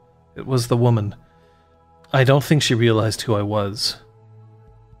 It was the woman. I don't think she realized who I was.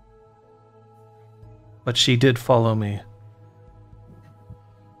 But she did follow me.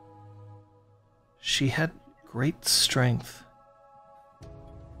 She had great strength.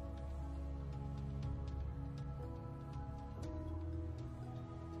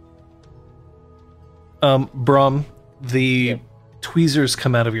 Brom, the tweezers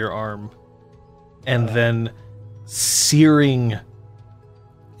come out of your arm, and then searing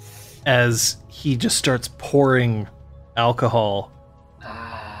as he just starts pouring alcohol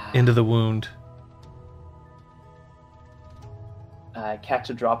into the wound. Catch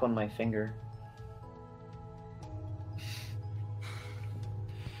a drop on my finger.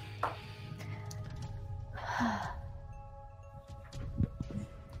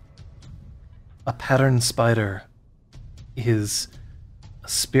 A pattern spider is a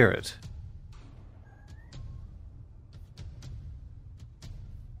spirit.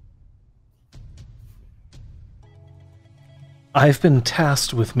 I've been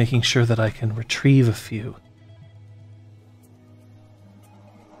tasked with making sure that I can retrieve a few.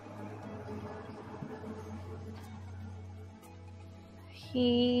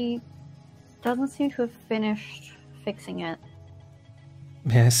 He doesn't seem to have finished fixing it.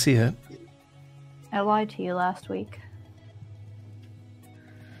 May I see it? I lied to you last week.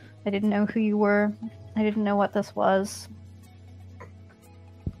 I didn't know who you were. I didn't know what this was.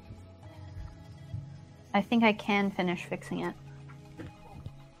 I think I can finish fixing it.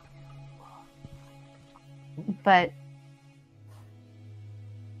 But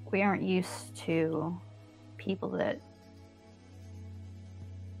we aren't used to people that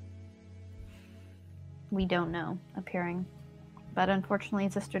we don't know appearing. But unfortunately,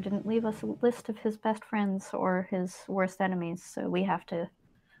 Zister didn't leave us a list of his best friends or his worst enemies, so we have to...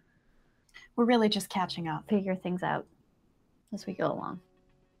 We're really just catching up. Figure things out as we go along.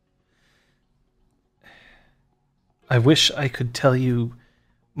 I wish I could tell you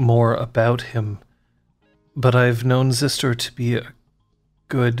more about him, but I've known Zister to be a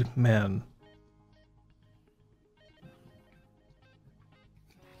good man.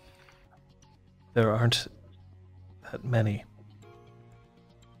 There aren't that many.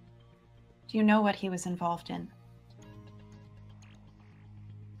 Do you know what he was involved in?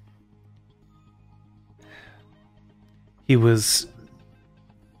 He was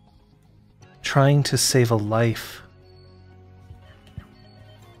trying to save a life.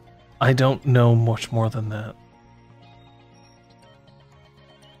 I don't know much more than that.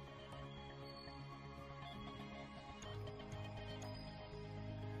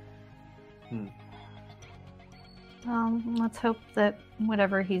 Let's hope that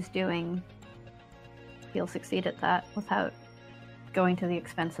whatever he's doing, he'll succeed at that without going to the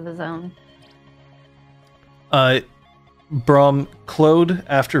expense of his own. Brom, Claude,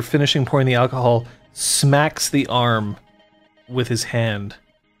 after finishing pouring the alcohol, smacks the arm with his hand.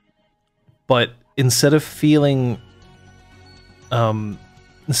 But instead of feeling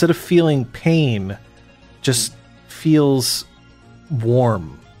pain, just feels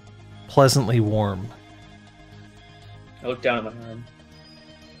warm, pleasantly warm. I look down at my arm.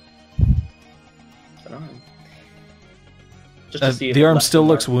 It's an arm. Just to see if the it arm left still the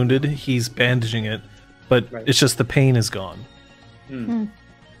looks mark. wounded. He's bandaging it, but Right. it's just the pain is gone.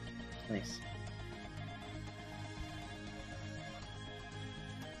 Nice.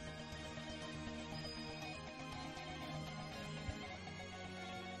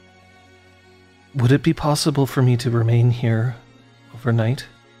 Would it be possible for me to remain here overnight?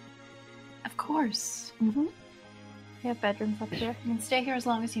 Of course. Mm-hmm. We have bedrooms up here. You can stay here as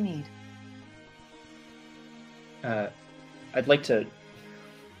long as you need. I'd like to...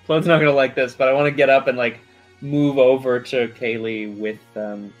 Claude's not gonna like this, but I want to get up and like move over to Kaylee with...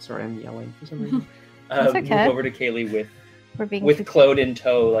 Sorry, I'm yelling for some reason. That's okay. Move over to Kaylee We're being with too- Claude in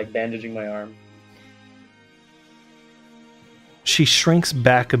tow, like bandaging my arm. She shrinks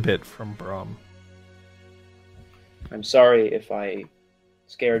back a bit from Brom. I'm sorry if I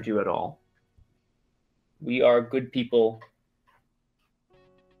scared you at all. We are good people.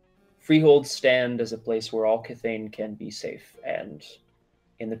 Freehold stand as a place where all Cathane can be safe, and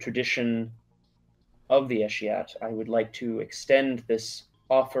in the tradition of the Eshiat, I would like to extend this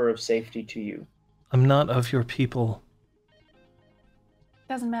offer of safety to you. I'm not of your people.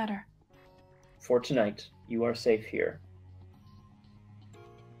 Doesn't matter. For tonight, you are safe here.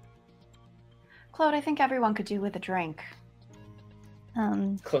 Claude, I think everyone could do with a drink.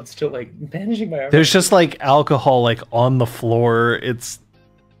 Claude's still like bandaging my arm. There's just like alcohol like on the floor. It's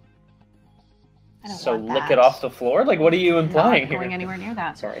I don't So want lick that. it off the floor? Like, what are you implying Not here? going anywhere near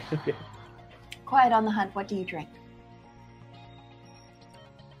that. Sorry. Quiet on the hunt. What do you drink?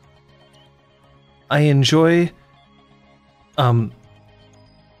 I enjoy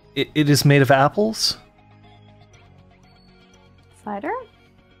it is made of apples. Cider?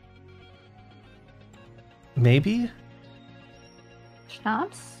 Maybe?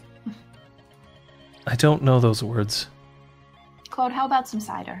 Schnapps? I don't know those words. Claude, how about some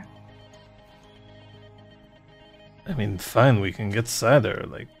cider? I mean, fine, we can get cider.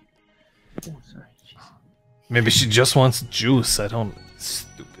 Like, Oh, sorry. Jeez. maybe she just wants juice. I don't.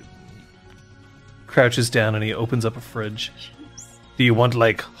 Stupid. Crouches down and he opens up a fridge. Do you want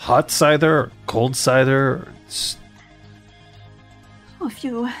like hot cider or cold cider? Or Oh,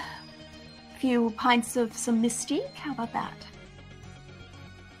 a few pints of some Mystique. How about that?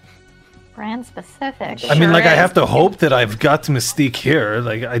 Brand specific. I mean, like, I is. have to hope that I've got Mystique here.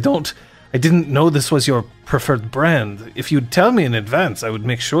 Like, I didn't know this was your preferred brand. If you'd tell me in advance, I would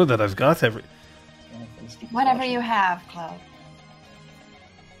make sure that I've got every. Whatever you have, Claude.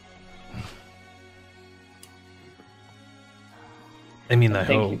 I mean, I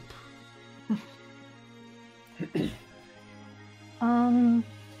Thank hope. you.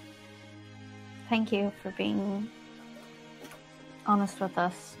 Thank you for being honest with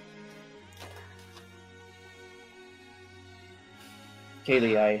us.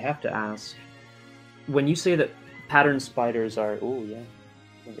 Kaylee, I have to ask. When you say that pattern spiders are... Oh, yeah.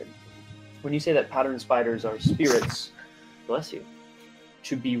 Okay. When you say that pattern spiders are spirits, bless you,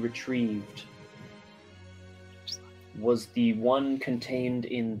 to be retrieved, was the one contained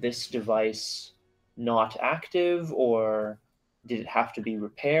in this device not active, or did it have to be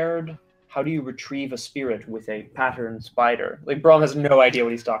repaired? How do you retrieve a spirit with a pattern spider? Like, Brom has no idea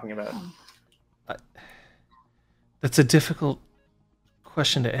what he's talking about. That's a difficult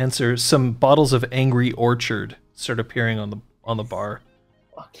question to answer. Some bottles of Angry Orchard start appearing on the bar.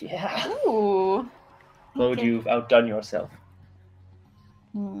 Fuck yeah. Ooh. Claude, Okay. you've outdone yourself.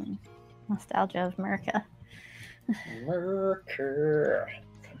 Nostalgia of America. Merker.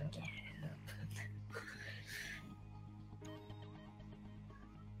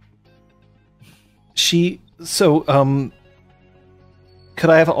 Could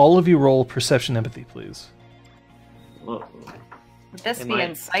I have all of you roll perception empathy, please? Whoa. Would this Am be I-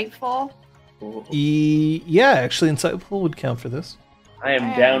 insightful? Yeah, actually, insightful would count for this. I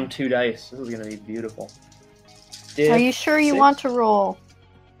am down 2 dice. This is going to be beautiful. Are you sure you want to roll?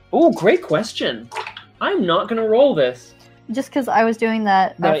 Oh, great question. I'm not going to roll this. Just because I was doing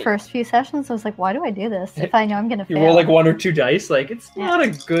that No, our first few sessions, I was like, why do I do this if I know I'm gonna You fail? roll like 1 or 2 dice. Like, it's Yeah. not a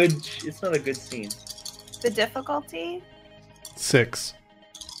good. It's not a good scene. The difficulty? 6.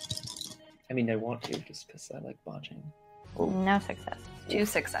 I mean, I want to just because I like botching. No success. 2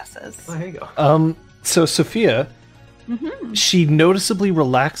 successes. Oh, here you go. So Sophia, Mm-hmm. she noticeably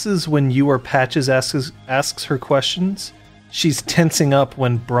relaxes when you or Patches asks her questions. She's tensing up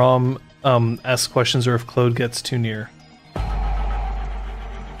when Brom asks questions or if Claude gets too near.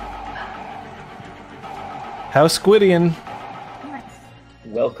 House Gwydion. Nice.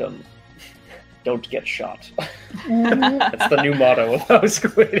 Welcome. Don't get shot. That's the new motto of House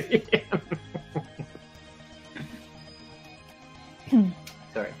Gwydion.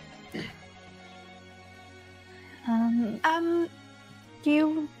 Sorry. Do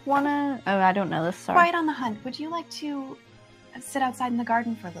you wanna? Oh, I don't know this. Sorry. Quiet on the hunt. Would you like to sit outside in the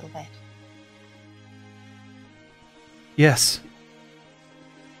garden for a little bit? Yes.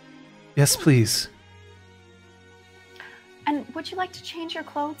 Yes, please. And would you like to change your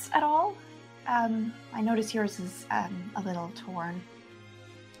clothes at all? I notice yours is a little torn.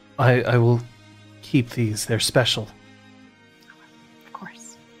 I will keep these. They're special. Of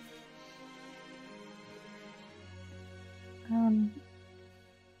course.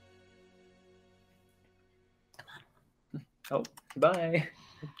 Oh, bye.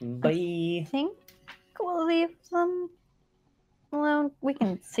 Bye. I think we'll leave them alone. We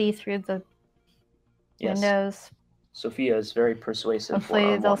can see through the Yes. windows. Sophia is very persuasive. Hopefully,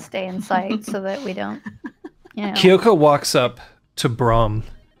 one-on-one. they'll stay in sight so that we don't. You know. Kyoko walks up to Brom.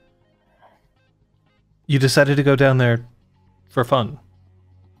 You decided to go down there for fun.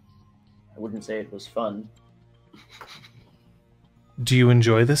 I wouldn't say it was fun. Do you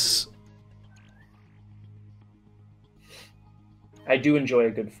enjoy this? I do enjoy a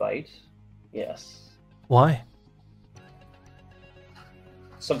good fight. Yes. Why?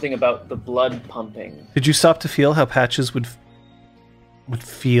 Something about the blood pumping. Did you stop to feel how Patches would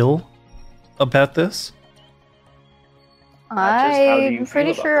feel about this? Patches, how do you I'm feel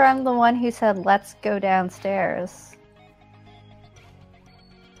pretty about sure this? I'm the one who said, let's go downstairs.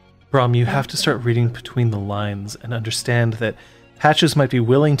 Brom, you have to start reading between the lines and understand that Patches might be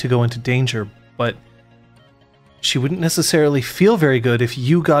willing to go into danger, but she wouldn't necessarily feel very good if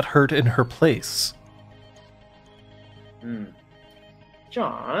you got hurt in her place.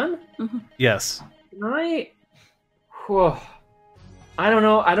 John, Yes. can I? Whew. I don't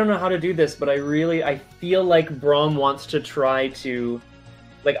know. I don't know how to do this, but I feel like Brom wants to try to,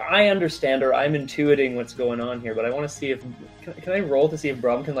 like, I understand or I'm intuiting what's going on here, but I want to see if can I roll to see if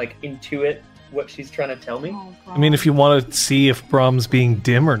Brom can like intuit what she's trying to tell me? Oh, I mean, if you want to see if Brom's being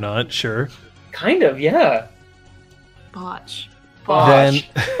dim or not, sure. Kind of, yeah. Botch. Then,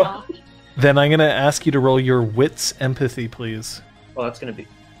 Botch. then I'm going to ask you to roll your wits empathy, please. Well, that's gonna be.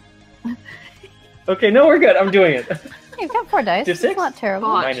 Okay, no, we're good. I'm doing it. You've got 4 dice. Do It's 6? not terrible.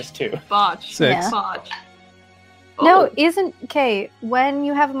 Botch. -2. Botch. 6. Yeah. Botch. No, Oh, isn't... Okay, when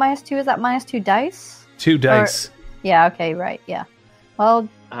you have a -2, is that -2 dice? 2 dice. Yeah, okay, right, yeah. Well,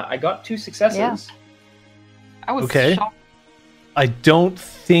 I got 2 successes. Yeah. I was Okay. shocked. I don't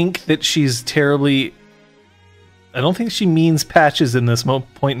think that she's terribly... I don't think she means Patches in this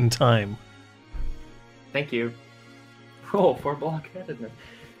point in time. Thank you. Oh, for blockheadedness.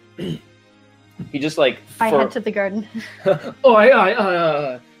 He just like. I head to the garden. Oh,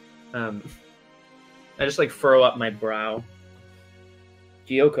 I just like furrow up my brow.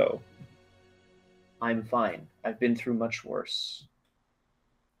 Gyoko, I'm fine. I've been through much worse.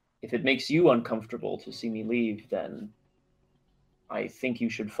 If it makes you uncomfortable to see me leave, then I think you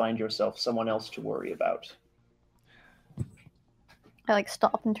should find yourself someone else to worry about. I like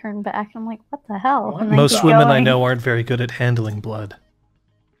stop and turn back, and I'm like, what the hell? What? And then Most keep women I going. know aren't very good at handling blood.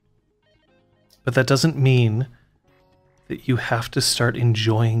 But that doesn't mean that you have to start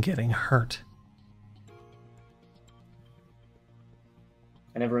enjoying getting hurt.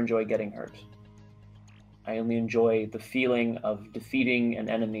 I never enjoy getting hurt. I only enjoy the feeling of defeating an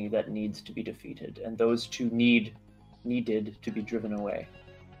enemy that needs to be defeated, and those two needed to be driven away.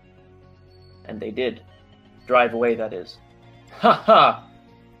 And they did. Drive away, that is. Ha ha!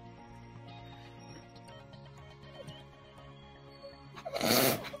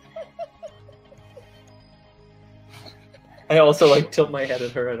 I also like tilt my head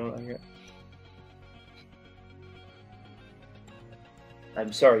at her, I don't know.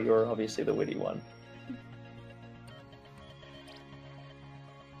 I'm sorry, you're obviously the witty one.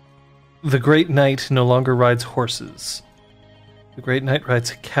 The Great Knight no longer rides horses. The Great Knight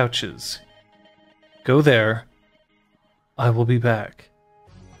rides couches. Go there. I will be back.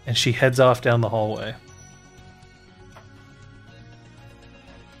 And she heads off down the hallway.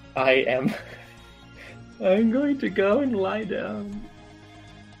 I'm going to go and lie down.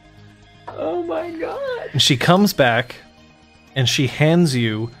 Oh my god. And she comes back and she hands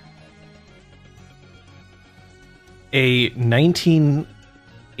you a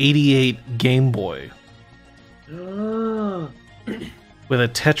 1988 Game Boy with a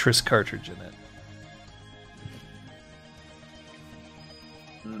Tetris cartridge in it.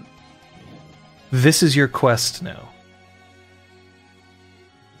 This is your quest now.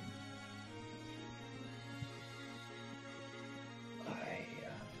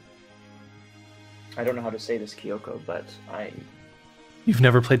 I don't know how to say this, Kyoko, but You've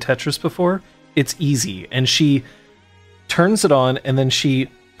never played Tetris before? It's easy. And she turns it on, and then she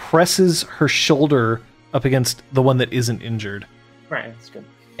presses her shoulder up against the one that isn't injured. Right, that's good.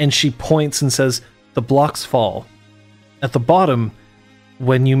 And she points and says, the blocks fall. At the bottom,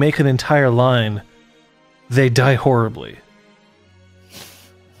 when you make an entire line, they die horribly.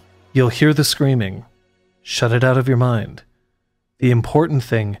 You'll hear the screaming. Shut it out of your mind. The important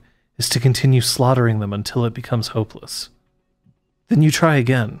thing is to continue slaughtering them until it becomes hopeless. Then you try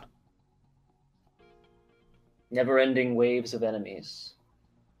again. Never-ending waves of enemies.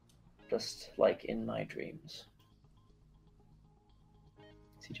 Just like in my dreams.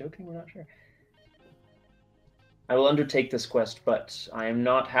 Is he joking? We're not sure. I will undertake this quest, but I am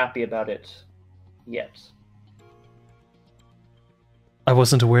not happy about it yet. I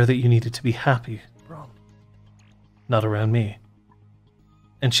wasn't aware that you needed to be happy, Brom. Not around me.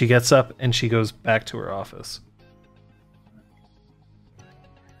 And she gets up and she goes back to her office.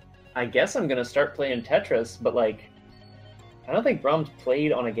 I guess I'm gonna start playing Tetris, but like, I don't think Brom's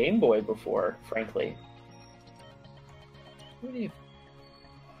played on a Game Boy before, frankly. What do you...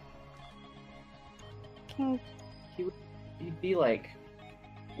 Can He'd be like,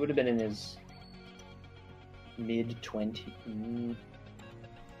 he would have been in his mid-20s.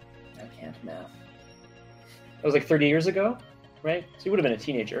 I can't math. That was like 30 years ago, right? So he would have been a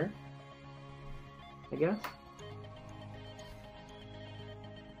teenager, I guess.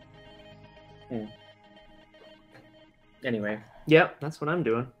 Anyway, yeah, that's what I'm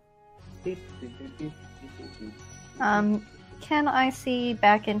doing. Can I see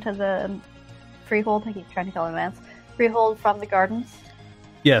back into the freehold? I keep trying to call it Vance. Freehold from the gardens?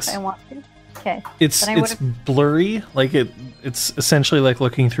 Yes. I want to. Okay. It's Then I it's blurry, like it's essentially like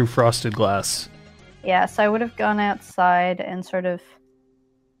looking through frosted glass. Yeah, so I would have gone outside and sort of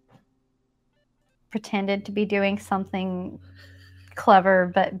pretended to be doing something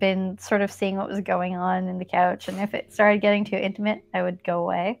clever, but been sort of seeing what was going on in the couch. And if it started getting too intimate, I would go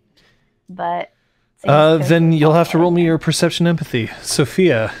away. But then you'll have to roll me your perception empathy.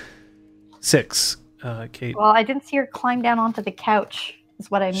 Sophia, 6. Kate. Well, I didn't see her climb down onto the couch,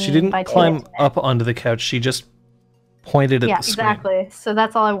 is what I mean. She didn't by climb intimate. up onto the couch. She just pointed at Yeah, the screen. exactly. So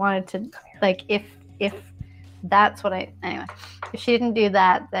that's all I wanted to, like, if that's what anyway, if she didn't do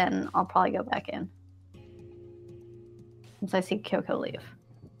that, then I'll probably go back in. Once I see Kyoko leave.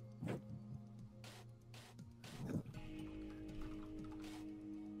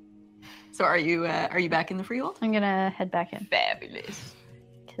 So are you back in the freehold? I'm gonna head back in Fabulous.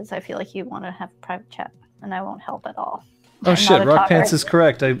 because I feel like you want to have a private chat, and I won't help at all. Oh I'm shit, not a Rock talker. Pants is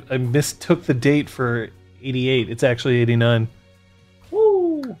correct. I mistook the date for 88. It's actually 89.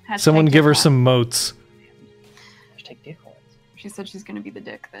 Woo! Someone give her some motes. Hashtag dick horns. She said she's going to be the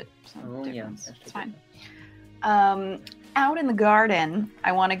dick that. Oh yeah, It's hashtag fine. dick. Out in the garden,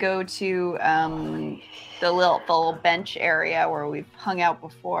 I want to go to the little bench area where we've hung out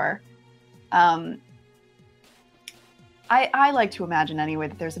before. I like to imagine anyway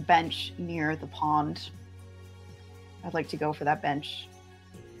that there's a bench near the pond. I'd like to go for that bench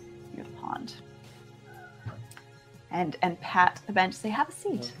near the pond. And pat the bench, say, have a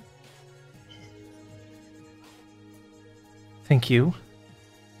seat. Thank you.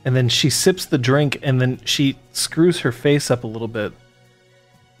 And then she sips the drink and then she screws her face up a little bit.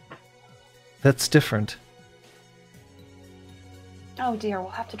 That's different. Oh dear, we'll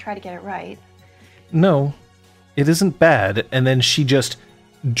have to try to get it right. No, it isn't bad. And then she just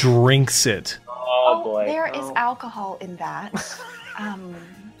drinks it. Oh boy. There is alcohol in that.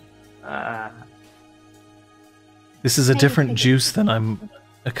 This is a Maybe different take it. juice than I'm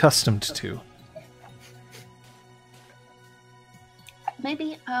accustomed to.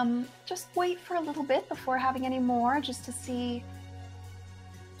 Maybe just wait for a little bit before having any more, just to see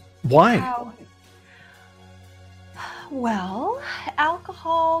Why? how. Well,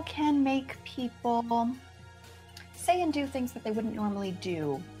 alcohol can make people say and do things that they wouldn't normally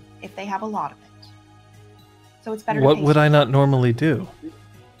do if they have a lot of it. So it's better. What to would I not normally do?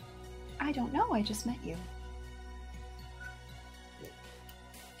 I don't know. I just met you.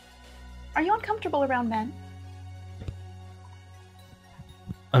 Are you uncomfortable around men?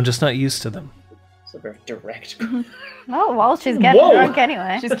 I'm just not used to them. So very direct. Oh, well, she's getting Whoa! drunk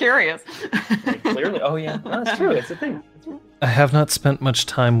anyway. She's curious. Like, clearly. Oh yeah, no, that's true. It's a thing. I have not spent much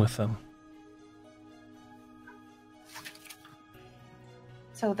time with them.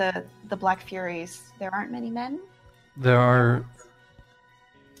 So the Black Furies, there aren't many men? There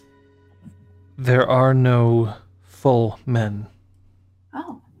are no full men.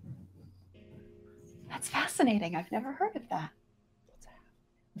 Oh. That's fascinating. I've never heard of that.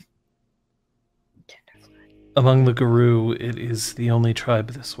 Among the Guru, it is the only tribe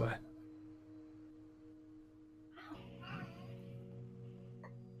this way.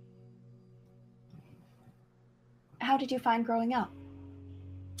 How did you find growing up?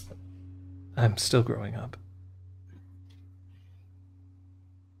 I'm still growing up.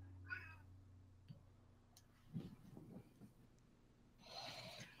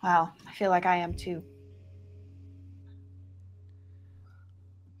 Wow, I feel like I am too.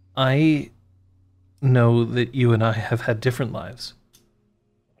 I know that you and I have had different lives.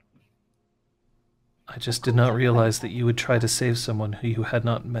 I just did not realize that you would try to save someone who you had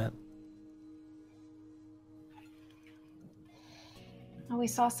not met. Oh, we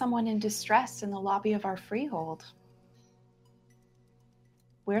saw someone in distress in the lobby of our freehold.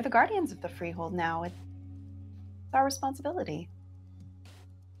 We're the guardians of the freehold now. It's our responsibility.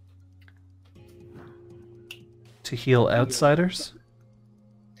 To heal outsiders?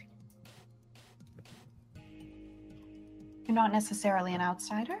 You're not necessarily an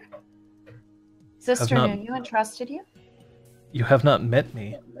outsider. Sister not- knew you and trusted you. You have not met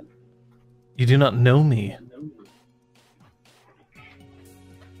me. You do not know me.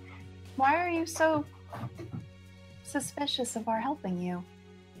 Why are you so suspicious of our helping you.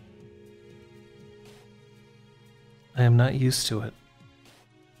 I am not used to it.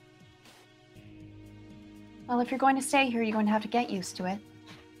 Well, if you're going to stay here, you're going to have to get used to it.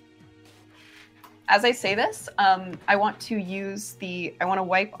 As I say this, I want to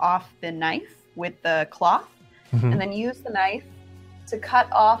wipe off the knife with the cloth, Mhm. and then use the knife to cut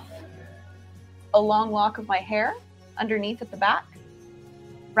off a long lock of my hair underneath at the back,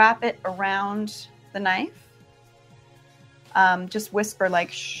 wrap it around the knife, just whisper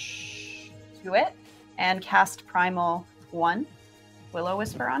like shh to it, and cast Primal 1 Willow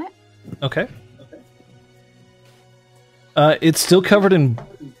Whisper on it. Okay. It's still covered in.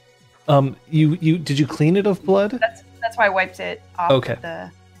 You did you clean it of blood? That's why I wiped it off. Okay.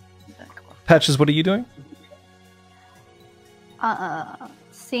 The Patches, what are you doing?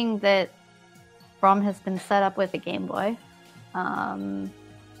 Seeing that Brom has been set up with a Game Boy, I'm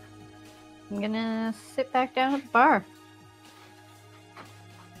gonna sit back down at the bar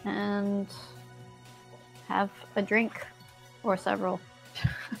and have a drink or several.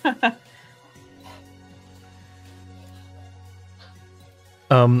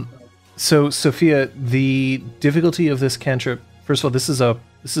 So Sophia, the difficulty of this cantrip. First of all, this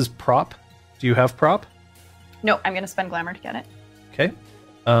is prop. Do you have prop? No, I'm gonna spend glamour to get it. Okay.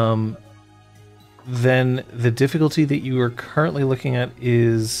 Then the difficulty that you are currently looking at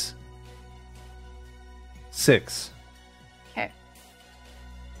is 6. Okay.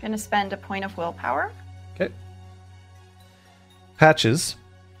 Gonna spend a point of willpower. Okay. Patches.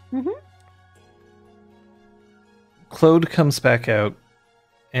 Mhm. Claude comes back out,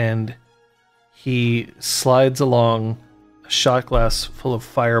 and he slides along a shot glass full of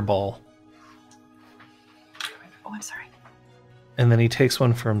fireball, Oh, I'm sorry. and then he takes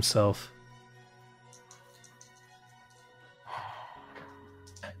one for himself.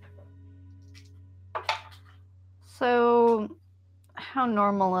 So, how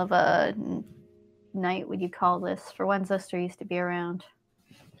normal of a night would you call this for when Zister used to be around?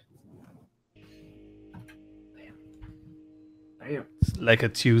 Damn. It's like a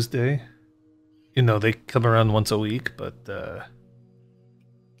Tuesday. You know, they come around once a week, but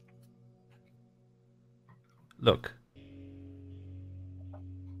look.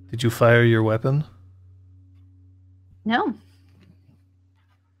 Did you fire your weapon? No.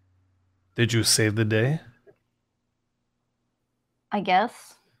 Did you save the day? I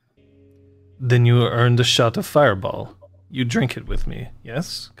guess. Then you earned a shot of fireball. You drink it with me,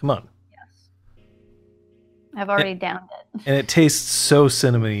 yes? Come on. I've already downed it. And it tastes so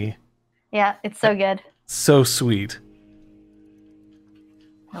cinnamony, Yeah, it's so good. so sweet.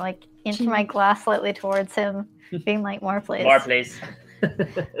 I like inch my glass slightly towards him, being like, more please. More, please.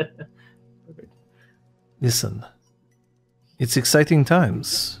 Listen, it's exciting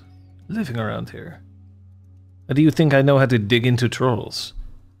times living around here. How do you think I know how to dig into trolls?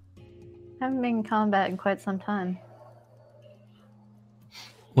 Haven't been in combat in quite some time.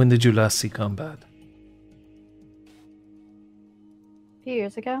 When did you last see combat? A few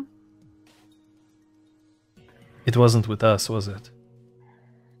years ago. It wasn't with us, was it?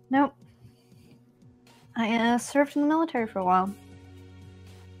 Nope. I served in the military for a while,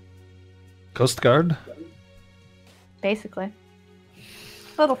 Coast Guard? basically.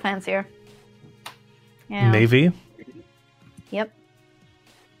 A little fancier. Yeah. Navy? Yep.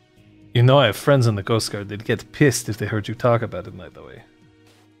 You know I have friends in the Coast Guard. They'd get pissed if they heard you talk about it, by the way.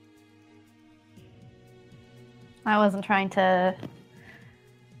 I wasn't trying to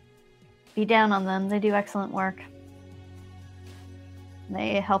be down on them. They do excellent work.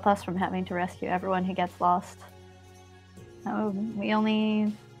 They help us from having to rescue everyone who gets lost. We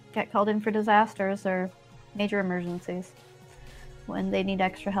only get called in for disasters or major emergencies when they need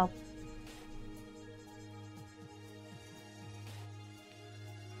extra help.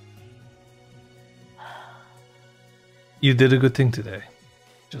 You did a good thing today.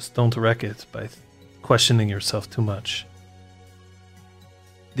 Just don't wreck it by questioning yourself too much.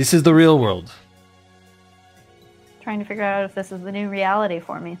 This is the real world. Trying to figure out if this is the new reality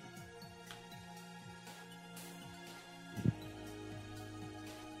for me.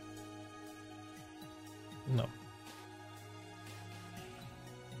 No.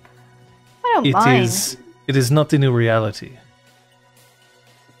 I don't It mind. is not the new reality.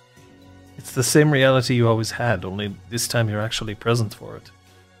 It's the same reality you always had, only this time you're actually present for it.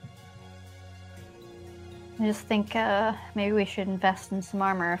 I just think maybe we should invest in some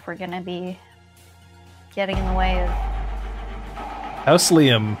armor if we're going to be getting in the way of House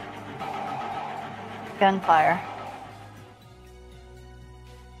Liam, gunfire.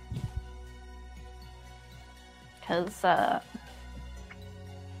 Because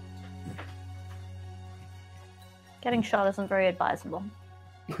Getting shot isn't very advisable.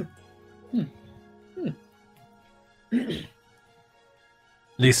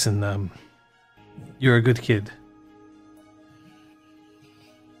 Listen, you're a good kid.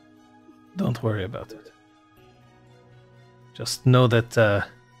 Don't worry about it. Just know that,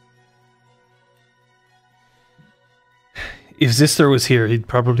 if Zister was here, he'd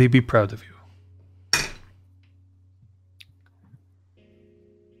probably be proud of you.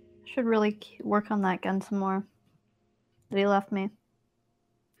 Should really work on that gun some more that he left me.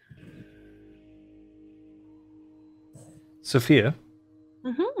 Sophia,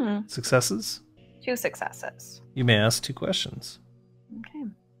 Mm-hmm. successes? 2 successes. You may ask 2 questions. Okay.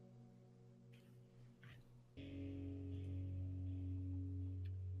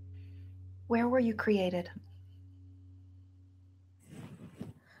 Where were you created?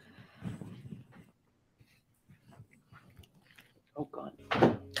 Oh god.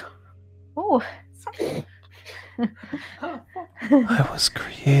 Oh, I was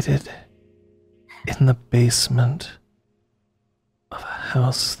created in the basement of a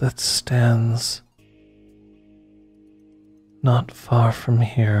house that stands not far from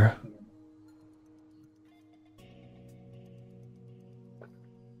here.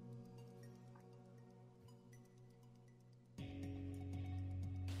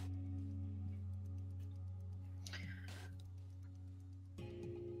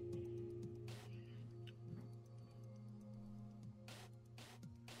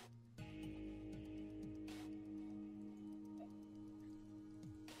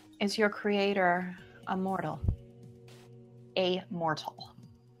 Is your creator a mortal? A mortal.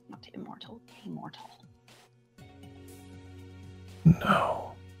 Not immortal, a mortal.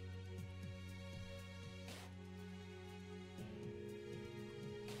 No.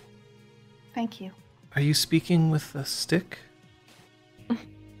 Thank you. Are you speaking with a stick?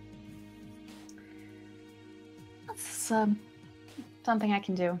 That's something I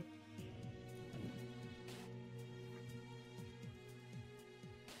can do.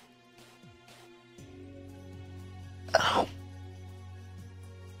 Ow.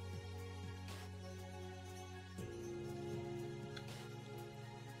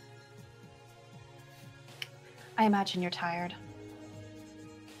 I imagine you're tired.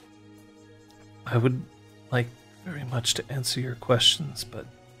 I would like very much to answer your questions, but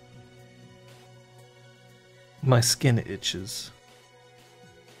my skin itches.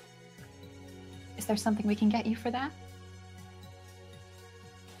 Is there something we can get you for that?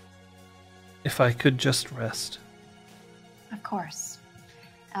 If I could just rest. Of course.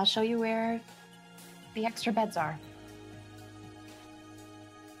 I'll show you where the extra beds are.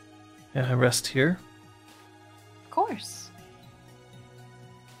 Can I rest here? Of course.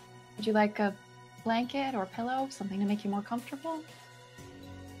 Would you like a blanket or pillow? Something to make you more comfortable?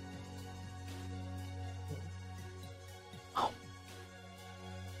 Oh.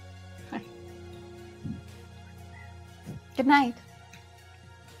 Good night.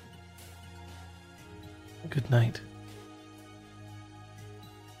 Good night.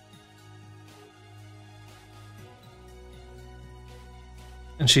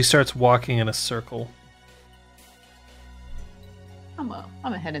 And she starts walking in a circle. I'm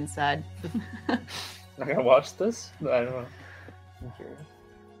gonna head inside. I'm gonna watch this? I don't know. I'm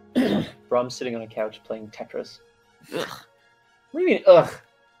curious. Brom's sitting on a couch playing Tetris. Ugh. What do you mean, ugh?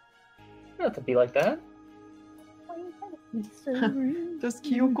 You don't have to be like that. Does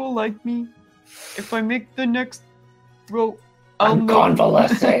Kyoko like me? If I make the next row, I'm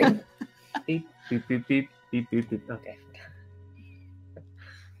convalescing. Beep, beep, beep, beep, beep, beep, beep. Okay.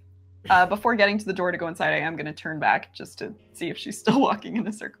 Before getting to the door to go inside, I am going to turn back just to see if she's still walking in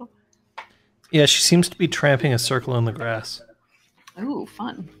a circle. Yeah, she seems to be tramping a circle in the grass. Ooh,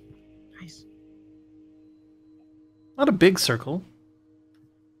 fun. Nice. Not a big circle.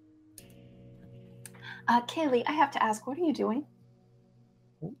 Kaylee, I have to ask, what are you doing?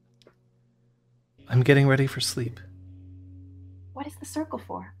 I'm getting ready for sleep. What is the circle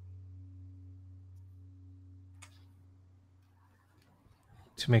for?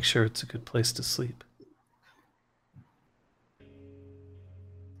 To make sure it's a good place to sleep.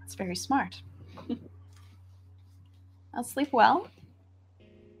 That's very smart. I'll sleep well.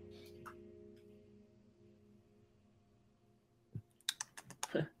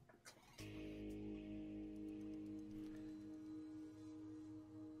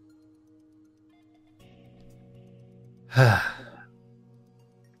 All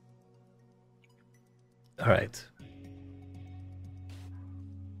right.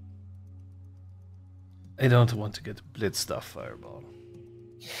 I don't want to get blitzed off Fireball.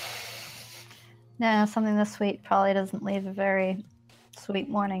 no, something this sweet probably doesn't leave a very sweet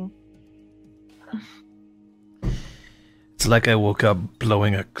morning. It's like I woke up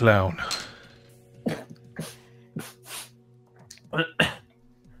blowing a clown.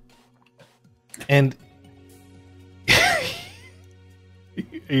 And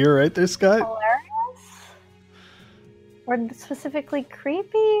you're right there, Scott? Hilarious? Or specifically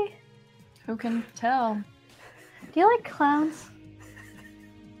creepy? Who can tell? Do you like clowns?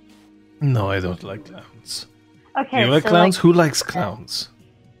 No, I don't like clowns. Okay, You like so clowns? like, Who likes clowns?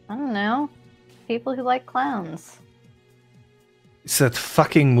 I don't know. People who like clowns. It's that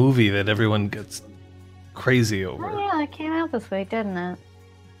fucking movie that everyone gets crazy Oh over. yeah, it came out this week, didn't it?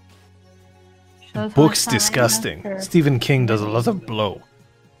 Shows how much Book's time I disgusting. invested. Stephen King does a lot of blow.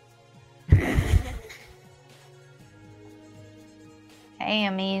 Hey, I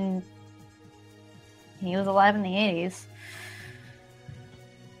mean, he was alive in the 80s.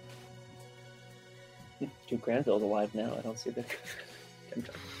 Duke Granville's alive now. I don't see the.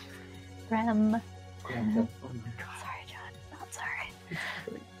 Rem. Granville. Oh my god. Sorry, John. Not sorry.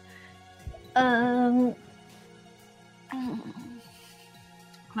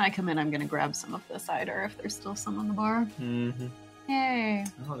 When I come in, I'm gonna grab some of the cider if there's still some on the bar. Mm-hmm. Yay!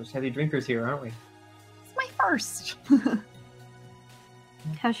 Oh, there's heavy drinkers here, aren't we? It's my first.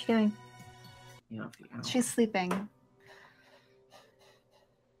 How's she doing? Yeah. She's sleeping.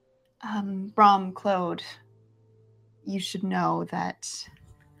 Brom, Claude, you should know that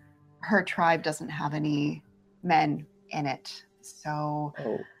her tribe doesn't have any men in it, so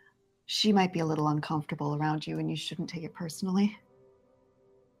Oh. she might be a little uncomfortable around you, and you shouldn't take it personally.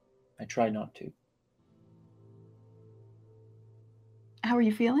 I try not to. How are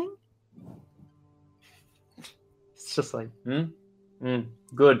you feeling? It's just like,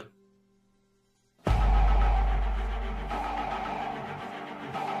 good.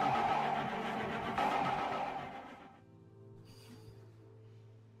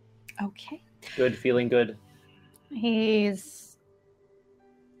 Okay. Good, feeling good. He's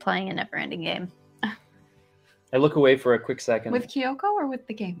playing a never-ending game. I look away for a quick second. With Kyoko or with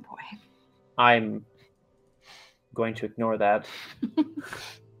the Game Boy? I'm going to ignore that.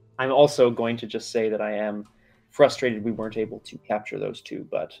 I'm also going to just say that I am frustrated we weren't able to capture those two,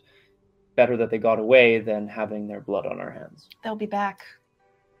 but better that they got away than having their blood on our hands. They'll be back.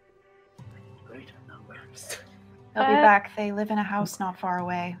 Great. They'll be back. They live in a house not far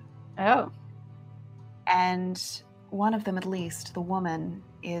away. Oh. And one of them, at least, the woman,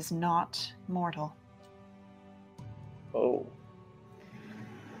 is not mortal. Oh.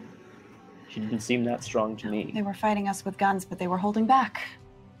 She didn't seem that strong to me. They were fighting us with guns, but they were holding back.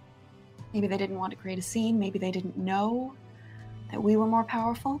 Maybe they didn't want to create a scene. Maybe they didn't know that we were more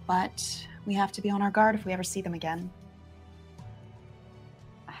powerful, but we have to be on our guard if we ever see them again.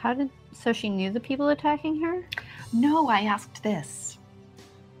 So she knew the people attacking her? No, I asked this.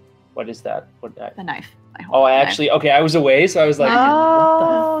 What is that? The knife. Oh, I actually, okay, I was away, so I was like,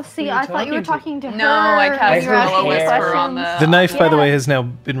 Oh, what see, are you I thought you were talking to her. No, I and cast you were her asking hello whisper questions. on The knife, by the Yeah. way, has now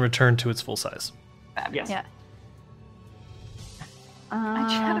been returned to its full size. yes. Yeah. I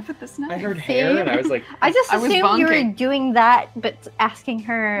chatted with this knife. I heard hair, and I was like, I just I was assumed you were bonking. doing that, but asking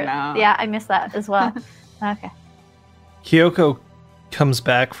her. No. Yeah, I missed that as well. Okay. Kyoko comes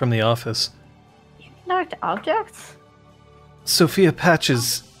back from the office. Knocked objects? Sophia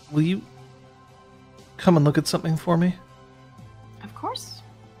Patches, will you come and look at something for me? Of course.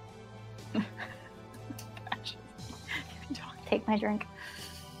 Take my drink.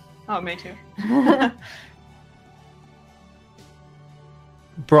 Oh, me too.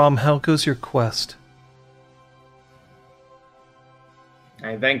 Brom, how goes your quest?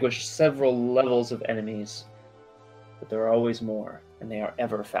 I vanquished several levels of enemies, but there are always more, and they are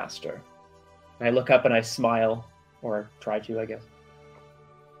ever faster. And I look up and I smile, or try to, I guess.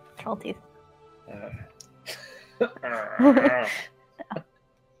 Troll teeth.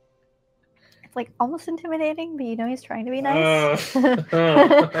 It's like almost intimidating, but you know he's trying to be nice.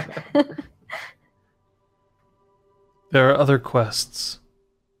 There are other quests.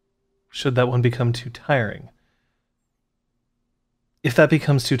 Should that one become too tiring? If that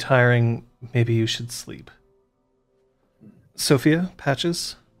becomes too tiring, maybe you should sleep. Sophia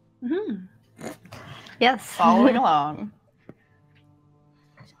Patches? Yes. Following along.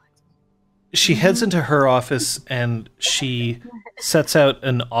 She heads into her office and she sets out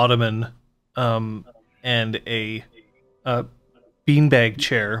an ottoman and a beanbag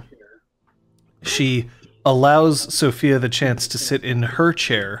chair. She allows Sophia the chance to sit in her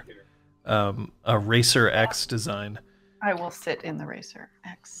chair, a Racer X design. I will sit in the Racer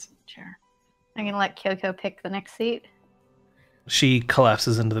X chair. I'm gonna let Kyoko pick the next seat. She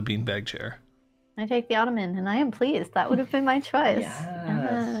collapses into the beanbag chair. I take the ottoman, and I am pleased. That would have been my choice.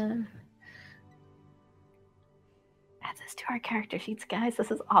 Yes. At the this to our character sheets, guys.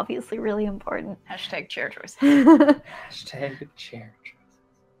 This is obviously really important. Hashtag chair choice. Hashtag chair.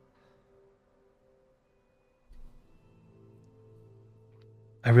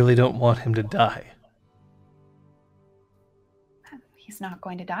 I really don't want him to die. He's not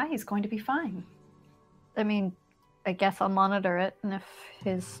going to die. He's going to be fine. I mean, I guess I'll monitor it, and if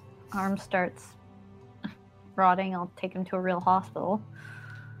his arm starts rotting, I'll take him to a real hospital.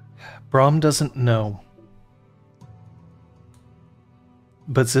 Brahm doesn't know.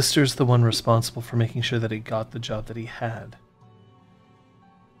 But Zister's the one responsible for making sure that he got the job that he had.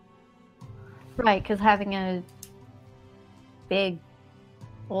 Right, because having a big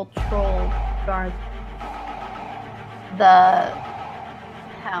old troll guard the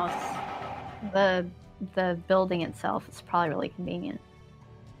house, the building itself is probably really convenient.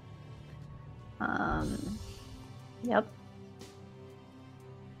 Yep.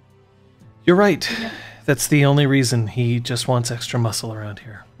 You're right. That's the only reason. He just wants extra muscle around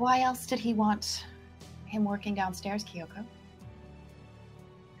here. Why else did he want him working downstairs, Kyoko?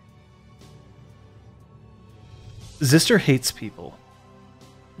 Zister hates people.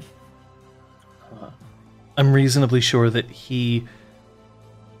 I'm reasonably sure that he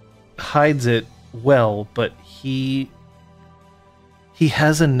hides it well, but he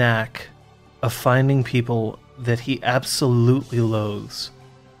has a knack of finding people that he absolutely loathes.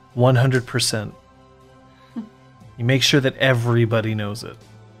 100%. He makes sure that everybody knows it.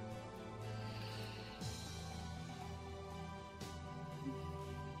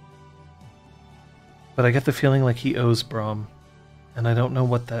 But I get the feeling like he owes Brahm, and I don't know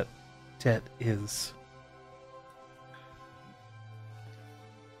what that debt is.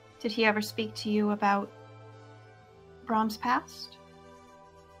 Did he ever speak to you about Brahm's past?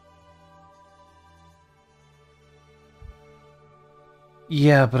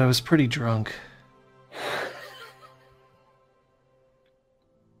 Yeah, but I was pretty drunk.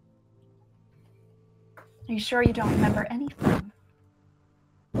 Are you sure you don't remember anything?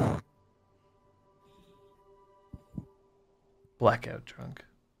 Blackout drunk.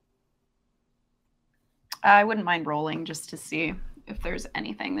 I wouldn't mind rolling just to see if there's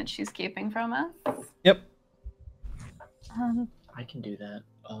anything that she's keeping from us. Yep. I can do that.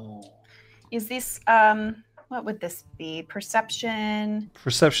 Oh. Is this, what would this be? Perception?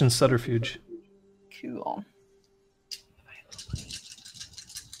 Perception subterfuge. Cool.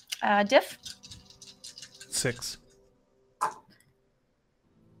 Diff? 6.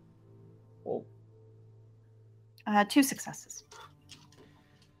 Whoa. 2 successes.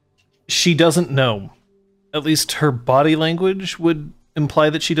 She doesn't know. At least her body language would imply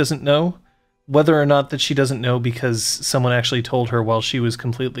that she doesn't know. Whether or not that she doesn't know because someone actually told her while she was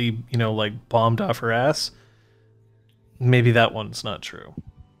completely, like bombed off her ass, maybe that one's not true.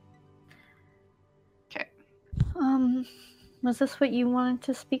 Okay. Was this what you wanted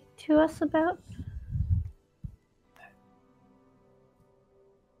to speak to us about?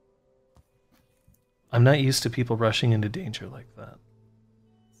 I'm not used to people rushing into danger like that.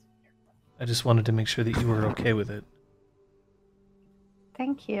 I just wanted to make sure that you were okay with it.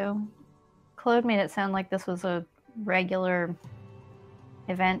 Thank you. Claude made it sound like this was a regular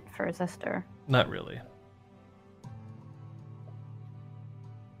event for Zister. Not really.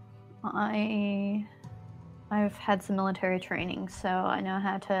 I've had some military training, so I know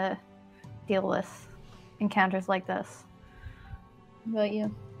how to deal with encounters like this. What about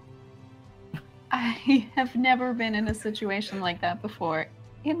you? I have never been in a situation like that before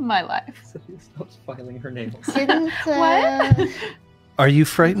in my life. Sophia stops filing her nails. Didn't What? Are you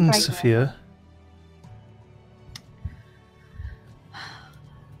frightened, Frightened. Sophia?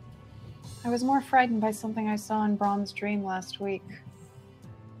 I was more frightened by something I saw in Brahm's dream last week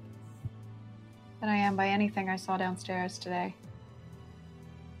than I am by anything I saw downstairs today.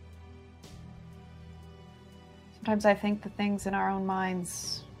 Sometimes I think the things in our own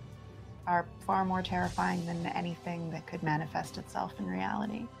minds are far more terrifying than anything that could manifest itself in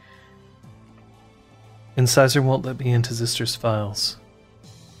reality. Incisor won't let me into Zister's files,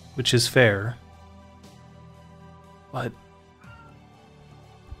 which is fair, but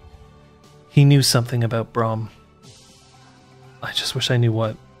he knew something about Brahm. I just wish I knew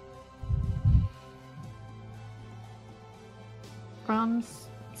what. Brahm's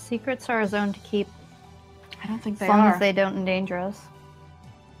secrets are his own to keep, I don't think as they long are. as they don't endanger us.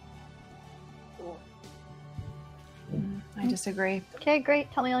 I disagree. Okay,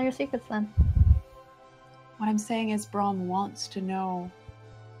 great. Tell me all your secrets then. What I'm saying is Brahm wants to know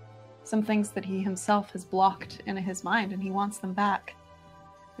some things that he himself has blocked in his mind, and he wants them back.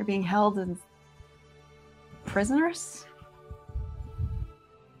 They're being held as prisoners?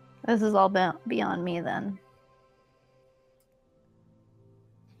 This is all beyond me then.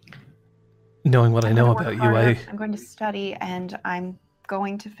 Knowing what I I'm know gonna work about you, harder, I'm going to study, and I'm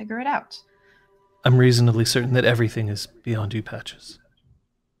going to figure it out. I'm reasonably certain that everything is beyond you, Patches.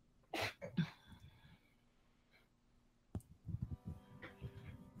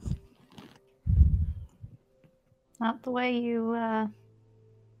 Not the way you,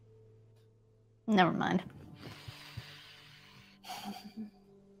 Never mind.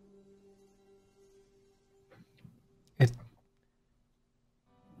 It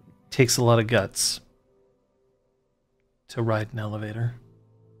takes a lot of guts to ride an elevator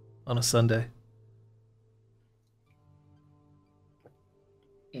on a Sunday.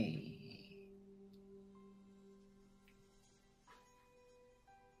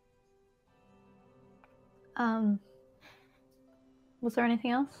 Was there anything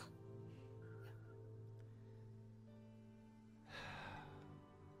else?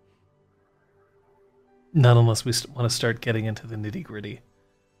 Not unless we want to start getting into the nitty-gritty. Is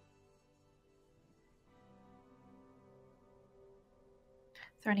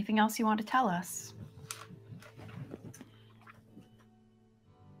there anything else you want to tell us?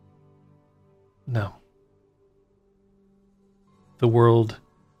 No. The world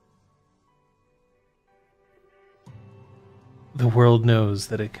knows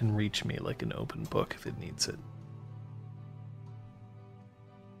that it can reach me like an open book if it needs it.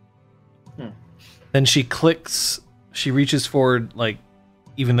 Then she reaches forward, like,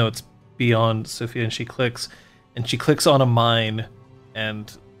 even though it's beyond Sophia, and she clicks on a mine,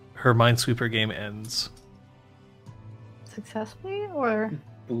 and her Minesweeper game ends. Successfully, or?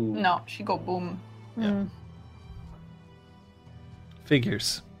 Ooh. No, she go boom. Yeah.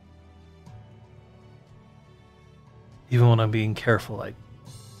 Figures. Even when I'm being careful, I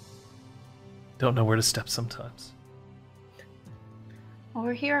don't know where to step sometimes. Well,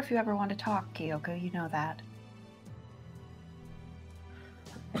 we're here if you ever want to talk, Kyoko. You know that.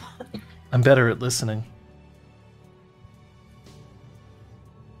 I'm better at listening.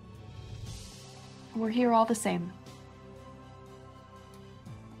 We're here all the same.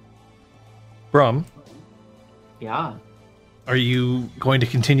 Brum, Yeah. are you going to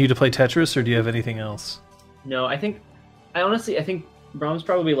continue to play Tetris, or do you have anything else? No, I think Brahm's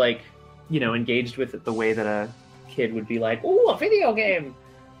probably like, engaged with it the way that a kid would be like, "Ooh, a video game."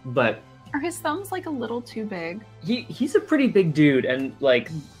 But Are his thumbs like a little too big? he's a pretty big dude, and like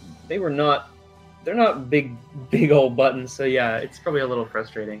they're not big old buttons, so yeah, it's probably a little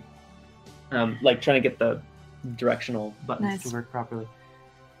frustrating. Like trying to get the directional buttons to work properly.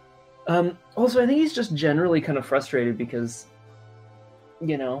 Also, I think he's just generally kind of frustrated because,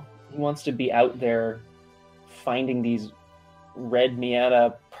 he wants to be out there finding these red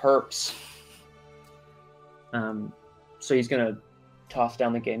Miata perps. So he's gonna toss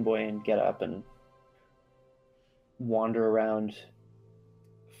down the Game Boy and get up and wander around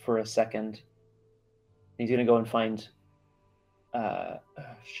for a second. He's gonna go and find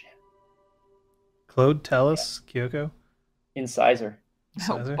Claude, Talus, Kyoko? Incisor.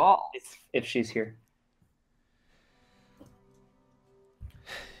 Incisor? Oh, ball. If she's here.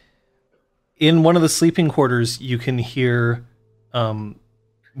 In one of the sleeping quarters, you can hear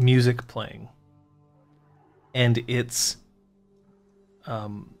music playing. And it's a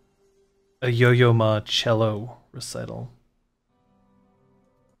Yo-Yo Ma cello recital.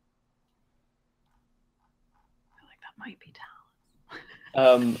 I feel like that might be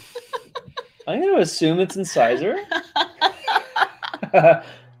Talon. I'm going to assume it's Incisor.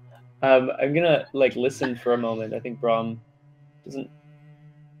 I'm gonna listen for a moment. I think Brahm doesn't.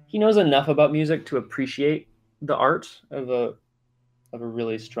 He knows enough about music to appreciate the art of a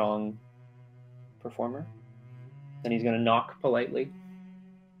really strong performer. Then he's gonna knock politely.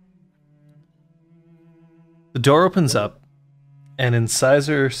 The door opens up, and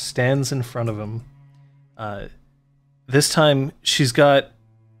Incisor stands in front of him. This time, she's got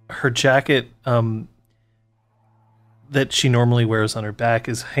her jacket that she normally wears on her back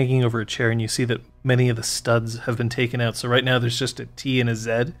is hanging over a chair, and you see that many of the studs have been taken out. So right now there's just a T and a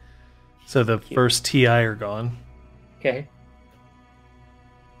Z. So the first TI are gone. Okay.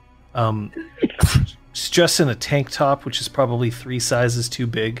 She's dressed in a tank top, which is probably 3 sizes too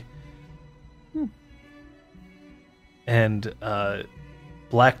big. And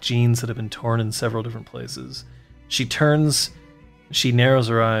black jeans that have been torn in several different places. She turns, she narrows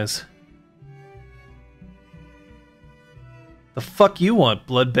her eyes. The fuck you want,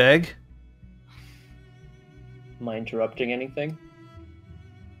 bloodbag? Am I interrupting anything?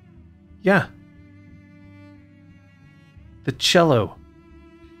 Yeah. The cello.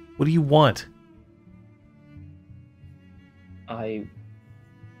 What do you want? I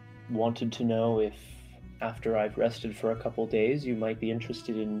wanted to know if, after I've rested for a couple days, you might be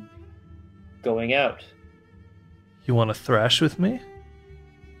interested in going out. You want to thrash with me?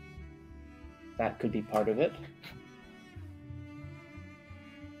 That could be part of it.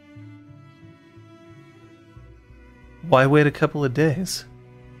 Why wait a couple of days?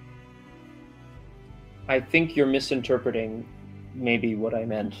 I think you're misinterpreting maybe what I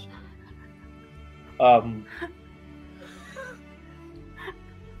meant.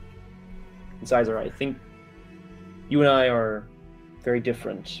 Sizer, I think you and I are very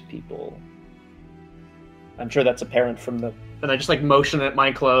different people. I'm sure that's apparent from the... And I just like motion at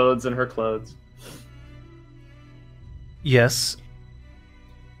my clothes and her clothes. Yes.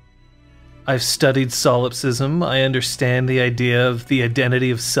 I've studied solipsism. I understand the idea of the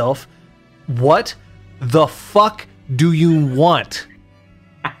identity of self. What the fuck do you want?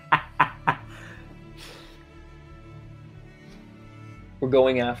 We're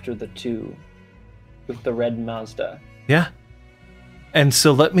going after the two with the red Mazda. Yeah. And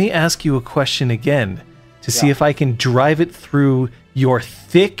so let me ask you a question again to see if I can drive it through your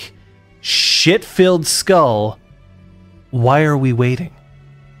thick, shit-filled skull. Why are we waiting?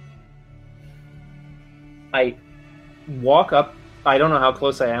 I walk up. I don't know how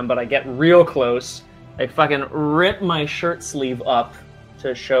close I am, but I get real close. I fucking rip my shirt sleeve up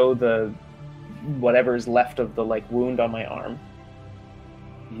to show the whatever is left of the like wound on my arm.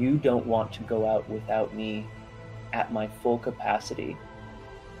 You don't want to go out without me at my full capacity.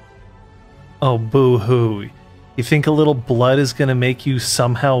 Oh, boo-hoo. You think a little blood is going to make you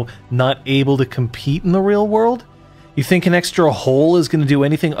somehow not able to compete in the real world? You think an extra hole is going to do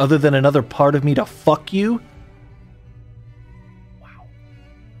anything other than another part of me to fuck you? Wow.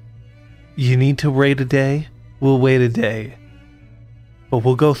 You need to wait a day? We'll wait a day. But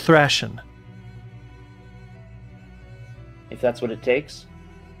we'll go thrashing. If that's what it takes,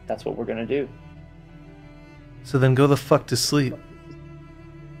 that's what we're gonna do. So then go the fuck to sleep.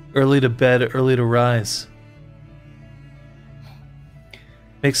 Early to bed, early to rise.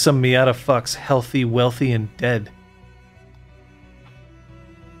 Make some Miata fucks healthy, wealthy, and dead.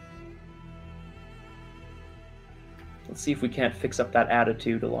 Let's see if we can't fix up that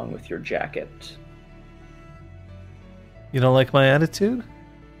attitude along with your jacket. You don't like my attitude?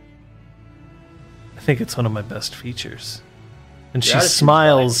 I think it's one of my best features. And she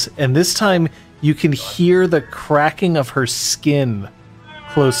smiles, and this time you can hear the cracking of her skin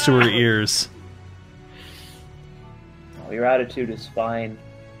close to her ears. Oh, your attitude is fine.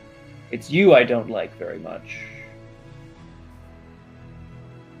 It's you I don't like very much.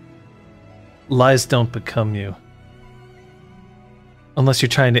 Lies don't become you. Unless you're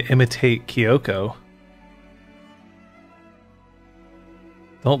trying to imitate Kyoko.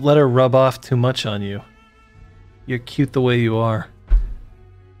 Don't let her rub off too much on you. You're cute the way you are.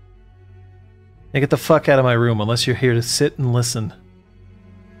 Now get the fuck out of my room unless you're here to sit and listen.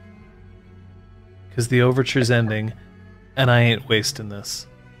 Because the overture's ending, and I ain't wasting this.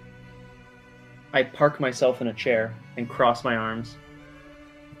 I park myself in a chair and cross my arms.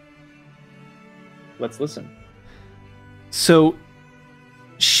 Let's listen. So,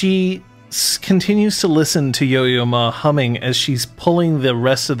 she continues to listen to Yo-Yo Ma humming as she's pulling the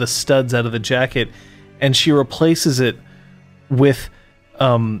rest of the studs out of the jacket, and she replaces it with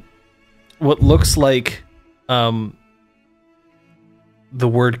what looks like the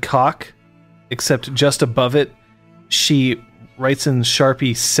word cock, except just above it, she writes in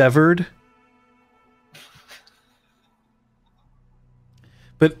Sharpie severed.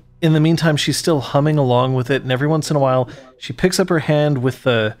 But in the meantime, she's still humming along with it, and every once in a while, she picks up her hand with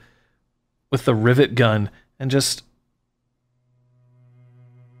the rivet gun and just...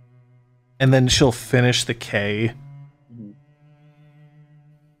 And then she'll finish the K. Mm-hmm.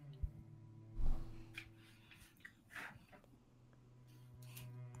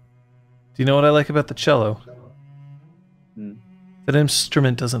 Do you know what I like about the cello? Mm. That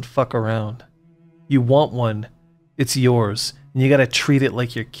instrument doesn't fuck around. You want one, it's yours, and you gotta treat it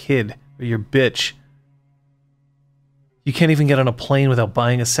like your kid or your bitch. You can't even get on a plane without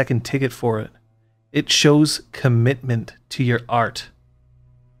buying a second ticket for it. It shows commitment to your art.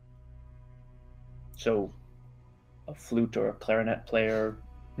 So, a flute or a clarinet player,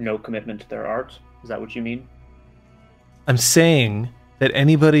 no commitment to their art? Is that what you mean? I'm saying that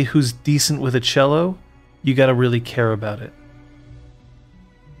anybody who's decent with a cello, you gotta really care about it.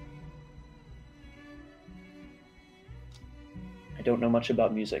 I don't know much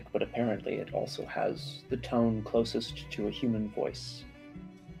about music, but apparently it also has the tone closest to a human voice.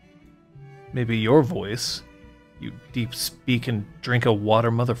 Maybe your voice, you deep speak and drink a water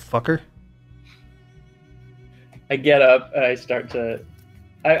motherfucker. I get up and I start to...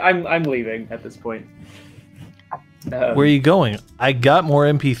 I'm leaving at this point. Where are you going? I got more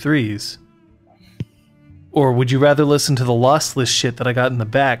MP3s. Or would you rather listen to the Lost List shit that I got in the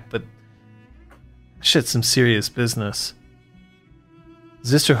back, but shit's some serious business.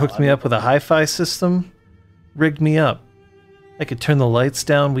 Zister hooked me up with a hi-fi system, rigged me up. I could turn the lights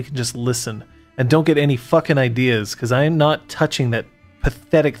down, we can just listen. And don't get any fucking ideas, because I am not touching that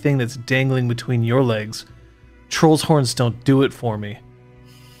pathetic thing that's dangling between your legs. Troll's horns don't do it for me.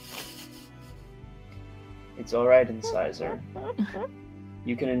 It's alright, Incisor.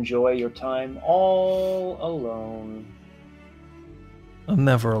 You can enjoy your time all alone. I'm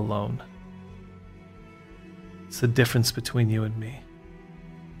never alone. It's the difference between you and me.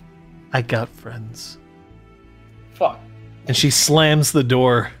 I got friends. Fuck. And she slams the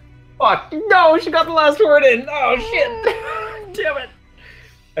door. Fuck. No, she got the last word in. Oh, shit. Damn it.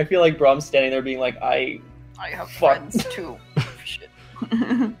 I feel like Brom's standing there being like, I have Fuck. friends too. Shit.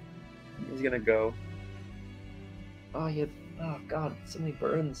 He's gonna go. Oh, yeah. Oh, God. So many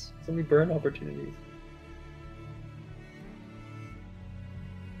burns. So many burn opportunities.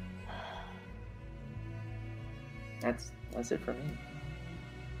 That's it for me.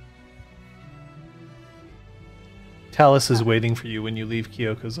 Talus is waiting for you when you leave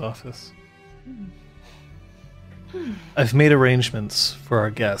Kyoko's office. I've made arrangements for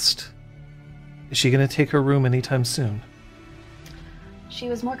our guest. Is she going to take her room anytime soon? She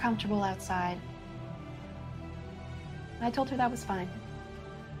was more comfortable outside. I told her that was fine.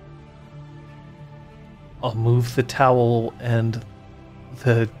 I'll move the towel and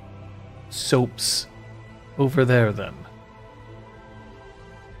the soaps over there then.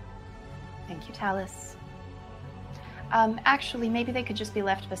 Thank you, Talus. Actually, maybe they could just be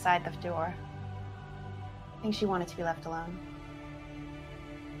left beside the door. I think she wanted to be left alone.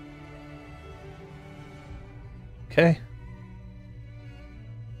 Okay.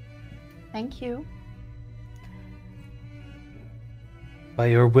 Thank you. By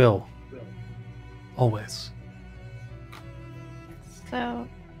your will. Always. So,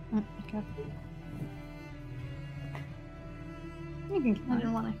 okay. You can. I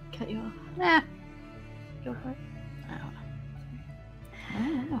didn't want to cut you off. Nah. Go for it.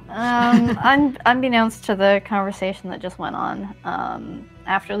 Unbeknownst to the conversation that just went on,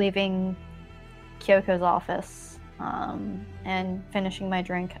 after leaving Kyoko's office and finishing my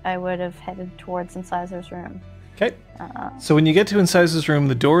drink, I would have headed towards Incisor's room. Okay. So when you get to Incisor's room,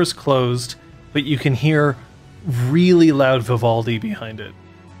 the door is closed, but you can hear really loud Vivaldi behind it.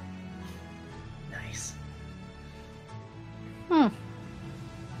 Nice. Gonna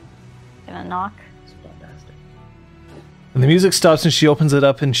knock. It's fantastic. And the music stops and she opens it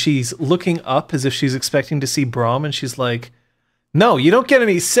up and she's looking up as if she's expecting to see Braum, and she's like, "No, you don't get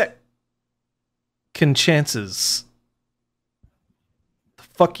any second chances. The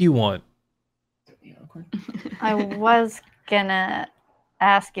fuck you want?" I was gonna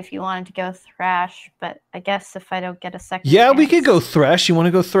ask if you wanted to go thrash, but I guess if I don't get a second Yeah, we chance- could go thrash. You want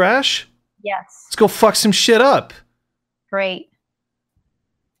to go thrash? Yes. Let's go fuck some shit up. Great.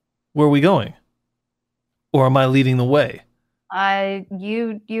 Where are we going? Or am I leading the way?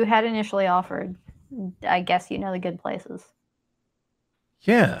 You had initially offered. I guess you know the good places.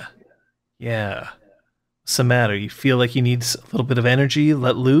 Yeah. What's the matter? You feel like you need a little bit of energy,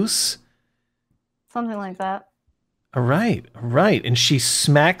 let loose? Something like that. All right. And she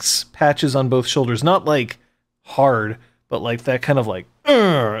smacks Patches on both shoulders. Not like hard, but like that kind of like,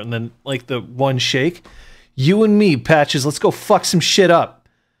 and then like the one shake. You and me, Patches, let's go fuck some shit up.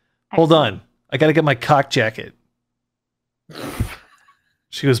 Hold on. I got to get my cock jacket.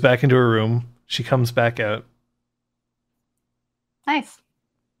 She goes back into her room. She comes back out. Nice.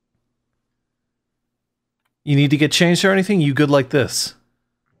 You need to get changed or anything? You good like this?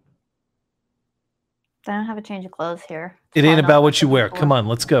 I don't have a change of clothes here. It ain't about what you wear. Come on,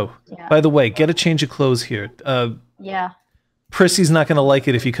 let's go. Yeah. By the way, get a change of clothes here. Yeah. Prissy's not going to like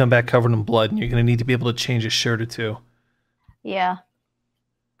it if you come back covered in blood, and you're going to need to be able to change a shirt or two. Yeah.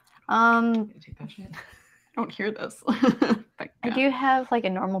 Take that shit. I don't hear this. But, I yeah. do have like a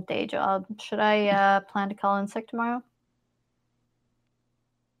normal day job. Should I plan to call in sick tomorrow?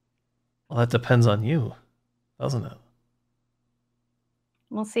 Well, that depends on you, doesn't it?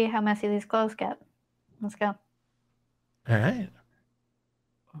 We'll see how messy these clothes get. Let's go. All right.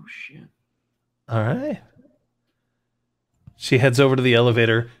 Oh shit. All right. She heads over to the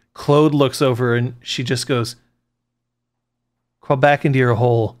elevator. Claude looks over and she just goes, "Crawl back into your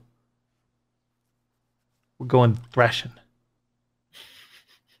hole. We're going thrashing."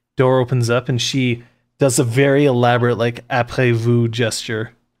 Door opens up and she does a very elaborate like après vous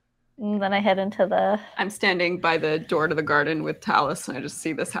gesture. And then I head into the. I'm standing by the door to the garden with Talus, and I just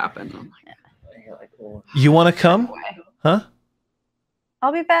see this happen. I'm like, You want to come? Huh?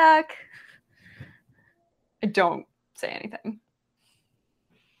 I'll be back. I don't say anything.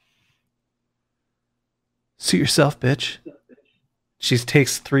 Suit yourself, bitch. She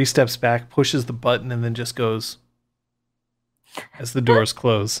takes 3 steps back, pushes the button, and then just goes as the doors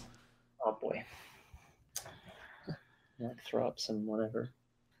close. Oh boy. Like throw up some whatever.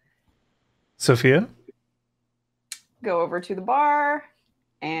 Sophia? Go over to the bar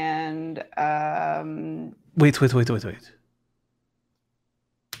and Wait.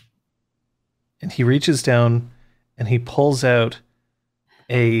 And he reaches down and he pulls out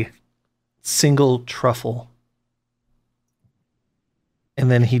a single truffle. And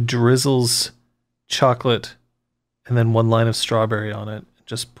then he drizzles chocolate and then 1 line of strawberry on it,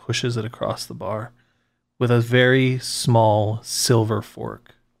 just pushes it across the bar with a very small silver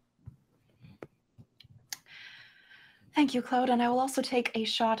fork. Thank you, Claude, and I will also take a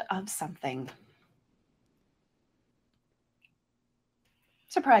shot of something.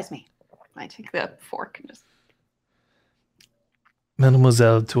 Surprise me. I take the fork and just.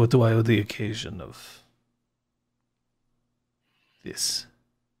 Mademoiselle, to what do I owe the occasion of this?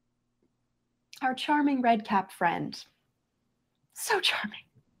 Our charming red cap friend. So charming.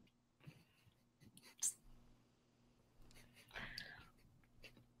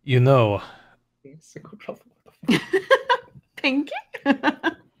 You know, Single truffle. Pinky?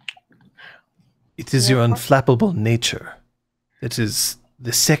 it is your unflappable nature that is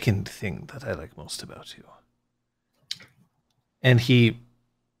the second thing that I like most about you. And he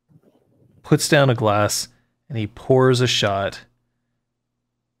puts down a glass and he pours a shot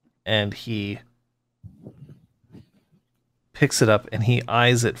and he picks it up and he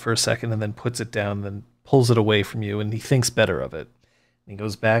eyes it for a second and then puts it down, then pulls it away from you, and he thinks better of it. And he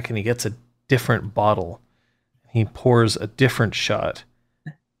goes back and he gets a different bottle. He pours a different shot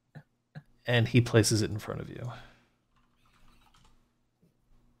and he places it in front of you.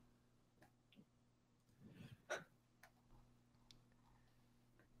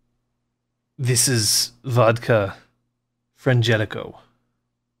 This is vodka Frangelico.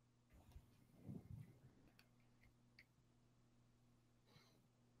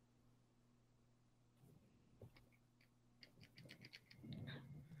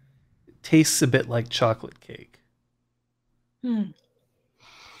 It tastes a bit like chocolate cake.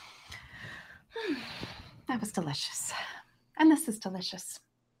 That was delicious. And this is delicious.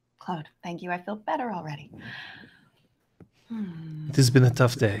 Claude, thank you. I feel better already. It has been a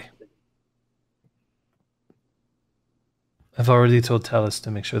tough day. I've already told Talus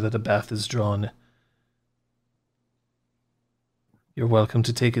to make sure that a bath is drawn. You're welcome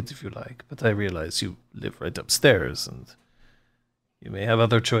to take it if you like, but I realize you live right upstairs and you may have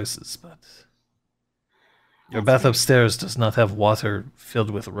other choices, but your bath upstairs does not have water filled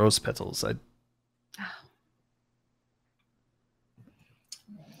with rose petals.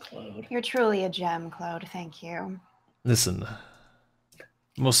 Claude. You're truly a gem, Claude. Thank you. Listen,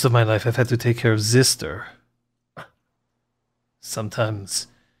 most of my life I've had to take care of Zister. Sometimes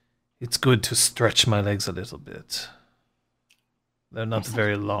it's good to stretch my legs a little bit. They're not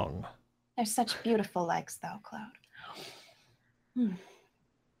very long. They're such beautiful legs, though, Claude.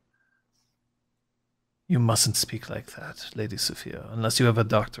 You mustn't speak like that, Lady Sophia, unless you have a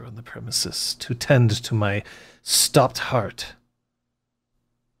doctor on the premises to tend to my stopped heart.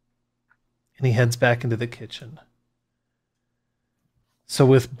 And he heads back into the kitchen. So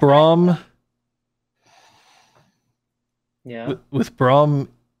with Brahm... Yeah. With Brahm,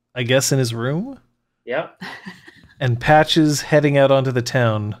 I guess, in his room? Yep. And Patches heading out onto the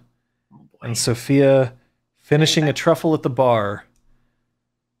town. And Sophia finishing a truffle at the bar.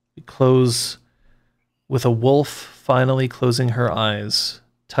 We close with a wolf finally closing her eyes,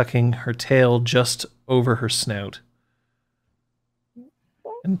 tucking her tail just over her snout,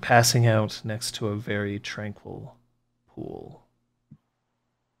 and passing out next to a very tranquil pool.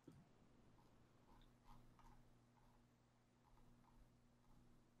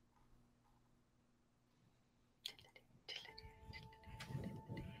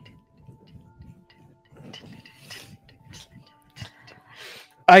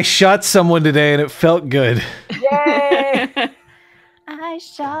 I shot someone today and it felt good. Yay! I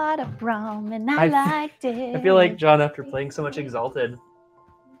shot a Brahm and I liked it. I feel like, John, after playing so much Exalted,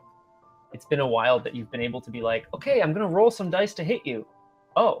 it's been a while that you've been able to be like, okay, I'm going to roll some dice to hit you.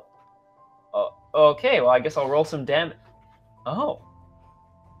 Oh. Okay, well, I guess I'll roll some damage. Oh.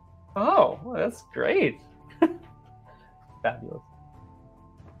 Oh, well, that's great. Fabulous.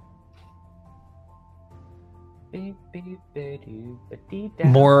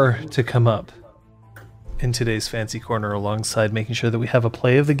 More to come up in today's Fancy Corner, alongside making sure that we have a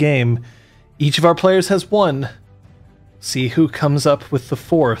play of the game. Each of our players has one. See who comes up with the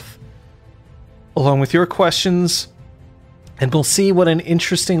fourth. along with your questions, and we'll see what an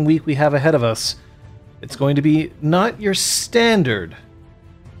interesting week we have ahead of us. It's going to be not your standard,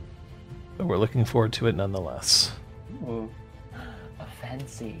 but we're looking forward to it nonetheless. Ooh, a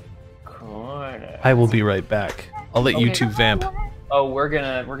fancy corner. I will be right back. I'll let you Okay. two vamp. Oh, we're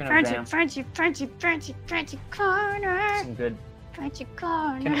gonna vamp Fancy corner. some good. Fancy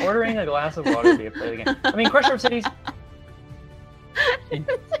corner. Can ordering a glass of water be a play of the game? I mean, Crusher of Cities.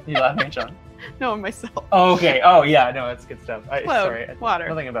 You laughing at John? No, myself. Oh, okay. Oh, yeah. No, it's good stuff. Cloud, Sorry. water.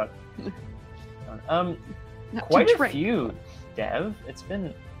 Nothing about. Not Quite to a drink. few, Dev. It's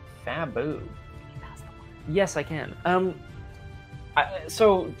been faboo. Yes, I can.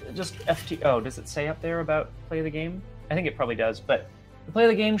 So just FT. Oh, does it say up there about play of the game? I think it probably does. But the play of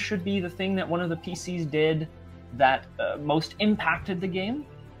the game should be the thing that one of the PCs did that most impacted the game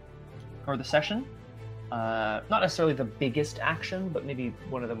or the session. Not necessarily the biggest action, but maybe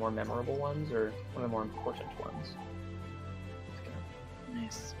one of the more memorable ones or one of the more important ones.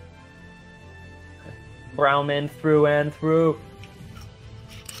 Nice. Browman through and through.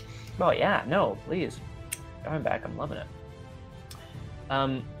 Oh yeah, no, please. Going back, I'm loving it.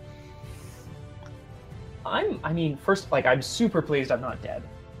 I'm super pleased I'm not dead.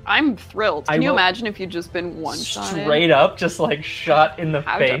 I'm thrilled. I Can you will- imagine if you'd just been one shot? Straight up, just like shot in the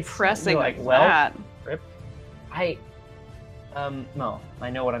How face. depressing You're like, is well, that? rip. No, I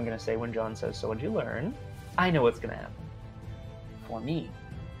know what I'm gonna say when John says, so what'd you learn? I know what's gonna happen. For me.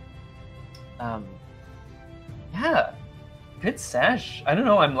 Yeah. Good sesh. I don't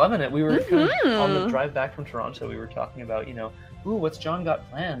know, I'm loving it. We were kind of on the drive back from Toronto, we were talking about, ooh, what's John got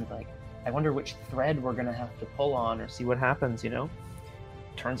planned? Like, I wonder which thread we're gonna have to pull on or see what happens,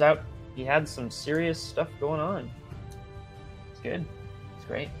 Turns out he had some serious stuff going on. It's good. It's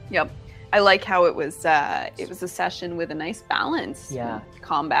great. Yep. I like how it was a session with a nice balance. Yeah. With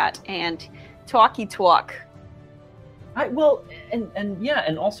combat and talky talk.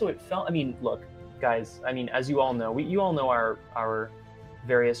 And also it felt. I mean, look, guys. I mean, as you all know, you all know our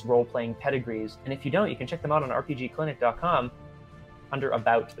various role-playing pedigrees, and if you don't, you can check them out on RPGclinic.com under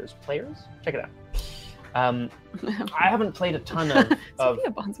About. There's players. Check it out. I haven't played a ton of. Sophia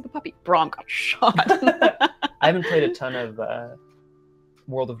bonds with a puppy. Brom got shot. I haven't played a ton of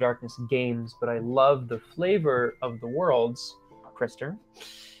World of Darkness games, but I love the flavor of the worlds, Krister.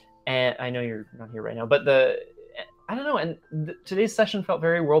 And I know you're not here right now, but I don't know. And today's session felt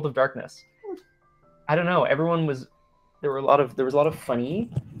very World of Darkness. I don't know. There was a lot of funny,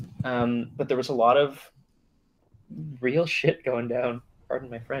 but there was a lot of real shit going down. Pardon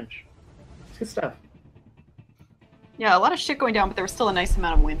my French. It's good stuff. Yeah, a lot of shit going down, but there was still a nice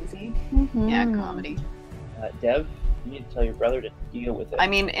amount of whimsy. Yeah, comedy. Dev, you need to tell your brother to deal with it. I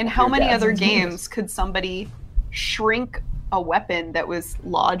mean, in how many other games could somebody shrink a weapon that was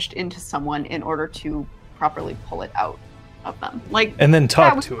lodged into someone in order to properly pull it out of them? Like, And then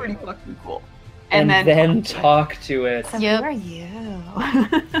talk that was to it. pretty fucking cool. and then talk to it. So Yep. who are you?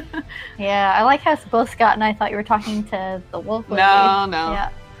 Yeah, I like how both Scott and I thought you were talking to the wolf lady. No. Yeah.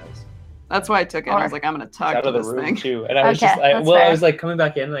 That's why I took it. I was like, I'm gonna talk Out to of the this room thing. too, and I was Okay, just, that's I fair. was like coming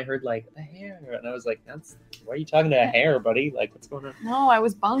back in, and I heard like a hair, and I was like, why are you talking to a hair, buddy? Like, what's going on? No, I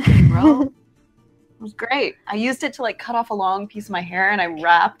was bunking, bro. It was great. I used it to like cut off a long piece of my hair, and I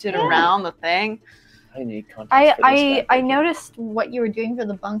wrapped it around the thing. I need context for this. I noticed what you were doing for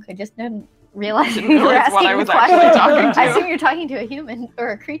the bunk. I just didn't realize Didn't you were realize what asking I the was actually question. talking to. I assume you're talking to a human or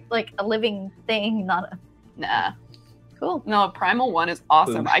a creature, like a living thing, not a. Nah. Cool. No, Primal 1 is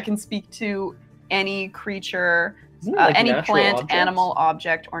awesome. Oof. I can speak to any creature, Isn't it like any natural plant, objects? animal,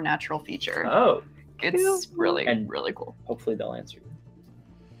 object, or natural feature. Oh, It's really, And- really cool. hopefully they'll answer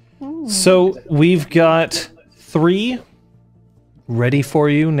you. So we've got 3 ready for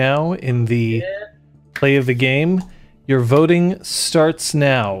you now in the play of the game. Your voting starts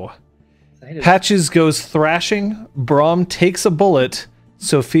now. Excited. Patches goes thrashing. Brom takes a bullet.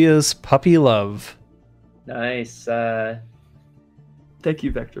 Sophia's puppy love. Nice. Thank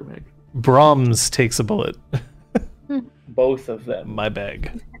you, Vector Meg. Brahms takes a bullet. Both of them. My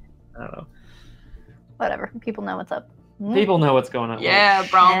bag. I don't know. Whatever. People know what's up. People know what's going on. Yeah,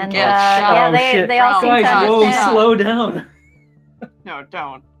 Brown, And, get yeah, shot. Oh, they, shit. they all seem to Guys, whoa, understand. slow down. No,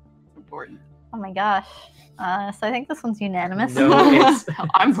 don't. It's important. Oh my gosh. So I think this one's unanimous. No, it's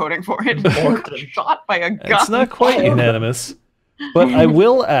I'm voting for it. Important. Shot by a gun. It's not quite unanimous. But I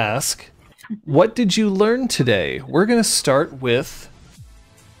will ask, what did you learn today? We're going to start with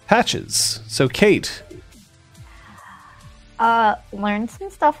Patches. So, Kate. Learned some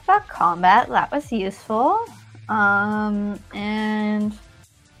stuff about combat. That was useful. And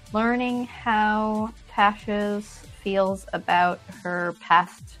learning how Patches feels about her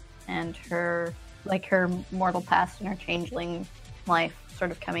past and her mortal past and her changeling life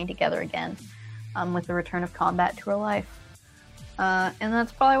sort of coming together again, with the return of combat to her life. And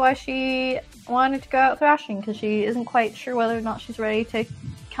that's probably why she wanted to go out thrashing, because she isn't quite sure whether or not she's ready to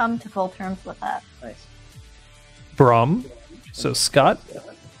come to full terms with that. Nice. Brom. So Scott.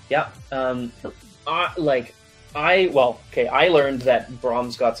 Yeah. I learned that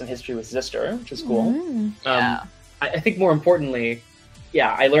Brom's got some history with Zister, which is cool. Yeah. I think more importantly,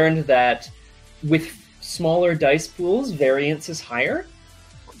 I learned that with smaller dice pools, variance is higher.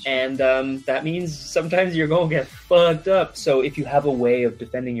 And that means sometimes you're going to get fucked up. So if you have a way of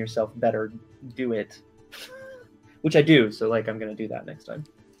defending yourself better, do it. Which I do, so I'm going to do that next time.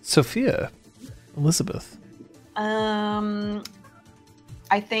 Sophia. Elizabeth. I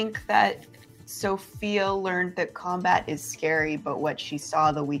think that Sophia learned that combat is scary, but what she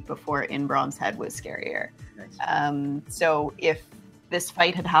saw the week before in Brom's head was scarier. Nice. So if this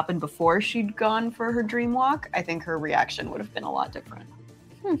fight had happened before she'd gone for her dream walk, I think her reaction would have been a lot different.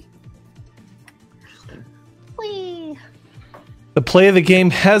 Whee! The play of the game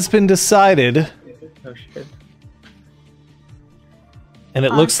has been decided, Oh shit. and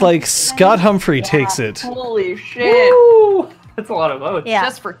it looks like Scott Humphrey takes it. Holy shit! Woo! That's a lot of votes. Yeah.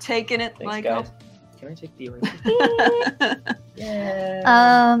 Just for taking it, Thanks, like guys. Can I take the eraser?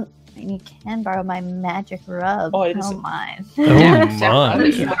 Yeah. You can borrow my magic rub. Oh, I didn't Oh say- my. Oh Yeah, my.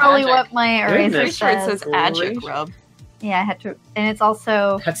 That's literally what my eraser Goodness. Sure, it says. says Magic Rub. Yeah, I had to, and it's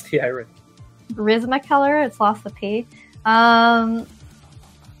also That's the irony. Charisma color. It's lost the P.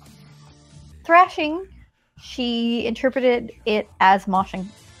 Thrashing. She interpreted it as moshing,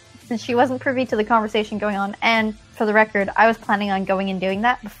 since she wasn't privy to the conversation going on. And for the record, I was planning on going and doing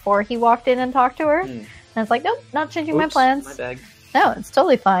that before he walked in and talked to her. And I was like, nope, not changing my Oops, plans. My bag. No, it's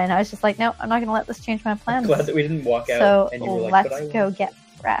totally fine. I was just like, no, I'm not going to let this change my plans. Glad that we didn't walk out So and you were like, but I let's go won't. get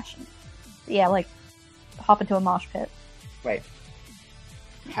thrashing. Yeah, hop into a mosh pit. Right.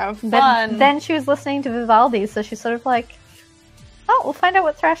 Have But fun. then she was listening to Vivaldi, so she's sort of like, oh, we'll find out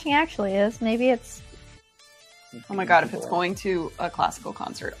what thrashing actually is. Maybe it's Oh my god, if it's going to a classical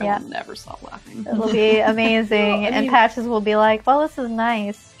concert, Yeah. I will never stop laughing. it'll be amazing, Well, I and mean- Patches will be like, well, this is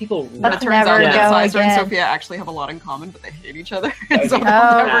nice. People Let's It turns never out go that Sizer and again. Sophia actually have a lot in common, but they hate each other. Oh, so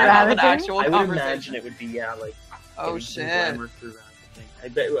yeah. they'll never have an ravaging? actual I would conversation. imagine it would be Oh getting shit. glamour through that thing. I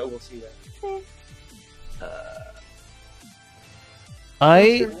bet we'll see that.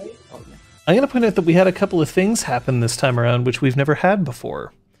 I'm Oh, yeah. going to point out that we had a couple of things happen this time around which we've never had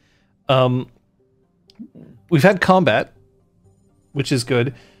before. We've had combat, which is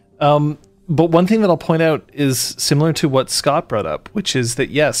good. But one thing that I'll point out is similar to what Scott brought up, which is that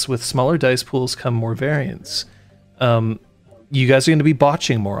yes, with smaller dice pools come more variance. You guys are going to be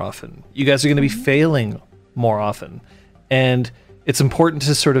botching more often. You guys are going to be failing more often. And it's important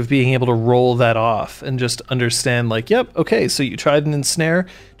to sort of being able to roll that off and just understand yep, okay, so you tried an ensnare.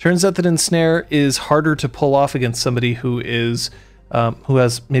 Turns out that ensnare is harder to pull off against somebody who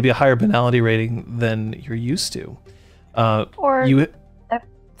has maybe a higher banality rating than you're used to. Or You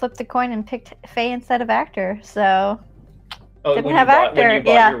flipped the coin and picked Faye instead of Actor, so Oh, Didn't when have you bought, when actor, you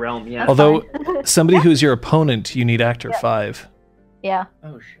bought yeah. your realm, yeah. although fine. somebody who's your opponent, you need Actor 5. yeah.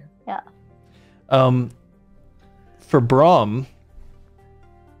 Oh shit. For Brom,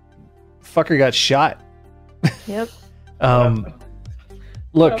 fucker got shot. Yep.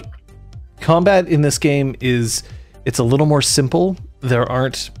 Look, combat in this game it's a little more simple. There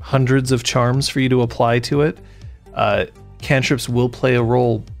aren't hundreds of charms for you to apply to it. Cantrips will play a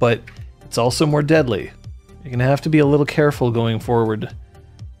role, but it's also more deadly. You're going to have to be a little careful going forward.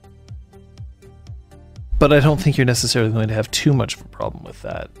 But I don't think you're necessarily going to have too much of a problem with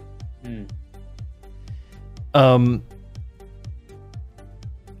that.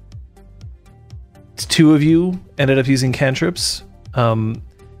 Two of you ended up using cantrips.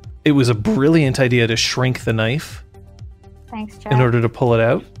 It was a brilliant idea to shrink the knife Thanks, Jack. in order to pull it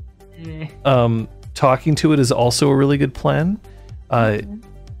out. Talking to it is also a really good plan.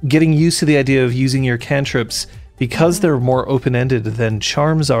 Getting used to the idea of using your cantrips, because they're more open-ended than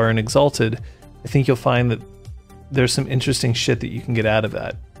charms are in Exalted, I think you'll find that there's some interesting shit that you can get out of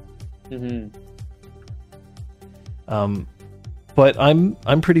that. But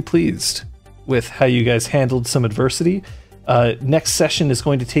I'm pretty pleased with how you guys handled some adversity. Next session is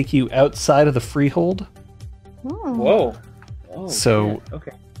going to take you outside of the freehold. Whoa. Oh, So- shit.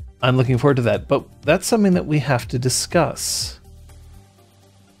 Okay. I'm looking forward to that, but that's something that we have to discuss.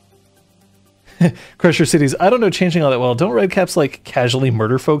 Crusher Cities, I don't know changing all that well. Don't Redcaps casually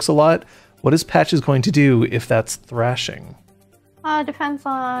murder folks a lot? What is Patches going to do if that's thrashing? Depends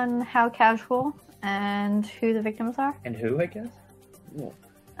on how casual and who the victims are. And who, I guess?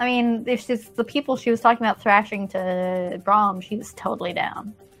 I mean, if it's the people she was talking about thrashing to Braum, she was totally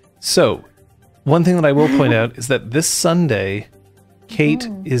down. So, one thing that I will point out is that this Sunday, Kate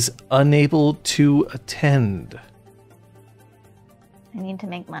is unable to attend. I need to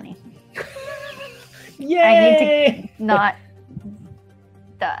make money. Yay! I need to not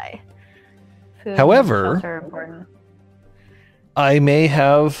die. Food However, and shelter are important. I may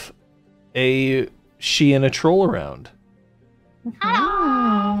have a she and a troll around.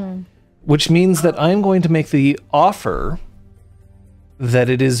 Which means that I'm going to make the offer that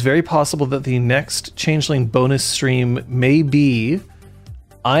it is very possible that the next Changeling bonus stream may be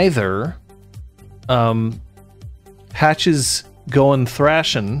either Patches going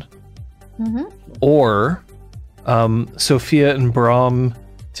thrashing or Sophia and Braum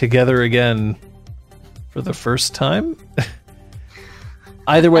together again for the first time.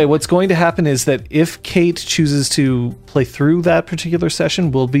 Either way, what's going to happen is that if Kate chooses to play through that particular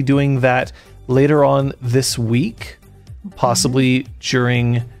session, we'll be doing that later on this week, possibly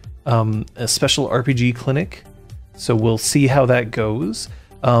during a special RPG clinic. So we'll see how that goes.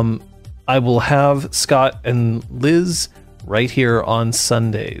 I will have Scott and Liz right here on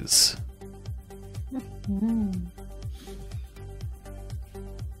Sundays.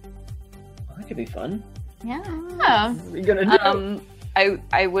 That could be fun. Yeah. What are you gonna do?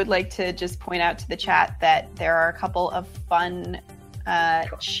 I would like to just point out to the chat that there are a couple of fun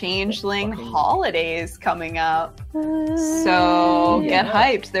Changeling holidays coming up. So get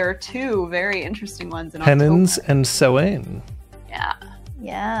hyped. There are two very interesting ones in Penance October. and Soane. Yeah.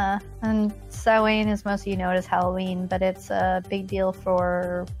 Yeah. And Samhain, as most of you know, is Halloween, but it's a big deal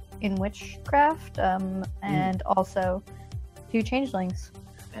for in witchcraft and also two changelings.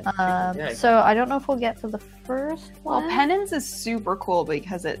 So I don't know if we'll get to the first one. Well, Penance is super cool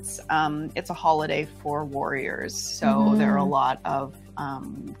because it's a holiday for warriors, so there are a lot of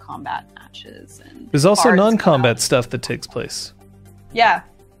combat matches and There's also bards non-combat stuff that takes place. Yeah,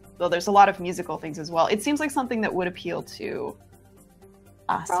 well, there's a lot of musical things as well. It seems like something that would appeal to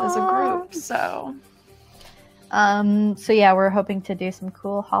us as a group. So yeah, we're hoping to do some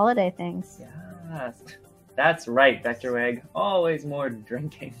cool holiday things. Yes. That's right, Dr. Wegg. Always more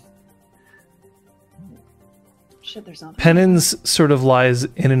drinking. Shit, there's nothing. Penance sort of lies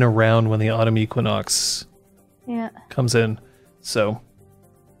in and around when the autumn equinox comes in. So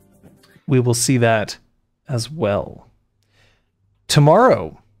we will see that as well.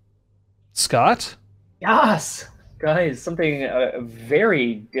 Tomorrow, Scott? Yes! Guys, something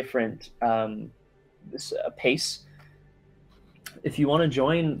very different pace. If you want to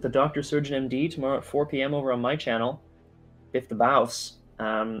join the Dr. Surgeon MD tomorrow at 4 p.m. over on my channel, Biff the Bouse,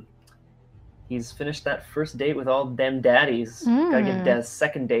 he's finished that first date with all them daddies. Gotta get Des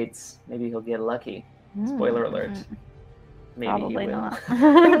second dates. Maybe he'll get lucky. Spoiler alert. Maybe Probably he will.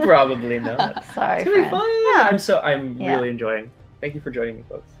 not. Probably not. Sorry, It's gonna be friend. fun. I'm Yeah. really enjoying. Thank you for joining me,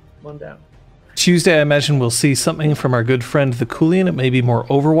 folks. Come on down. Tuesday, I imagine we'll see something from our good friend the Coolian. It may be more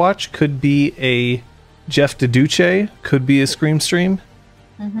Overwatch. Could be a Jeff DeDuce. Could be a Scream stream.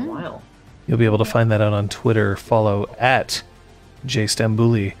 Wow. You'll be able to find that out on Twitter. Follow at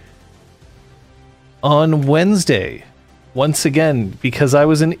JStambuli. On Wednesday, once again, because I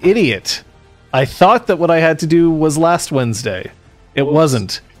was an idiot, I thought that what I had to do was last Wednesday. It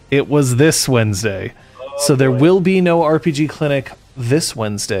wasn't. It was this Wednesday. So there will be no RPG clinic this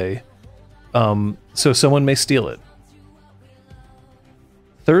Wednesday. So someone may steal it.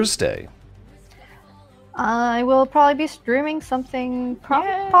 Thursday. I will probably be streaming something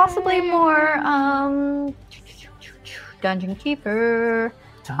possibly more Dungeon Keeper.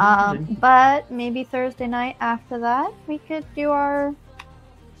 But maybe Thursday night after that we could do our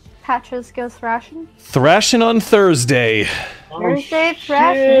Patches Go Thrashing. Thrashing on Thursday. Thursday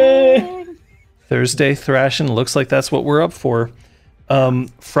Thrashing. Thursday thrashing. Looks like that's what we're up for.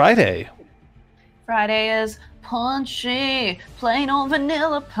 Friday. Friday is punchy, plain old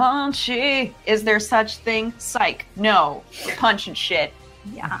vanilla punchy. Is there such thing? Psych. No. Punch and shit.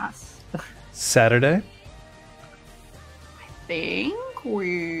 Yes. Saturday. Think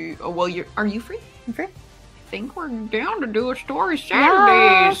we. Oh, well, are you free? I'm free. I think we're down to do a story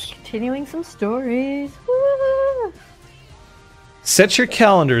Yeah, Saturdays. continuing some stories. Woo! Set your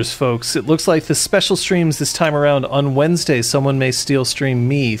calendars, folks. It looks like the special streams this time around on Wednesday, someone may steal stream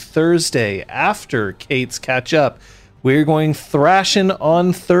me. Thursday, after Kate's catch up, we're going thrashing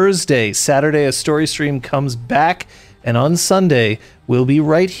on Thursday. Saturday, a story stream comes back. And on Sunday, we'll be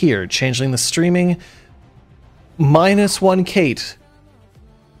right here, changing the streaming -1 Kate.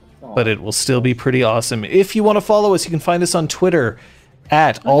 But it will still be pretty awesome. If you want to follow us, you can find us on Twitter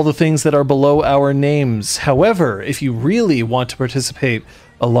at all the things that are below our names. However, if you really want to participate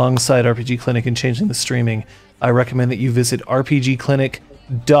alongside RPG Clinic and Changeling the Streaming, I recommend that you visit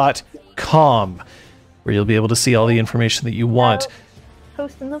rpgclinic.com, where you'll be able to see all the information that you want.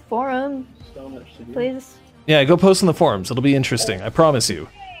 Post in the forum, So much to do. please. Yeah, go post in the forums. It'll be interesting. I promise you.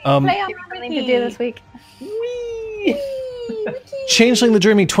 Play on Something to do this week. Changeling the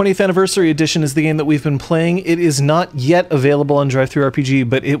Dreaming 20th Anniversary Edition is the game that we've been playing. It is not yet available on DriveThruRPG,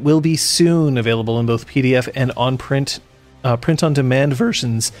 but it will be soon available in both PDF and on print on-demand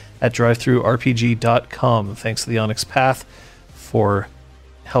versions at drivethrurpg.com. Thanks to the Onyx Path for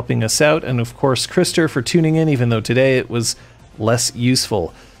helping us out, and of course, Krister for tuning in, even though today it was less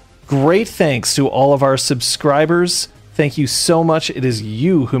useful. Great thanks to all of our subscribers. Thank you so much. It is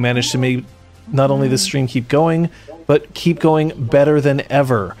you who managed to make not only this stream keep going, but keep going better than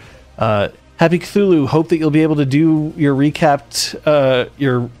ever. Happy Cthulhu, hope that you'll be able to do your rewatch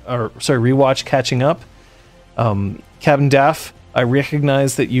catching up. Captain Daff, I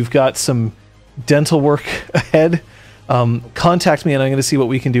recognize that you've got some dental work ahead. Contact me and I'm going to see what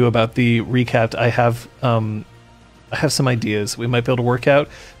we can do about the recap. I have some ideas we might be able to work out.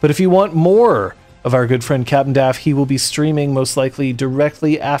 But if you want more of our good friend Captain Daff, he will be streaming most likely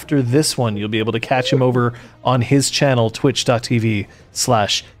directly after this one. You'll be able to catch him over on his channel,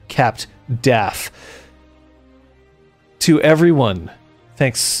 twitch.tv/CaptDaff. To everyone,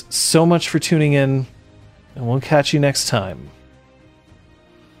 thanks so much for tuning in, and we'll catch you next time.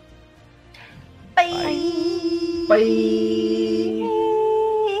 Bye. Bye.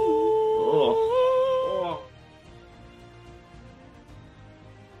 Oh.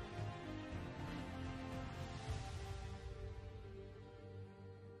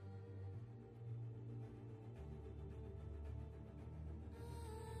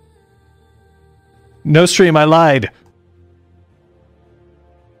 No stream, I lied.